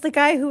that's Is this the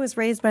guy who was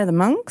raised by the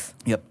monks?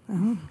 Yep.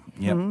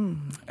 Yep.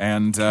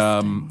 And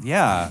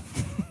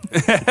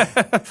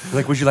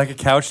like, would you like a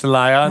couch to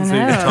lie on so you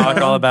can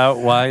talk all about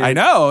why? I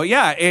know.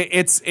 Yeah.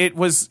 It's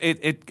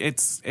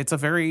a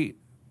very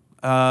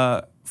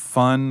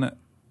fun,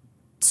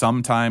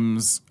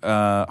 sometimes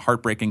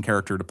heartbreaking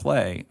character to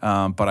play,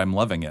 but I'm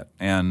loving it.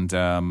 And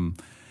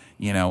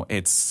you know,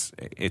 it's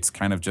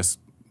kind of just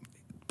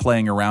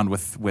playing around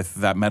with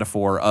that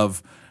metaphor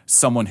of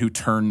someone who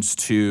turns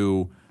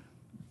to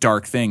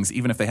dark things,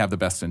 even if they have the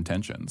best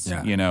intentions.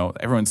 Yeah. You know,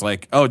 everyone's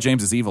like, "Oh,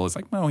 James is evil." It's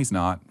like, no, he's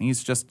not.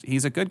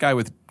 He's a good guy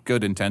with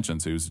good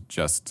intentions who's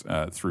just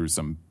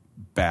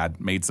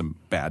made some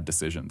bad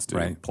decisions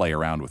to play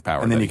around with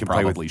power, and then that you can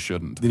probably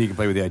shouldn't. Then you can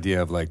play with the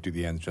idea of like, do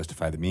the ends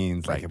justify the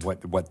means? Like, if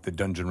what the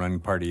dungeon run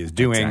party is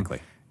doing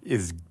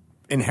is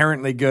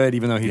inherently good,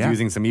 even though he's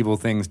using some evil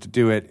things to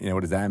do it. You know, what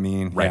does that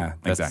mean? Right. Yeah,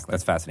 Exactly.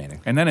 That's fascinating.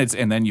 And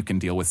then you can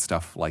deal with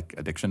stuff like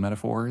addiction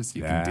metaphors.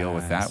 You can deal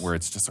with that where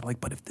it's just sort of like,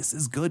 but if this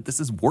is good, this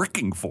is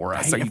working for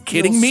us. Are you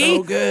kidding me?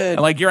 So good.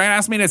 Like, you're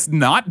asking me to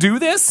not do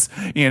this?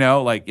 You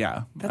know, like,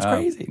 yeah. That's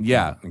crazy.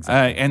 Yeah.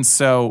 Exactly. And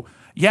so,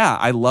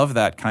 I love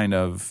that kind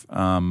of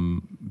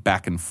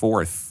back and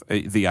forth.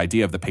 The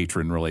idea of the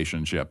patron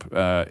relationship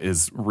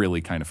is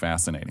really kind of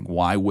fascinating.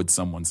 Why would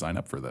someone sign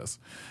up for this?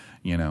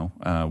 You know,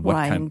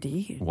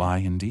 Indeed? Why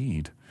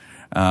indeed?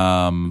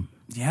 And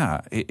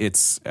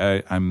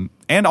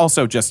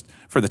also just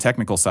for the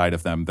technical side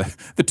of them,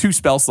 the 2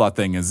 spell slot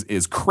thing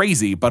is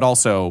crazy, but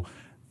also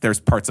there's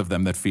parts of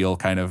them that feel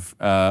kind of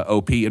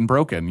OP and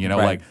broken. You know,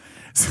 like.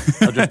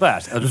 Eldritch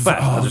Blast.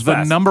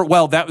 The number.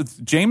 Well,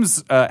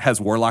 James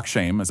has Warlock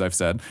Shame, as I've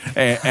said,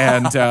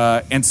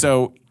 and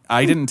so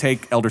I didn't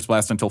take Eldritch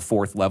Blast until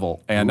 4th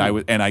level, and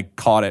I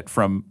caught it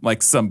from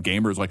like some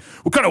gamers like,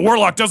 what kind of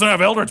warlock doesn't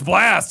have Eldritch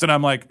Blast? And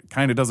I'm like,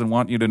 kind of doesn't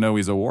want you to know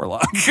he's a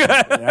warlock.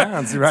 Yeah,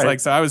 that's right. It's like,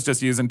 so I was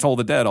just using Toll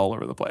the Dead all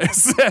over the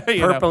place.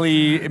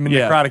 Purpley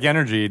necrotic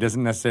energy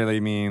doesn't necessarily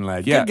mean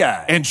like good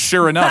guy. And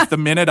sure enough, the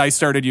minute I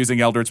started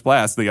using Eldritch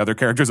Blast, the other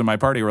characters in my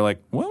party were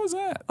like, what was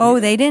that? Oh,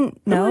 they didn't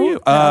know? Who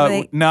are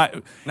you? No,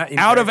 Not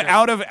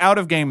out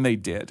of game they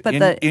did. But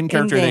in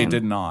character in-game, they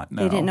did not.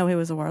 No. They didn't know he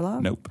was a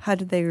warlock? Nope. How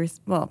did they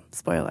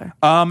spoiler.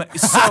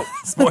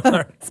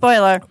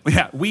 Spoiler.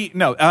 Yeah,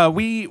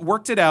 we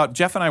worked it out.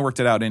 Jeff and I worked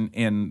it out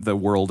in the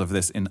world of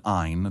this, in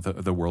Ein,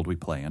 the world we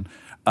play in,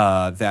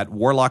 that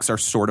warlocks are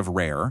sort of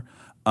rare.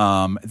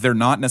 They're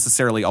not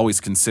necessarily always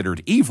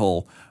considered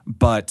evil,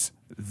 but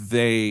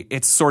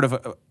it's sort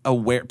of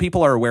aware.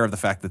 People are aware of the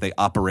fact that they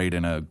operate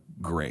in a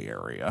gray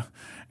area.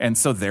 And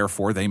so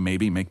therefore they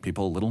maybe make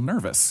people a little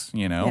nervous,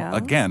 Yeah.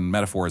 Again,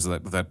 metaphors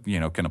that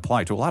can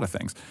apply to a lot of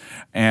things.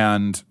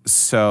 And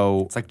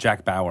so It's like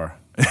Jack Bauer,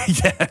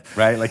 yeah,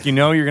 right? Like you're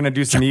going to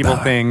do some evil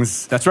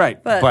things. that's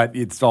right. But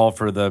it's all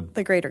for the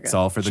greater good. It's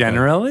all for the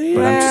generally. good.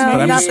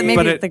 Well, not the-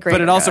 maybe but the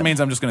greater it also good.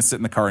 means I'm just going to sit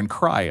in the car and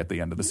cry at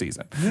the end of the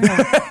season.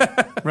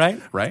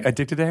 right? Right?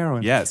 Addicted to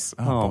heroin. Yes.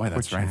 Oh, boy, poor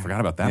that's right. I Jack. forgot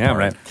about that Yeah, part.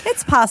 right.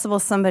 It's possible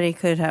somebody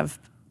could have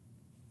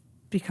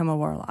become a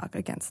warlock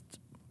against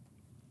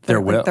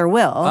Their will. Their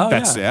will. Oh,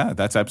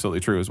 That's absolutely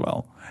true as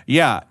well.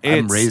 Yeah,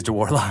 I'm it's raised a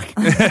warlock.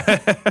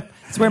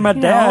 That's where my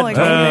dad like,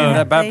 told me they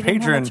about didn't have a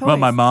Patreon. choice. Well,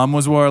 my mom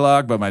was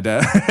warlock, but my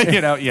dad,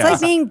 yeah. It's like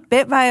being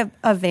bit by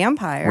a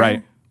vampire.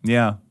 Right.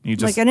 Yeah. You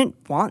just Like I didn't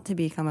want to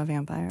become a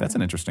vampire. that's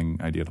an interesting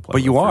idea to play.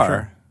 But you with, for are,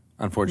 sure.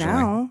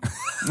 unfortunately. now.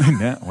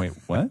 Yeah, wait,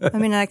 what? I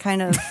mean, I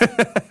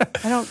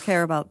don't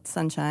care about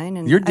sunshine,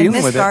 and You're dealing I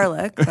miss with it.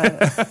 garlic,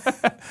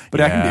 but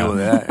But I can Yeah. deal with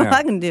that. yeah.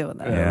 I can deal with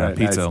that. Yeah, right,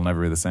 pizza nice. will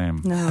never be the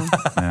same. No, No,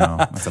 that's a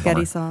bummer.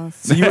 spaghetti sauce.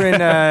 So you were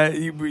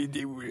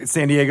in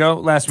San Diego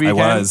last weekend?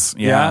 was,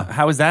 yeah.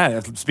 How was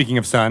that? Speaking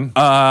of sun.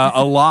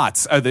 A lot.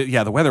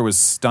 The weather was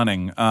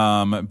stunning,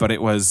 but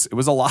it was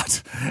a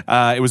lot.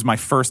 It was my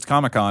first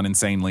Comic-Con,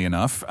 insanely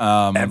enough.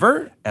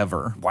 Ever?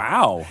 Ever.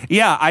 Wow.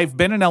 Yeah, I've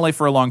been in LA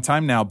for a long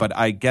time now, but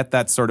I get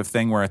that sort of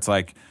thing where it's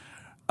like,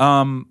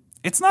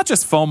 it's not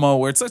just FOMO,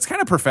 where it's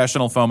kind of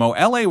professional FOMO.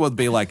 LA will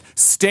be like,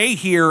 stay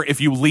here. If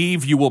you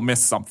leave, you will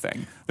miss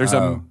something. There's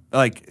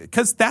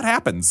because that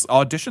happens.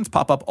 Auditions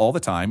pop up all the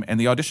time, and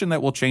the audition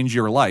that will change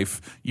your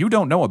life, you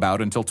don't know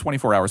about until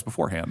 24 hours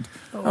beforehand.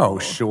 Oh,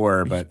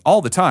 sure. But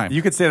All the time.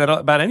 you could say that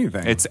about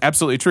anything. It's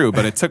absolutely true,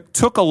 but it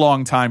took a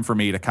long time for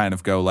me to kind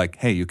of go like,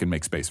 hey, you can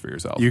make space for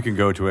yourself. You can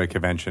go to a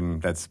convention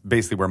that's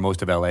basically where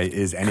most of LA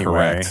is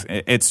anyway. Correct.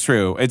 It's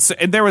true. And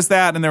there was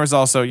that, and there was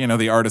also,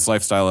 the artist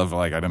lifestyle of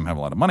like, I didn't have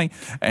a lot of money.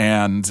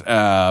 And,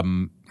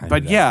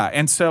 but yeah.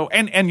 And so,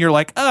 and you're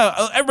like,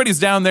 everybody's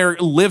down there,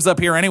 lives up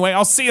here anyway.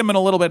 I'll see him in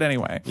a little bit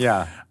anyway.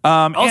 Yeah.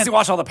 I'll and- also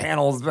watch all the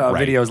panels,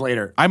 videos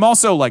later. I'm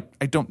also like,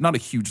 not a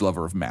huge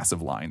lover of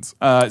massive lines.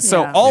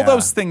 So Yeah. all Yeah.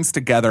 those things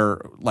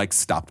together like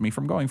stopped me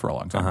from going for a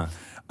long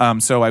time.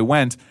 So I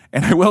went,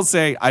 and I will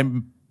say I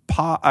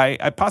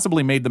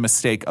possibly made the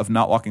mistake of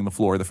not walking the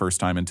floor the first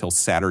time until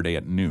Saturday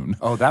at noon.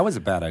 Oh, that was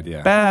a bad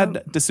idea.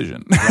 Bad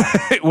decision.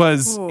 It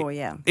was. Oh,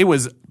 yeah. It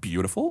was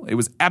beautiful. It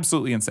was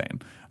absolutely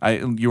insane.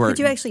 Did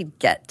you actually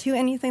get to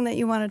anything that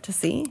you wanted to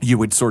see? You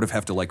would sort of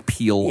have to like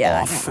peel Yeah,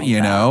 I off, don't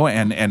like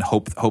that. and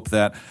hope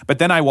that. But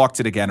then I walked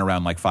it again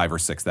around like 5 or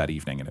 6 that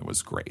evening, and it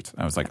was great.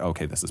 I was like,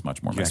 okay, this is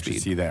much more You my actually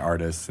speed. see the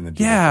artists and the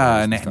Yeah,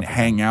 details and stuff like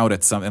hang out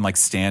at something, like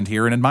stand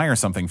here and admire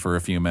something for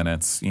a few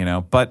minutes,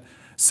 But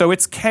so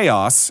it's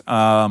chaos.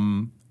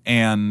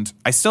 And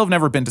I still have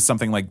never been to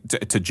something like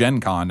to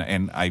Gen Con,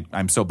 and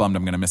I'm so bummed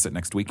I'm going to miss it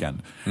next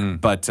weekend.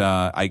 But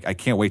I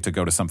can't wait to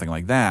go to something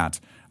like that.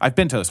 I've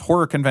been to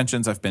horror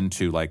conventions. I've been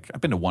to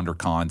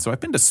WonderCon. So I've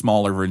been to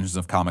smaller versions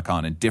of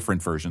Comic-Con and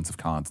different versions of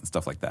cons and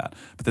stuff like that.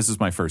 But this is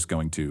my first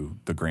going to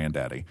the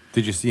granddaddy.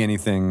 Did you see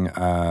anything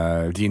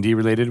D&D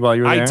related while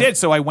you were there? I did.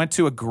 So I went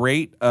to a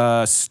great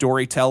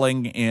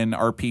storytelling in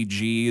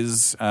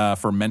RPGs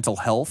for mental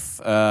health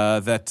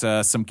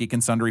that some Geek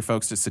and Sundry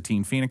folks,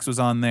 Satine Phoenix was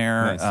on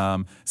there.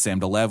 Nice. Sam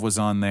DeLev was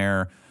on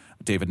there.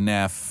 David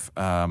Neff.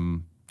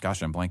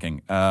 Gosh, I'm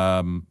blanking.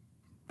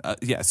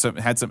 So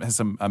had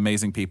some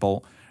amazing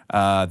people.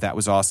 That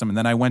was awesome. And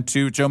then I went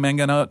to Joe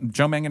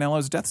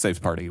Manganiello's Death Saves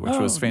Party, which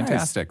was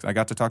fantastic. I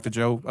got to talk to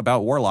Joe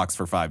about warlocks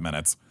for 5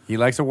 minutes. He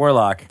likes a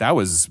warlock. That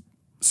was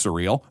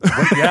surreal.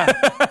 Yeah.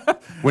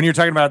 When you're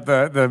talking about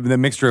the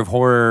mixture of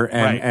horror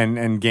Right.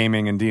 and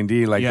gaming and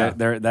D&D, like Yeah.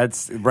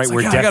 that's right It's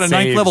where like, death I got a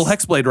saves. 9th level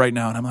Hexblade right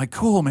now, and I'm like,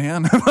 cool,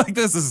 man. Like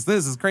this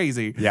is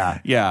crazy. Yeah.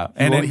 Yeah.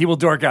 He will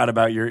dork out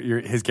about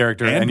his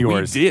character and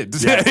yours. We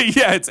did. Yeah.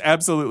 Yeah, it's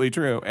absolutely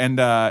true. And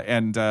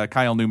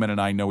Kyle Newman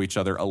and I know each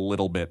other a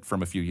little bit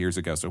from a few years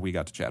ago, so we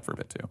got to chat for a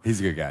bit too.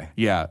 He's a good guy.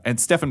 Yeah, and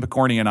Stefan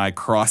Picorni and I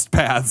crossed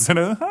paths, and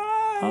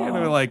and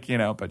we were like,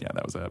 but yeah,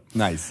 that was it.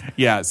 Nice.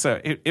 Yeah,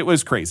 so it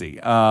was crazy,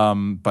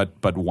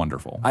 but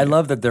wonderful. I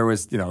love that there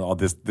was, all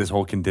this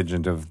whole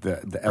contingent of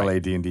the LA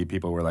D&D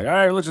people were like, all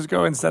right, let's just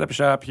go and set up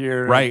shop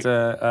here Right.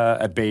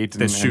 at Bait.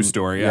 This shoe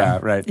store, Yeah,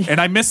 right.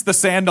 And I missed the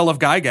sandal of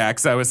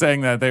Gygax. I was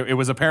saying that it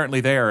was apparently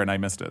there, and I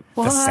missed it.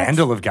 The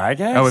sandal of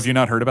Gygax? Oh, have you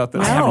not heard about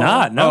this? I have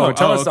not. No,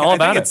 tell us all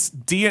about I it.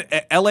 think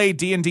it's LA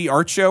D&D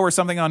Art Show or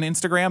something on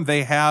Instagram.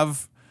 They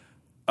have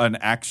an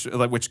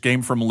actual, which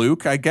came from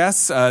Luke, I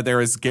guess.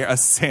 There is a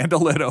sandal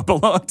that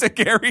belonged to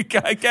Gary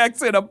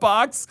Gygax in a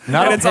box.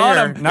 Not and a it's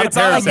pair, on not a it's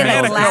pair on of a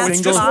sandals. mannequin. No, it's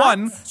Single just box?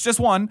 one. It's just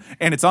one,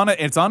 and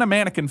it's on a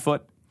mannequin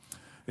foot.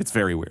 It's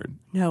very weird.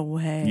 No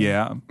way.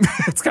 Yeah,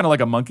 it's kind of like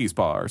a monkey's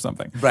paw or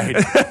something. Right.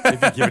 If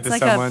you give it It's to like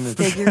someone, a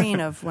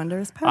figurine of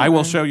Wondrous Power. I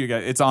will show you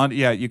guys. It's on.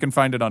 Yeah, you can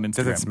find it on Instagram.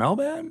 does it smell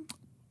bad?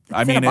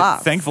 I in a mean,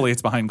 box. thankfully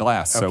it's behind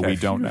glass, so Okay. we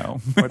don't know.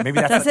 But maybe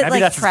that's Does it maybe like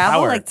that's his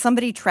travel? power. Like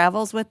somebody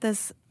travels with the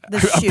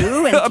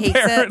shoe and takes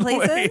it Apparently,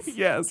 places?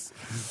 yes.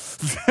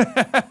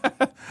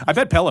 I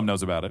bet Pelham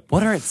knows about it.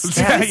 What are its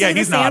Yeah, stats? yeah, See the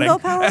he's nodding. sandal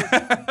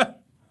power?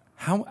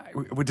 How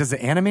does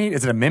it animate?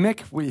 Is it a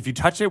mimic? If you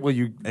touch it, will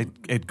you It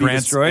be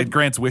grants destroyed? it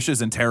grants wishes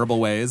in terrible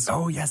ways.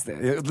 Oh yes,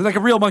 like a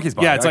real monkey's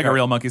paw. Yeah, it's like Okay. a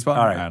real monkey's paw.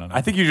 All right, I don't know.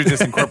 I think you should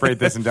just incorporate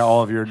this into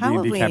all of your How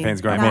have D&D we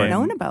campaigns going not forward.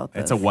 known about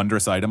this? It's a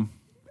wondrous item.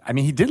 I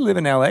mean, he did live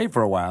in L.A.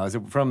 for a while. Is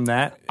it from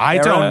that? I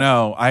era? don't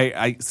know.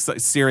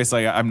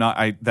 Seriously, I'm not.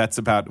 That's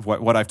about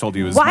what I've told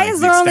you. Is Why my, is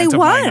the there only extent of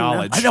my one?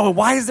 knowledge. I know.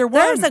 Why is there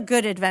one? There's a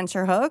good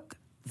adventure hook.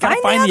 Gotta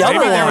Find find the the other other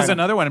Maybe there one. was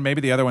another one, and maybe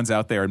the other one's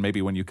out there, and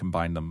maybe when you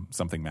combine them,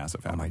 something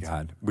massive Oh my happens.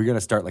 god, we're gonna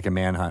start like a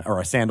manhunt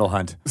or a sandal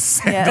hunt.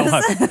 Sandal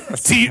Yes.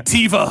 hunt.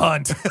 Tiva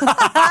hunt.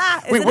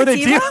 Wait, were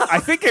they I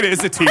think it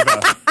is a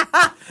Tiva.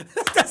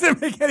 Doesn't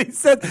make any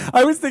sense.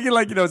 I was thinking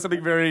like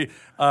something very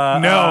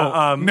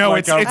No, like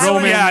it's a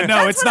Roman. yeah,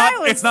 no, That's it's what I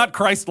not. was- It's not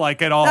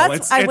Christ-like at all. That's-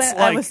 It's I it's went-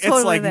 I like was it's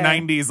totally like there.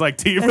 90s like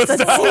Tiva It's a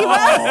stuff.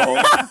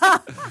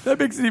 Tiva. That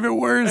makes it even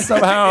worse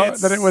somehow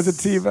It's- that it was a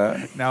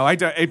Tiva. No, I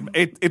don't.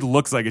 It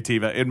looks like a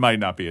Tiva. It might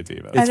not be a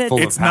Tiva. And full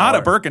of It's not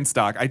a power.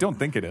 Birkenstock. I don't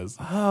think it is.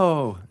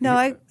 Oh, No,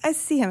 I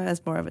see him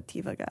as more of a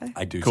Tiva guy.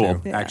 I do Cool.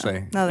 too. Yeah.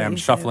 Actually, Now that I'm you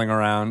say shuffling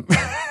around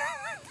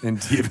in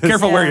Tivas.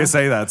 Careful where Yeah. you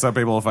say that. Some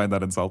people will find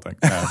that insulting.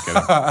 No, I'm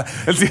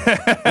kidding.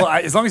 Well,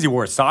 as long as you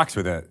wore socks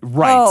with it.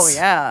 Right. Oh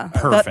yeah,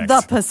 Perfect.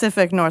 The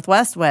Pacific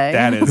Northwest way.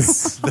 That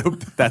is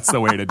that's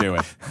the way to do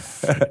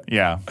it.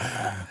 Yeah.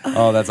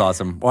 Oh, that's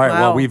awesome. All right.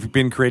 Wow. Well, we've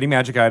been creating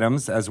magic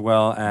items as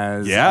well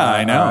as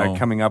I know.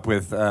 coming up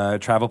with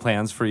travel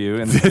plans for you.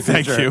 In the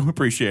Thank future. you.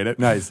 Appreciate it.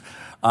 Nice.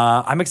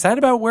 I'm excited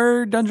about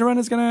where Dungeon Run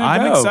is going to go.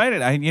 I'm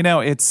excited.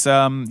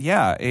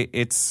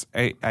 It's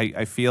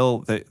I feel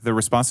that the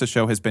response to the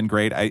show has been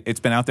great. It's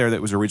been out there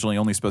that was originally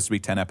only supposed to be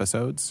 10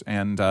 episodes,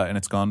 and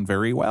it's gone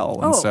very well.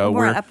 And Oh, so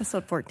we're on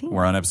episode 14.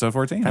 We're on episode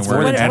 14, That's and,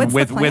 we're, more than and 10.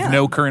 What's the with plan?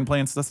 no current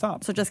plans to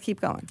stop. So just keep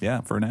going.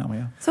 Yeah, for now,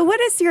 yeah. So what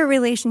is your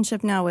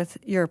relationship now with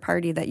your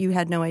party that you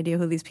had no idea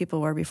who these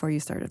people were before you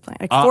started playing?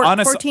 Like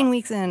Honest- 14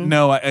 weeks in.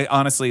 No,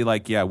 honestly,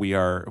 like, yeah,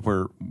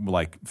 we're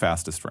like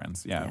fastest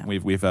friends. Yeah, Yeah.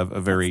 we've a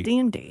very That's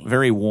D&D.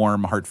 very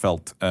warm,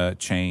 heartfelt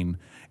chain.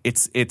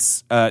 It's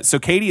so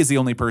Katie is the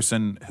only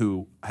person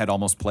who had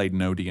almost played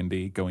no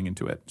D&D going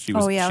into it. She's I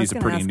was a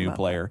gonna pretty ask new about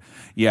player.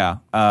 Yeah,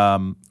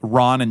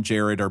 Ron and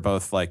Jared are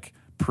both like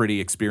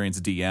pretty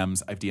experienced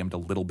DMs. I've DM'd a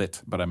little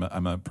bit, but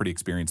I'm a pretty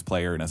experienced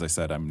player, and as I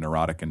said, I'm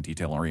neurotic and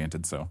detail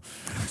oriented. So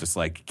just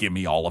like give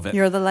me all of it.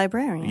 You're the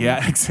librarian.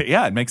 Yeah,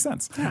 yeah, it makes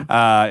sense.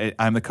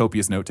 I'm the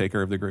copious note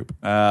taker of the group.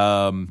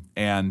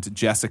 And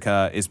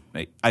Jessica is,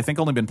 I think,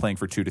 only been playing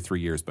for 2 to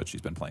 3 years, but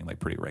she's been playing like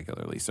pretty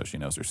regularly, so she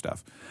knows her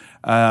stuff.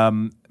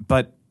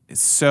 But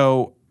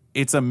so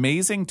it's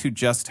amazing to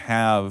just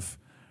have,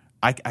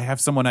 I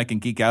have someone I can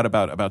geek out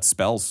about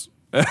spells.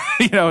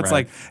 It's Right.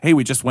 like, hey,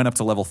 we just went up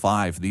to level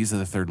 5. These are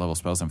the 3rd level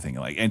spells. I'm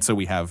thinking like, and so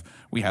we have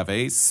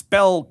a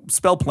spell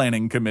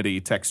planning committee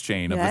text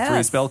chain of the 3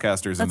 Yes.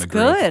 spellcasters in That's the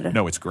group. good.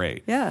 No, it's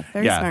great. Yeah,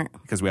 very smart.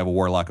 Because we have a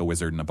warlock, a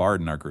wizard, and a bard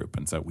in our group,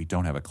 and so we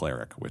don't have a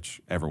cleric, which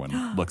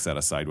everyone looks at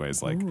us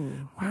sideways like,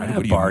 what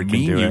do you bard can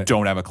mean do you it.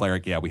 don't have a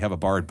cleric? Yeah, we have a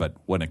bard, but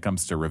when it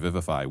comes to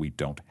revivify, we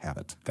don't have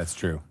it. That's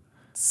true.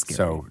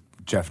 So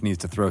Jeff needs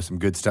to throw some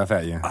good stuff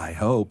at you. I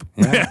hope.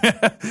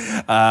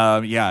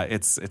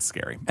 It's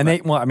scary. And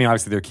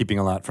obviously they're keeping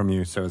a lot from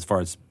you. So as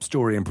far as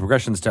story and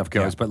progression stuff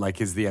goes, Yeah. but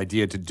like, is the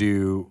idea to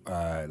do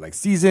like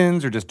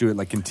seasons or just do it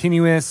like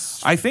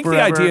continuous? I think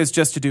forever? the idea is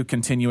just to do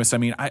continuous. I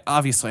mean,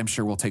 I'm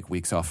sure we'll take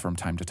weeks off from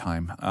time to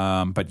time.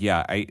 But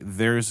yeah,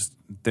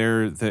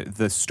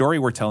 the story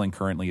we're telling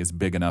currently is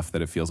big enough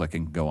that it feels like it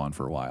can go on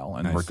for a while.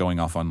 And Nice. we're going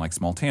off on like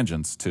small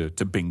tangents to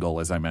Bingle,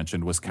 as I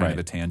mentioned, was kind of Right.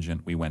 a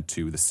tangent. We went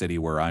to the city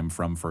where I'm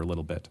from for a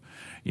little bit,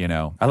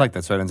 I like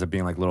that. So it ends up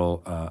being like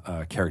little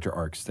character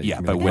arcs that you Yeah,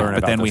 can but like, learn but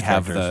about then those we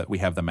have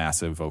characters. the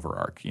massive over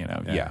arc,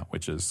 Yeah.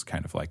 which is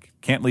kind of like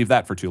can't leave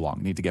that for too long.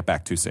 Need to get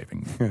back to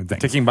saving The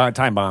things. ticking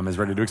time bomb is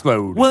ready to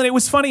explode. Well, and it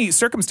was funny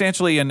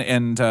circumstantially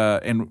and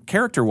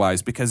character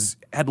wise because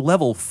at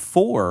level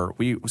 4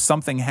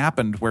 something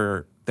happened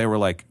where they were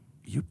like,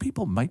 you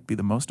people might be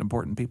the most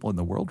important people in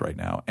the world right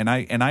now, and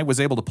I was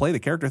able to play the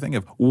character thing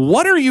of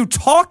what are you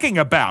talking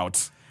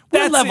about? We're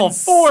That's level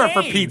 4 for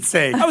insane." Pete's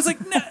sake. I was like,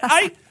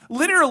 I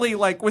literally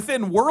like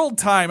within world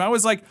time, I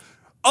was like,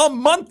 a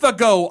month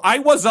ago, I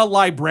was a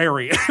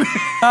librarian.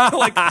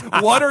 Like,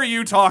 what are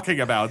you talking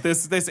about?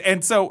 This,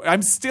 and so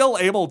I'm still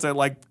able to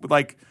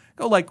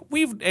go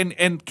we've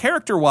and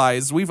character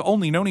wise, we've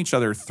only known each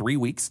other 3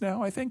 weeks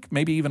now, I think,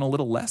 maybe even a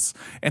little less.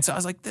 And so I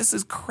was like, this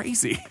is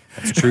crazy.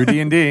 It's true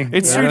D&D.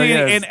 It's It true, really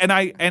is. and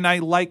I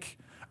like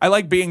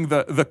being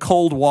the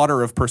cold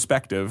water of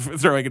perspective,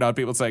 throwing it on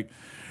people. It's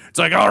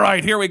like, all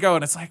right, here we go,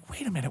 and it's like,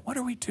 wait a minute, what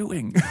are we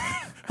doing?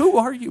 Who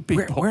are you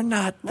people? We're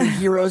not the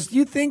heroes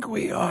you think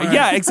we are.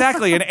 Yeah,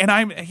 exactly. And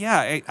I'm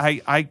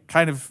I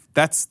kind of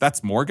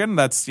that's Morgan.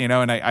 That's, and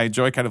I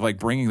enjoy kind of like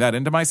bringing that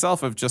into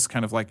myself of just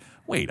kind of like,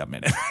 wait a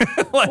minute.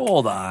 Like,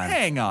 Hold on.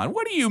 Hang on.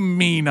 What do you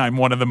mean I'm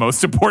one of the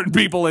most important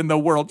people in the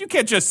world? You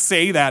can't just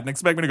say that and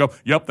expect me to go,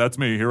 yep, that's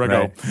me. Here I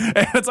Right. go.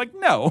 And it's like,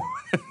 no.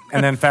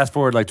 And then fast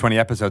forward like 20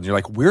 episodes, and you're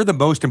like, we're the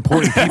most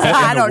important people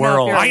I in the don't know if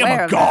world. you're I am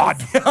aware a of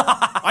god.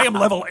 I am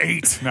level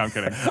 8. No, I'm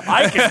kidding.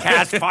 I can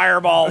cast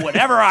fireball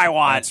whenever I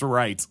want. That's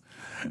right.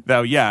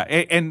 Though, yeah,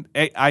 and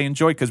I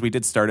enjoy because we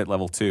did start at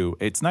level 2.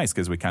 It's nice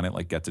because we kind of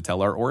like get to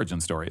tell our origin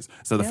stories.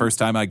 So the first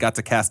time I got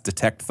to cast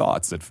Detect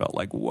Thoughts, it felt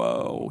like,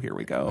 whoa, here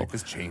we go. Like,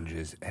 this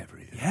changes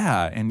everything.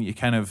 Yeah, and you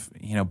kind of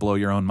blow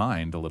your own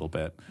mind a little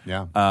bit.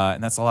 Yeah.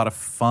 And that's a lot of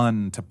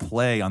fun to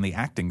play on the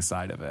acting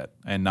side of it,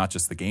 and not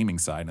just the gaming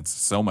side. It's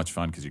so much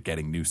fun because you're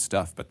getting new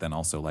stuff, but then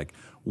also like,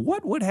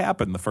 what would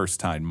happen the first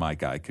time my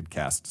guy could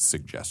cast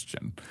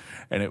Suggestion?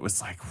 And it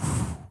was like,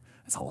 whew,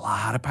 it's a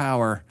lot of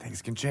power.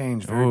 Things can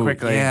change very Ooh,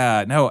 quickly.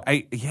 Yeah, no,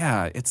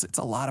 it's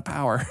a lot of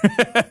power.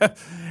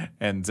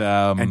 And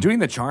doing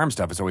the charm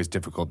stuff is always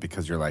difficult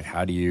because you're like,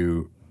 how do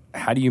you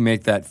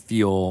make that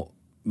feel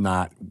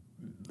not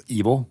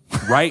evil?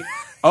 right.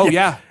 Oh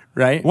yeah.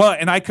 Right? Well,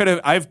 and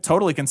I've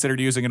totally considered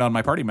using it on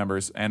my party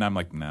members, and I'm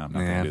like, no, I'm not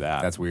going Yeah, to do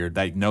that. that's weird.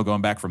 No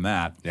going back from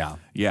that. Yeah.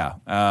 Yeah.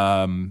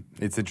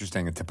 It's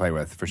interesting to play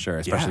with for sure,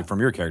 especially Yeah. from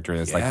your character.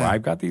 It's like, Yeah. well,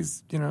 I've got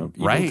these, evil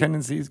Right.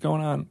 tendencies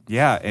going on.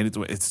 Yeah, and it's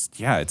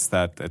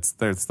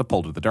the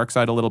pull to the dark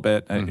side a little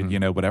bit,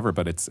 whatever.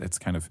 But it's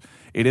kind of,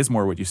 it is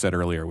more what you said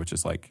earlier, which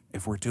is like,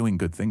 if we're doing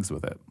good things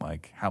with it,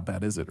 like how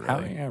bad is it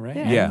really? Right?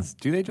 Yeah.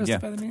 Do they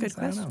justify Yeah. the means? Good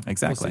I don't know. question.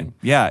 Exactly. We'll see.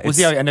 Yeah, We'll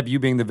see how you end up you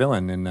being the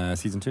villain in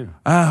season 2.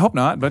 Hope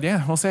not, but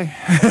yeah, we'll see.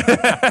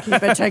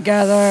 Keep it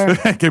together.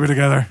 Keep it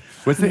together.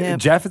 What's the Yep.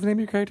 Jeff is the name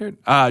of your character?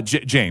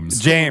 James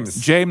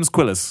James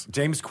Quillis.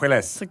 James Quillis.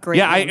 It's a great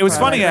Yeah, name it was for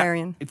a funny.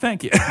 librarian.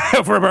 Thank you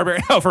for a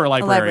barbarian. Oh, for a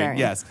librarian. librarian.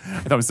 Yes,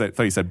 I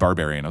thought you said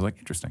barbarian. I was like,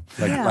 interesting.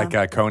 Yeah.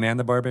 Like Conan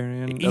the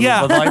Barbarian?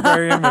 Yeah. The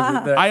librarian? Was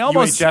it the I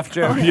almost Jeff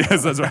joke?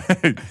 Yes, that's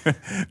right.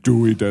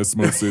 Dewey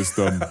Decimal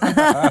System.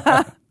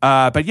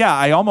 But yeah,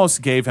 I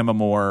almost gave him a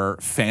more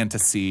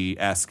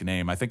fantasy-esque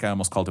name. I think I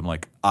almost called him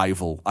like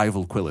Ivel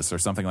Quillis or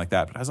something like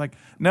that. But I was like,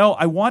 no,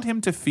 I want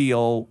him to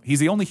feel, he's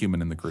the only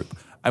human in the group.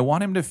 I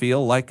want him to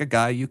feel like a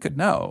guy you could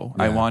know.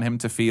 I want him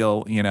to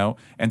feel,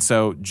 and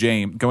so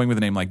James, going with a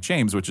name like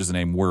James, which is a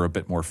name we're a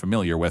bit more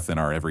familiar with in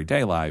our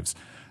everyday lives.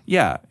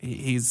 Yeah,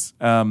 he's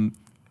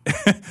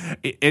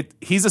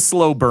he's a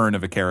slow burn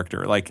of a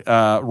character. Like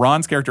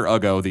Ron's character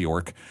Uggo the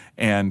orc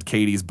and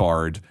Katie's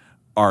bard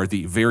are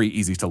the very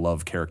easy to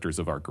love characters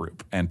of our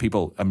group, and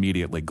people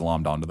immediately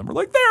glommed onto them. We're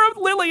like,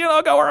 Lily and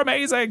Uggo are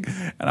amazing,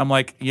 and I'm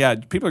like, yeah,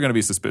 people are going to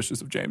be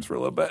suspicious of James for a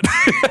little bit,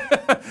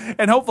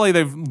 and hopefully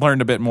they've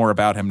learned a bit more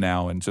about him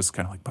now, and just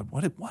kind of like, but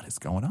what is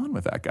going on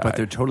with that guy? But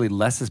they're totally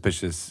less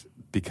suspicious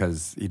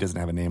because he doesn't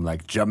have a name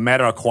like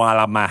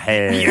Jamiroquai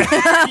Mahe.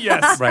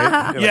 yes,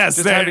 Right? yes,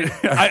 Just having-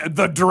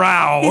 the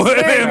Drow. He's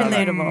very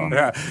relatable.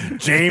 Yeah.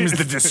 James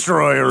the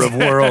Destroyer of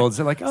Worlds.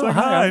 They're like, oh, Like,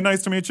 hi. hi,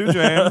 nice to meet you,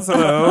 James.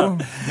 Hello.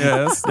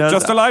 Yes,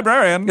 just a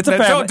librarian. It's a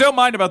family- Don't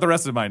mind about the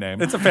rest of my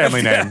name. It's a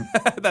family name.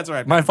 That's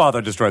right. My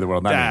father destroyed the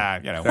world, not Yeah,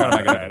 me. what am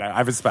I going to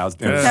I've espoused.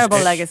 Terrible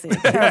legacy.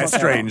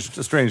 Terrible.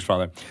 A strange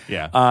father.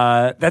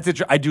 Yeah. That's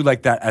it. I do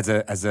like that as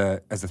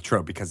a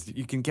trope because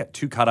you can get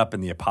too caught up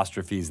in the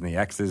apostrophes and the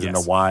X's and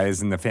the Yes.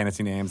 Y's and the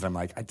fantasy names. And I'm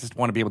like, I just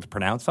want to be able to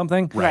pronounce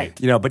something. Right.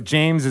 But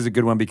James is a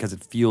good one because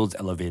it feels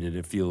elevated.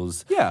 It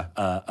feels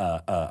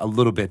a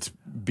little bit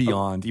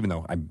beyond. Even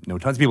though I know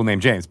tons of people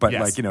named James, but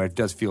Yes. it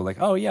does feel like,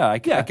 oh yeah, I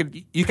could.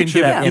 You can picture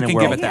give that it. in You a can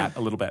world. give it that a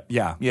little bit.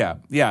 Yeah.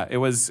 Yeah. It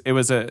was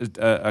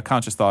a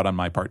conscious thought on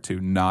my part to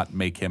not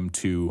make him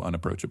too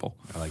unapproachable.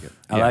 I like it.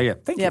 Yeah. I like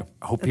it. Thank Yep.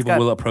 I hope That's people good.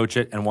 will approach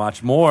it and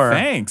watch more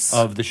Thanks.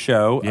 of the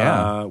show,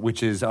 Yeah.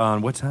 which is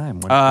on what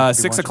time? When can we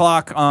 6 watch it?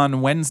 o'clock on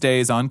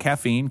Wednesdays on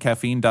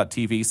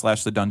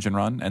caffeine.tv/the dungeon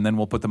run, and then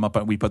we put them up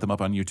on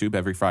YouTube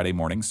every Friday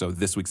morning. So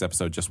this week's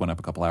episode just went up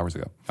a couple hours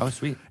ago. Oh,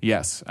 sweet.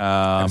 Yes.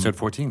 Episode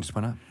 14 just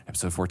went up.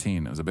 Episode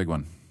 14. It was a big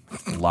one.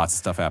 Lots of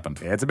stuff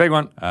happened. Yeah, it's a big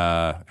one.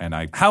 And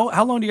I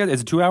How long do you guys?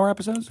 Is it 2-hour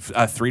episodes?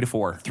 3 to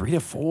 4. 3 to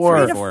 4.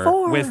 3 to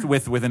 4.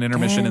 With an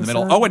intermission in the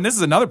middle. son. Oh, and this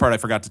is another part I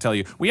forgot to tell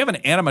you. We have an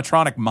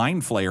animatronic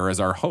mind flayer as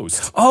our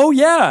host. Oh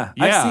yeah,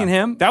 Yeah. I've seen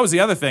him. That was the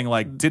other thing.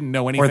 Like, didn't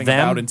know anything them.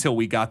 about until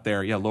we got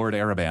there. Yeah, Lord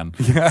Araban.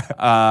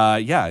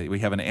 Yeah. We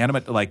have an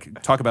animate.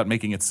 Like, talk about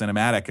making it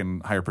cinematic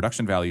and higher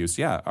production values.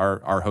 Yeah,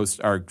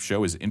 our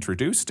show is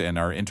introduced, and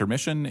our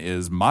intermission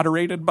is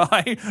moderated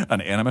by an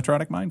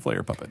animatronic mind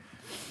flayer puppet.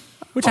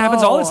 Which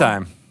happens all the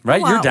time, right? I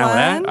You're want down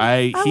one.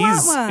 with that.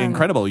 He's want one.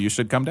 incredible. You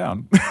should come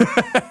down.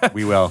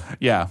 We will.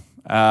 Yeah.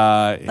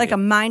 Like a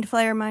mind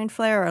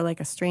flayer, or like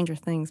a Stranger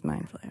Things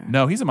mind flayer.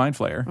 No, he's a mind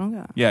flayer.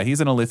 Okay. Yeah,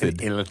 he's an illithid.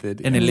 Illithid.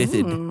 An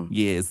illithid.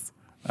 Yes.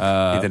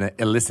 He's an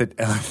illicit.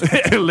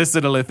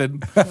 illicit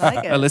illithid.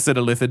 like it. Illicit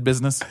illithid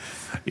business.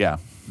 Yeah.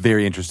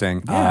 Very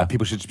interesting.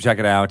 People should check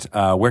it out.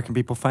 Where can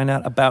people find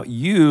out about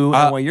you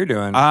and what you're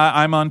doing?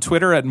 I'm on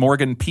Twitter at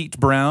Morgan Pete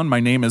Brown. My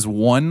name is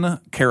one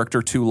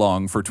character too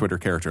long for Twitter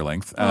character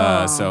length,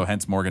 so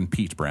hence Morgan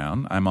Pete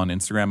Brown. I'm on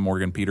Instagram,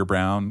 Morgan Peter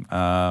Brown.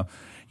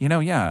 You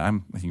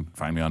can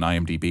find me on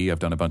IMDb. I've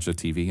done a bunch of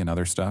TV and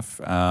other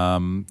stuff.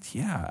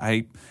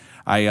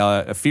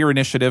 Fear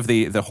Initiative,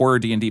 the horror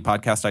D&D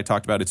podcast I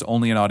talked about, it's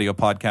only an audio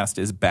podcast,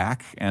 is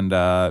back, and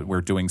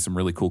we're doing some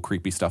really cool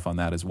creepy stuff on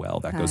that as well.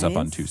 That goes up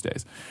on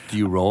Tuesdays. Do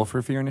you roll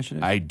for Fear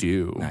Initiative? I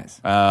do.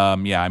 Nice.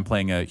 I'm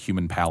playing a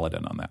human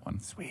paladin on that one.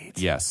 Sweet.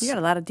 Yes. You got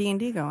a lot of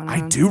D&D going on.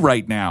 I do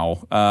right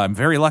now. I'm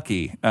very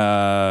lucky.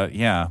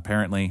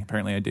 Apparently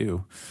I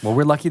do. Well,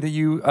 we're lucky that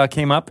you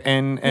came up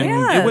and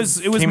Yeah. It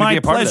was came to be my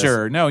a part of this.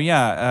 pleasure. No,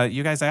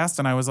 you guys asked,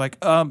 and I was like,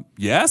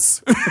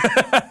 yes.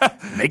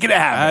 Make it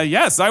happen.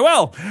 Yes, I will.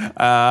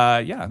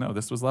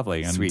 This was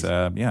lovely. And, Sweet.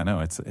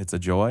 it's a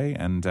joy.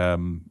 And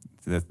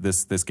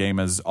this game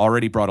has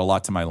already brought a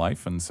lot to my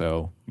life. And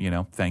so,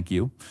 thank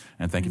you.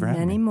 And thank you for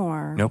having Many me.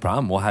 more. No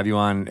problem. We'll have you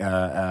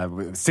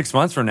on 6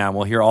 months from now.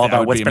 We'll hear all That about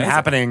would what's be been amazing.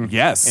 happening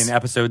Yes. in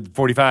episode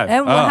 45.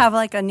 And we'll have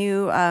like a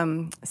new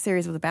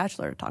series of The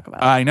Bachelor to talk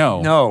about. I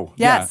know. No.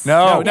 Yes.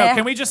 No. Yeah.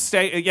 Can we just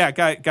stay?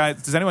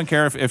 Guys, does anyone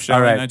care if Shelly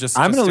All right. and I just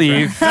I'm going to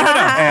stick leave. around? No,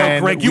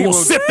 And Greg, we you will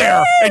sit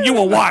there and you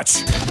will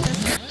watch.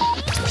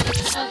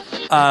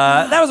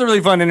 That was a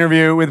really fun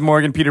interview with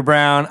Morgan Peter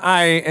Brown.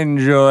 I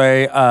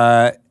enjoy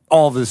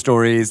all of the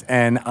stories,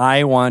 and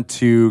I want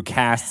to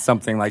cast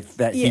something like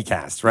that he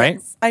cast, right?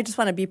 Yes. I just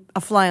want to be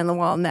a fly on the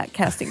wall in that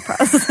casting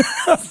process.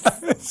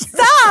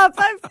 Stop!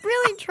 I'm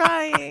really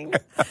trying.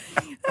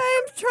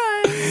 I'm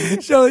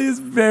trying. Shelley is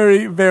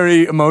very,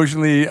 very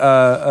emotionally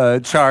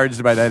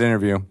charged by that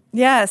interview.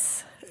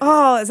 Yes.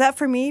 Oh, is that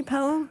for me,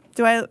 Pelham?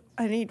 Do I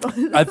need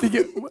one? I think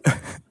it...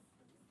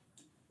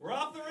 We're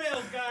off the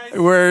rails, guys.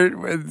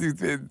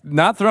 We're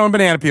not throwing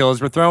banana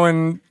peels. We're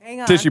throwing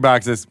Hang on. tissue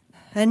boxes.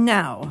 And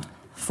now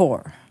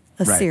for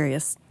a Right.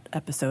 serious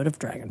episode of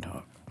Dragon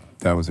Talk.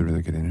 That was a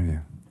really good interview.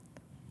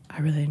 I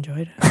really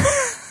enjoyed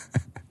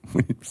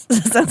it.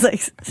 Sounds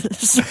like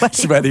sweaty.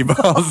 Sweaty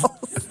balls.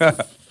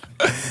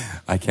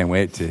 I can't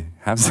wait to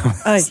have some.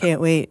 I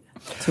can't wait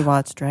to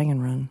watch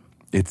Dragon Run,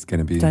 It's going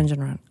to be Dungeon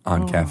Run,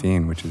 on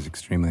caffeine, which is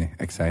extremely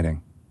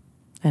exciting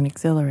and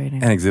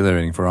exhilarating. and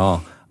exhilarating for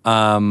all.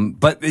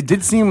 But it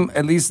did seem,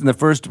 at least in the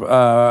first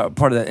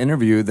part of that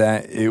interview,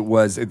 that it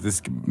was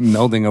this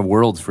melding of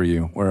worlds for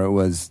you, where it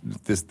was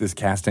this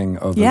casting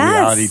of the Yes.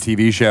 reality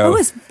TV show It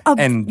was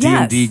and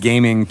yes. D&D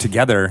gaming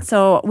together.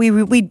 So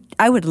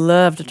I would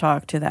love to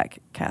talk to that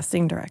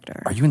casting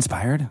director. Are you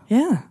inspired?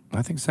 Yeah,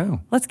 I think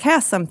so. let's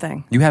cast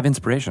something. You have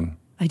inspiration.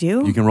 I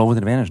do. You can roll with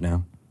advantage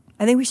now.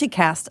 I think we should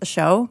cast a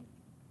show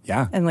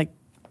Yeah. and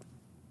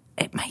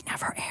it might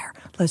never air.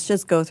 Let's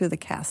just go through the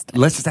cast.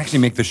 Let's just actually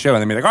make the show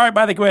and then be like, all right,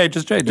 by the way,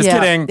 just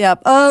kidding.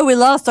 Yep. Oh, we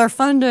lost our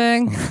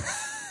funding.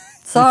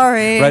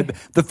 Sorry. Right?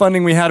 The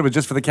funding we had was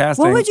just for the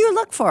casting. What would you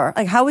look for?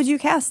 Like, how would you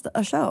cast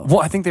a show?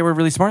 Well, I think they were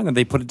really smart that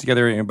they put it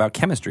together about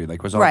chemistry. Like,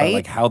 it was all Right. about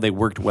like how they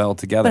worked well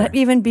together. But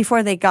even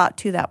before they got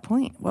to that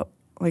point,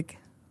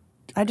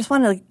 I just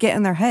want to get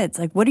in their heads.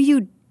 Like, what do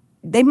you?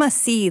 They must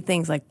see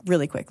things like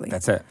really quickly.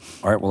 That's it.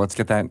 All right. Well, let's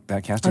get that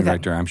casting Okay.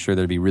 director. I'm sure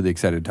they'd be really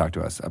excited to talk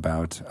to us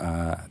about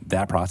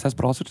that process,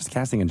 but also just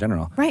casting in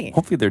general. Right.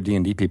 Hopefully, they're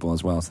D&D people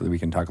as well, so that we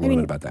can talk a little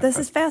bit about that. This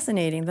is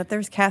fascinating that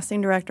there's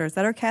casting directors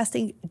that are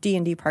casting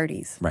D&D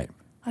parties. Right.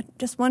 I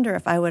just wonder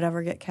if I would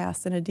ever get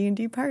cast in a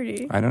D&D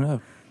party. I don't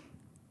know.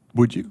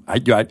 Would you?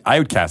 I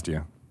would cast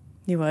you.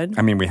 You would?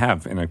 I mean, we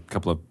have in a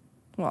couple of.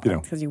 Well, you know.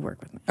 because you work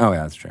with me. Oh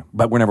yeah, that's true.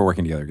 But we're never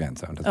working together again,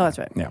 so it doesn't Oh, that's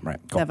matter. right. Yeah, right.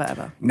 Cool. Never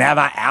ever.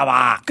 Never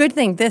ever. Good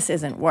thing this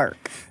isn't work.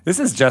 This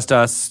is just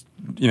us,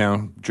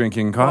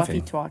 drinking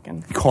coffee.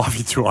 talking.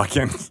 Coffee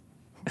talking.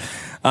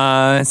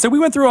 So we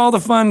went through all the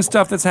fun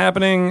stuff that's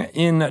happening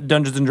in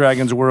Dungeons and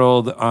Dragons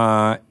world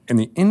in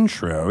the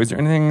intro. Is there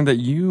anything that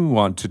you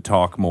want to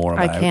talk more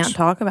I about? can't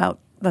talk about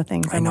the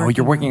things I know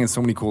you're working on so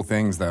many cool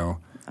things, though.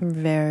 I'm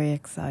very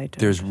excited.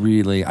 There's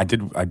really I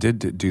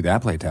did do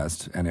that play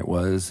test, and it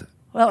was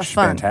Well, it was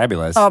fun.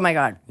 fantabulous. Oh my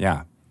God.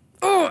 Yeah.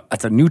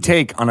 That's a new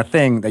take on a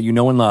thing that you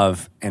know and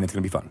love, and it's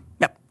going to be fun.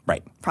 Yep.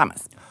 Right.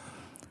 Promise.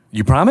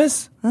 You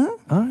promise? Huh?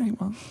 All right.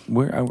 Well,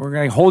 we're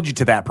going to hold you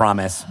to that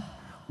promise.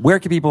 Where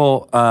can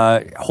people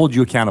hold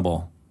you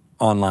accountable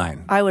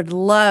online? I would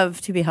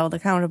love to be held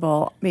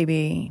accountable.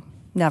 Maybe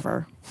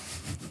never.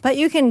 But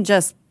you can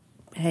just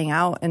hang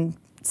out and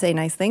say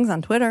nice things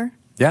on Twitter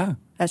Yeah.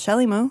 at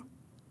Shelly Moo.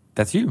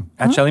 That's you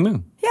at Shelly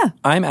Moon. Yeah.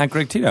 I'm at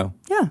Greg Tito.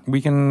 Yeah.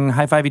 We can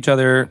high five each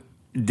other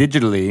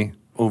digitally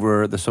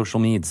over the social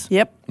meds.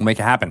 Yep. We'll make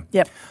it happen.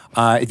 Yep.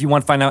 If you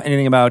want to find out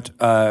anything about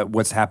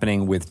what's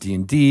happening with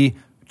D&D,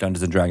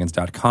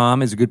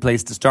 DungeonsandDragons.com is a good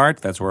place to start.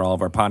 That's where all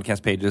of our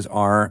podcast pages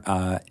are,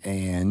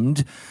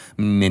 and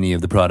many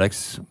of the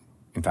products,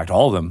 in fact,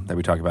 all of them that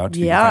we talk about.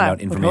 You Yeah, can find out would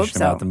hope information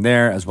so. about them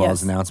there, as well as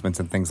Yes. announcements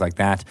and things like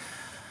that.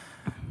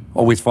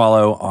 Always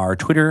follow our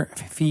Twitter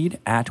feed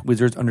at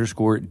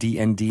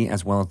wizards_DND,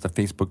 as well as the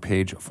Facebook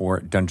page for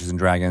Dungeons and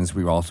Dragons.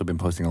 We've also been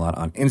posting a lot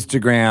on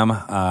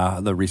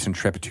Instagram. The recent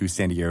trip to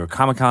San Diego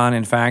Comic-Con,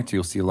 in fact,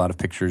 you'll see a lot of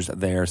pictures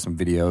there, some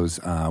videos,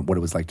 what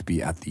it was like to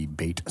be at the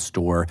Bait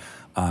store,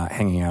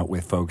 hanging out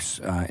with folks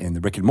in the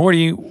Rick and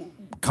Morty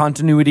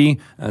continuity,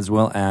 as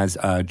well as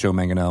Joe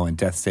Manganiello and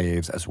Death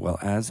Saves, as well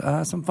as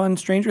some fun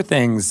Stranger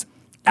Things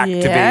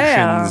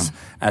activations,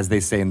 as they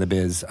say in the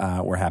biz,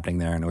 were happening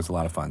there, and it was a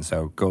lot of fun.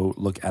 So go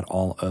look at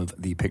all of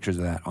the pictures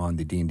of that on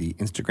the D&D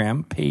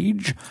Instagram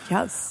page.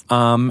 Yes.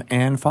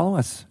 And follow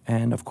us.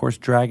 And, of course,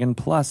 Dragon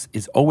Plus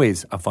is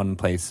always a fun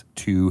place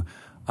to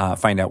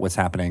find out what's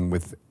happening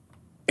with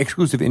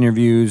exclusive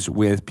interviews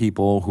with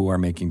people who are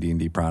making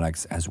D&D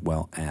products, as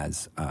well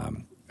as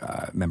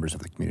members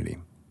of the community.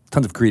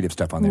 Tons of creative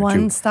stuff on there, too.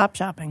 One-stop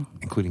shopping.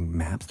 Including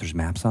maps. There's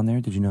maps on there.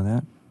 Did you know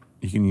that?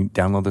 You can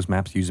download those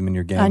maps, use them in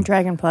your game. On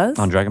Dragon Plus?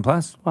 On Dragon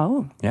Plus.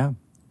 Whoa. Yeah.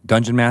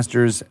 Dungeon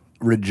Masters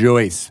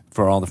rejoice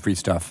for all the free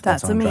stuff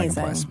that's on amazing.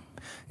 Dragon Plus.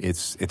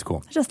 It's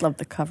cool. I just love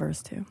the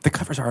covers, too. The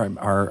covers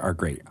are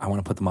great. I want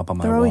to put them up on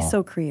my They're wall. always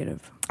so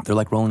creative. They're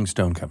like Rolling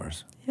Stone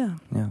covers. Yeah.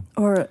 Yeah.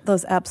 Or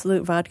those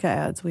Absolute Vodka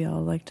ads we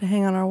all liked to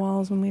hang on our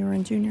walls when we were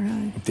in junior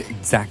high.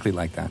 Exactly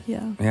like that.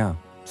 Yeah. Yeah.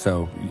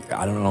 So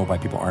I don't know why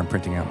people aren't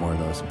printing out more of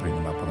those and putting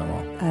them up on their wall.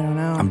 I don't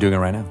know. I'm doing it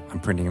right now. I'm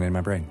printing it in my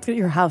brain.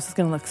 Your house is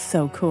going to look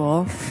so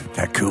cool.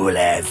 The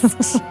coolest.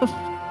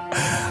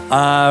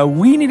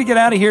 We need to get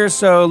out of here,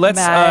 so let's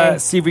Bye.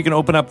 see if we can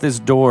open up this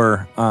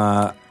door.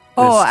 I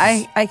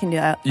can do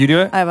that. You do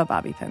it? I have a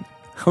bobby pin.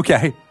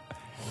 Okay.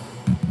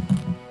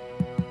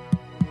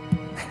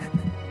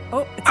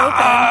 Oh, it's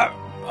open.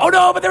 Oh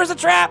no, but there was a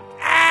trap.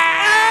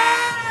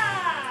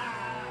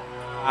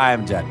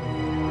 I'm Jed.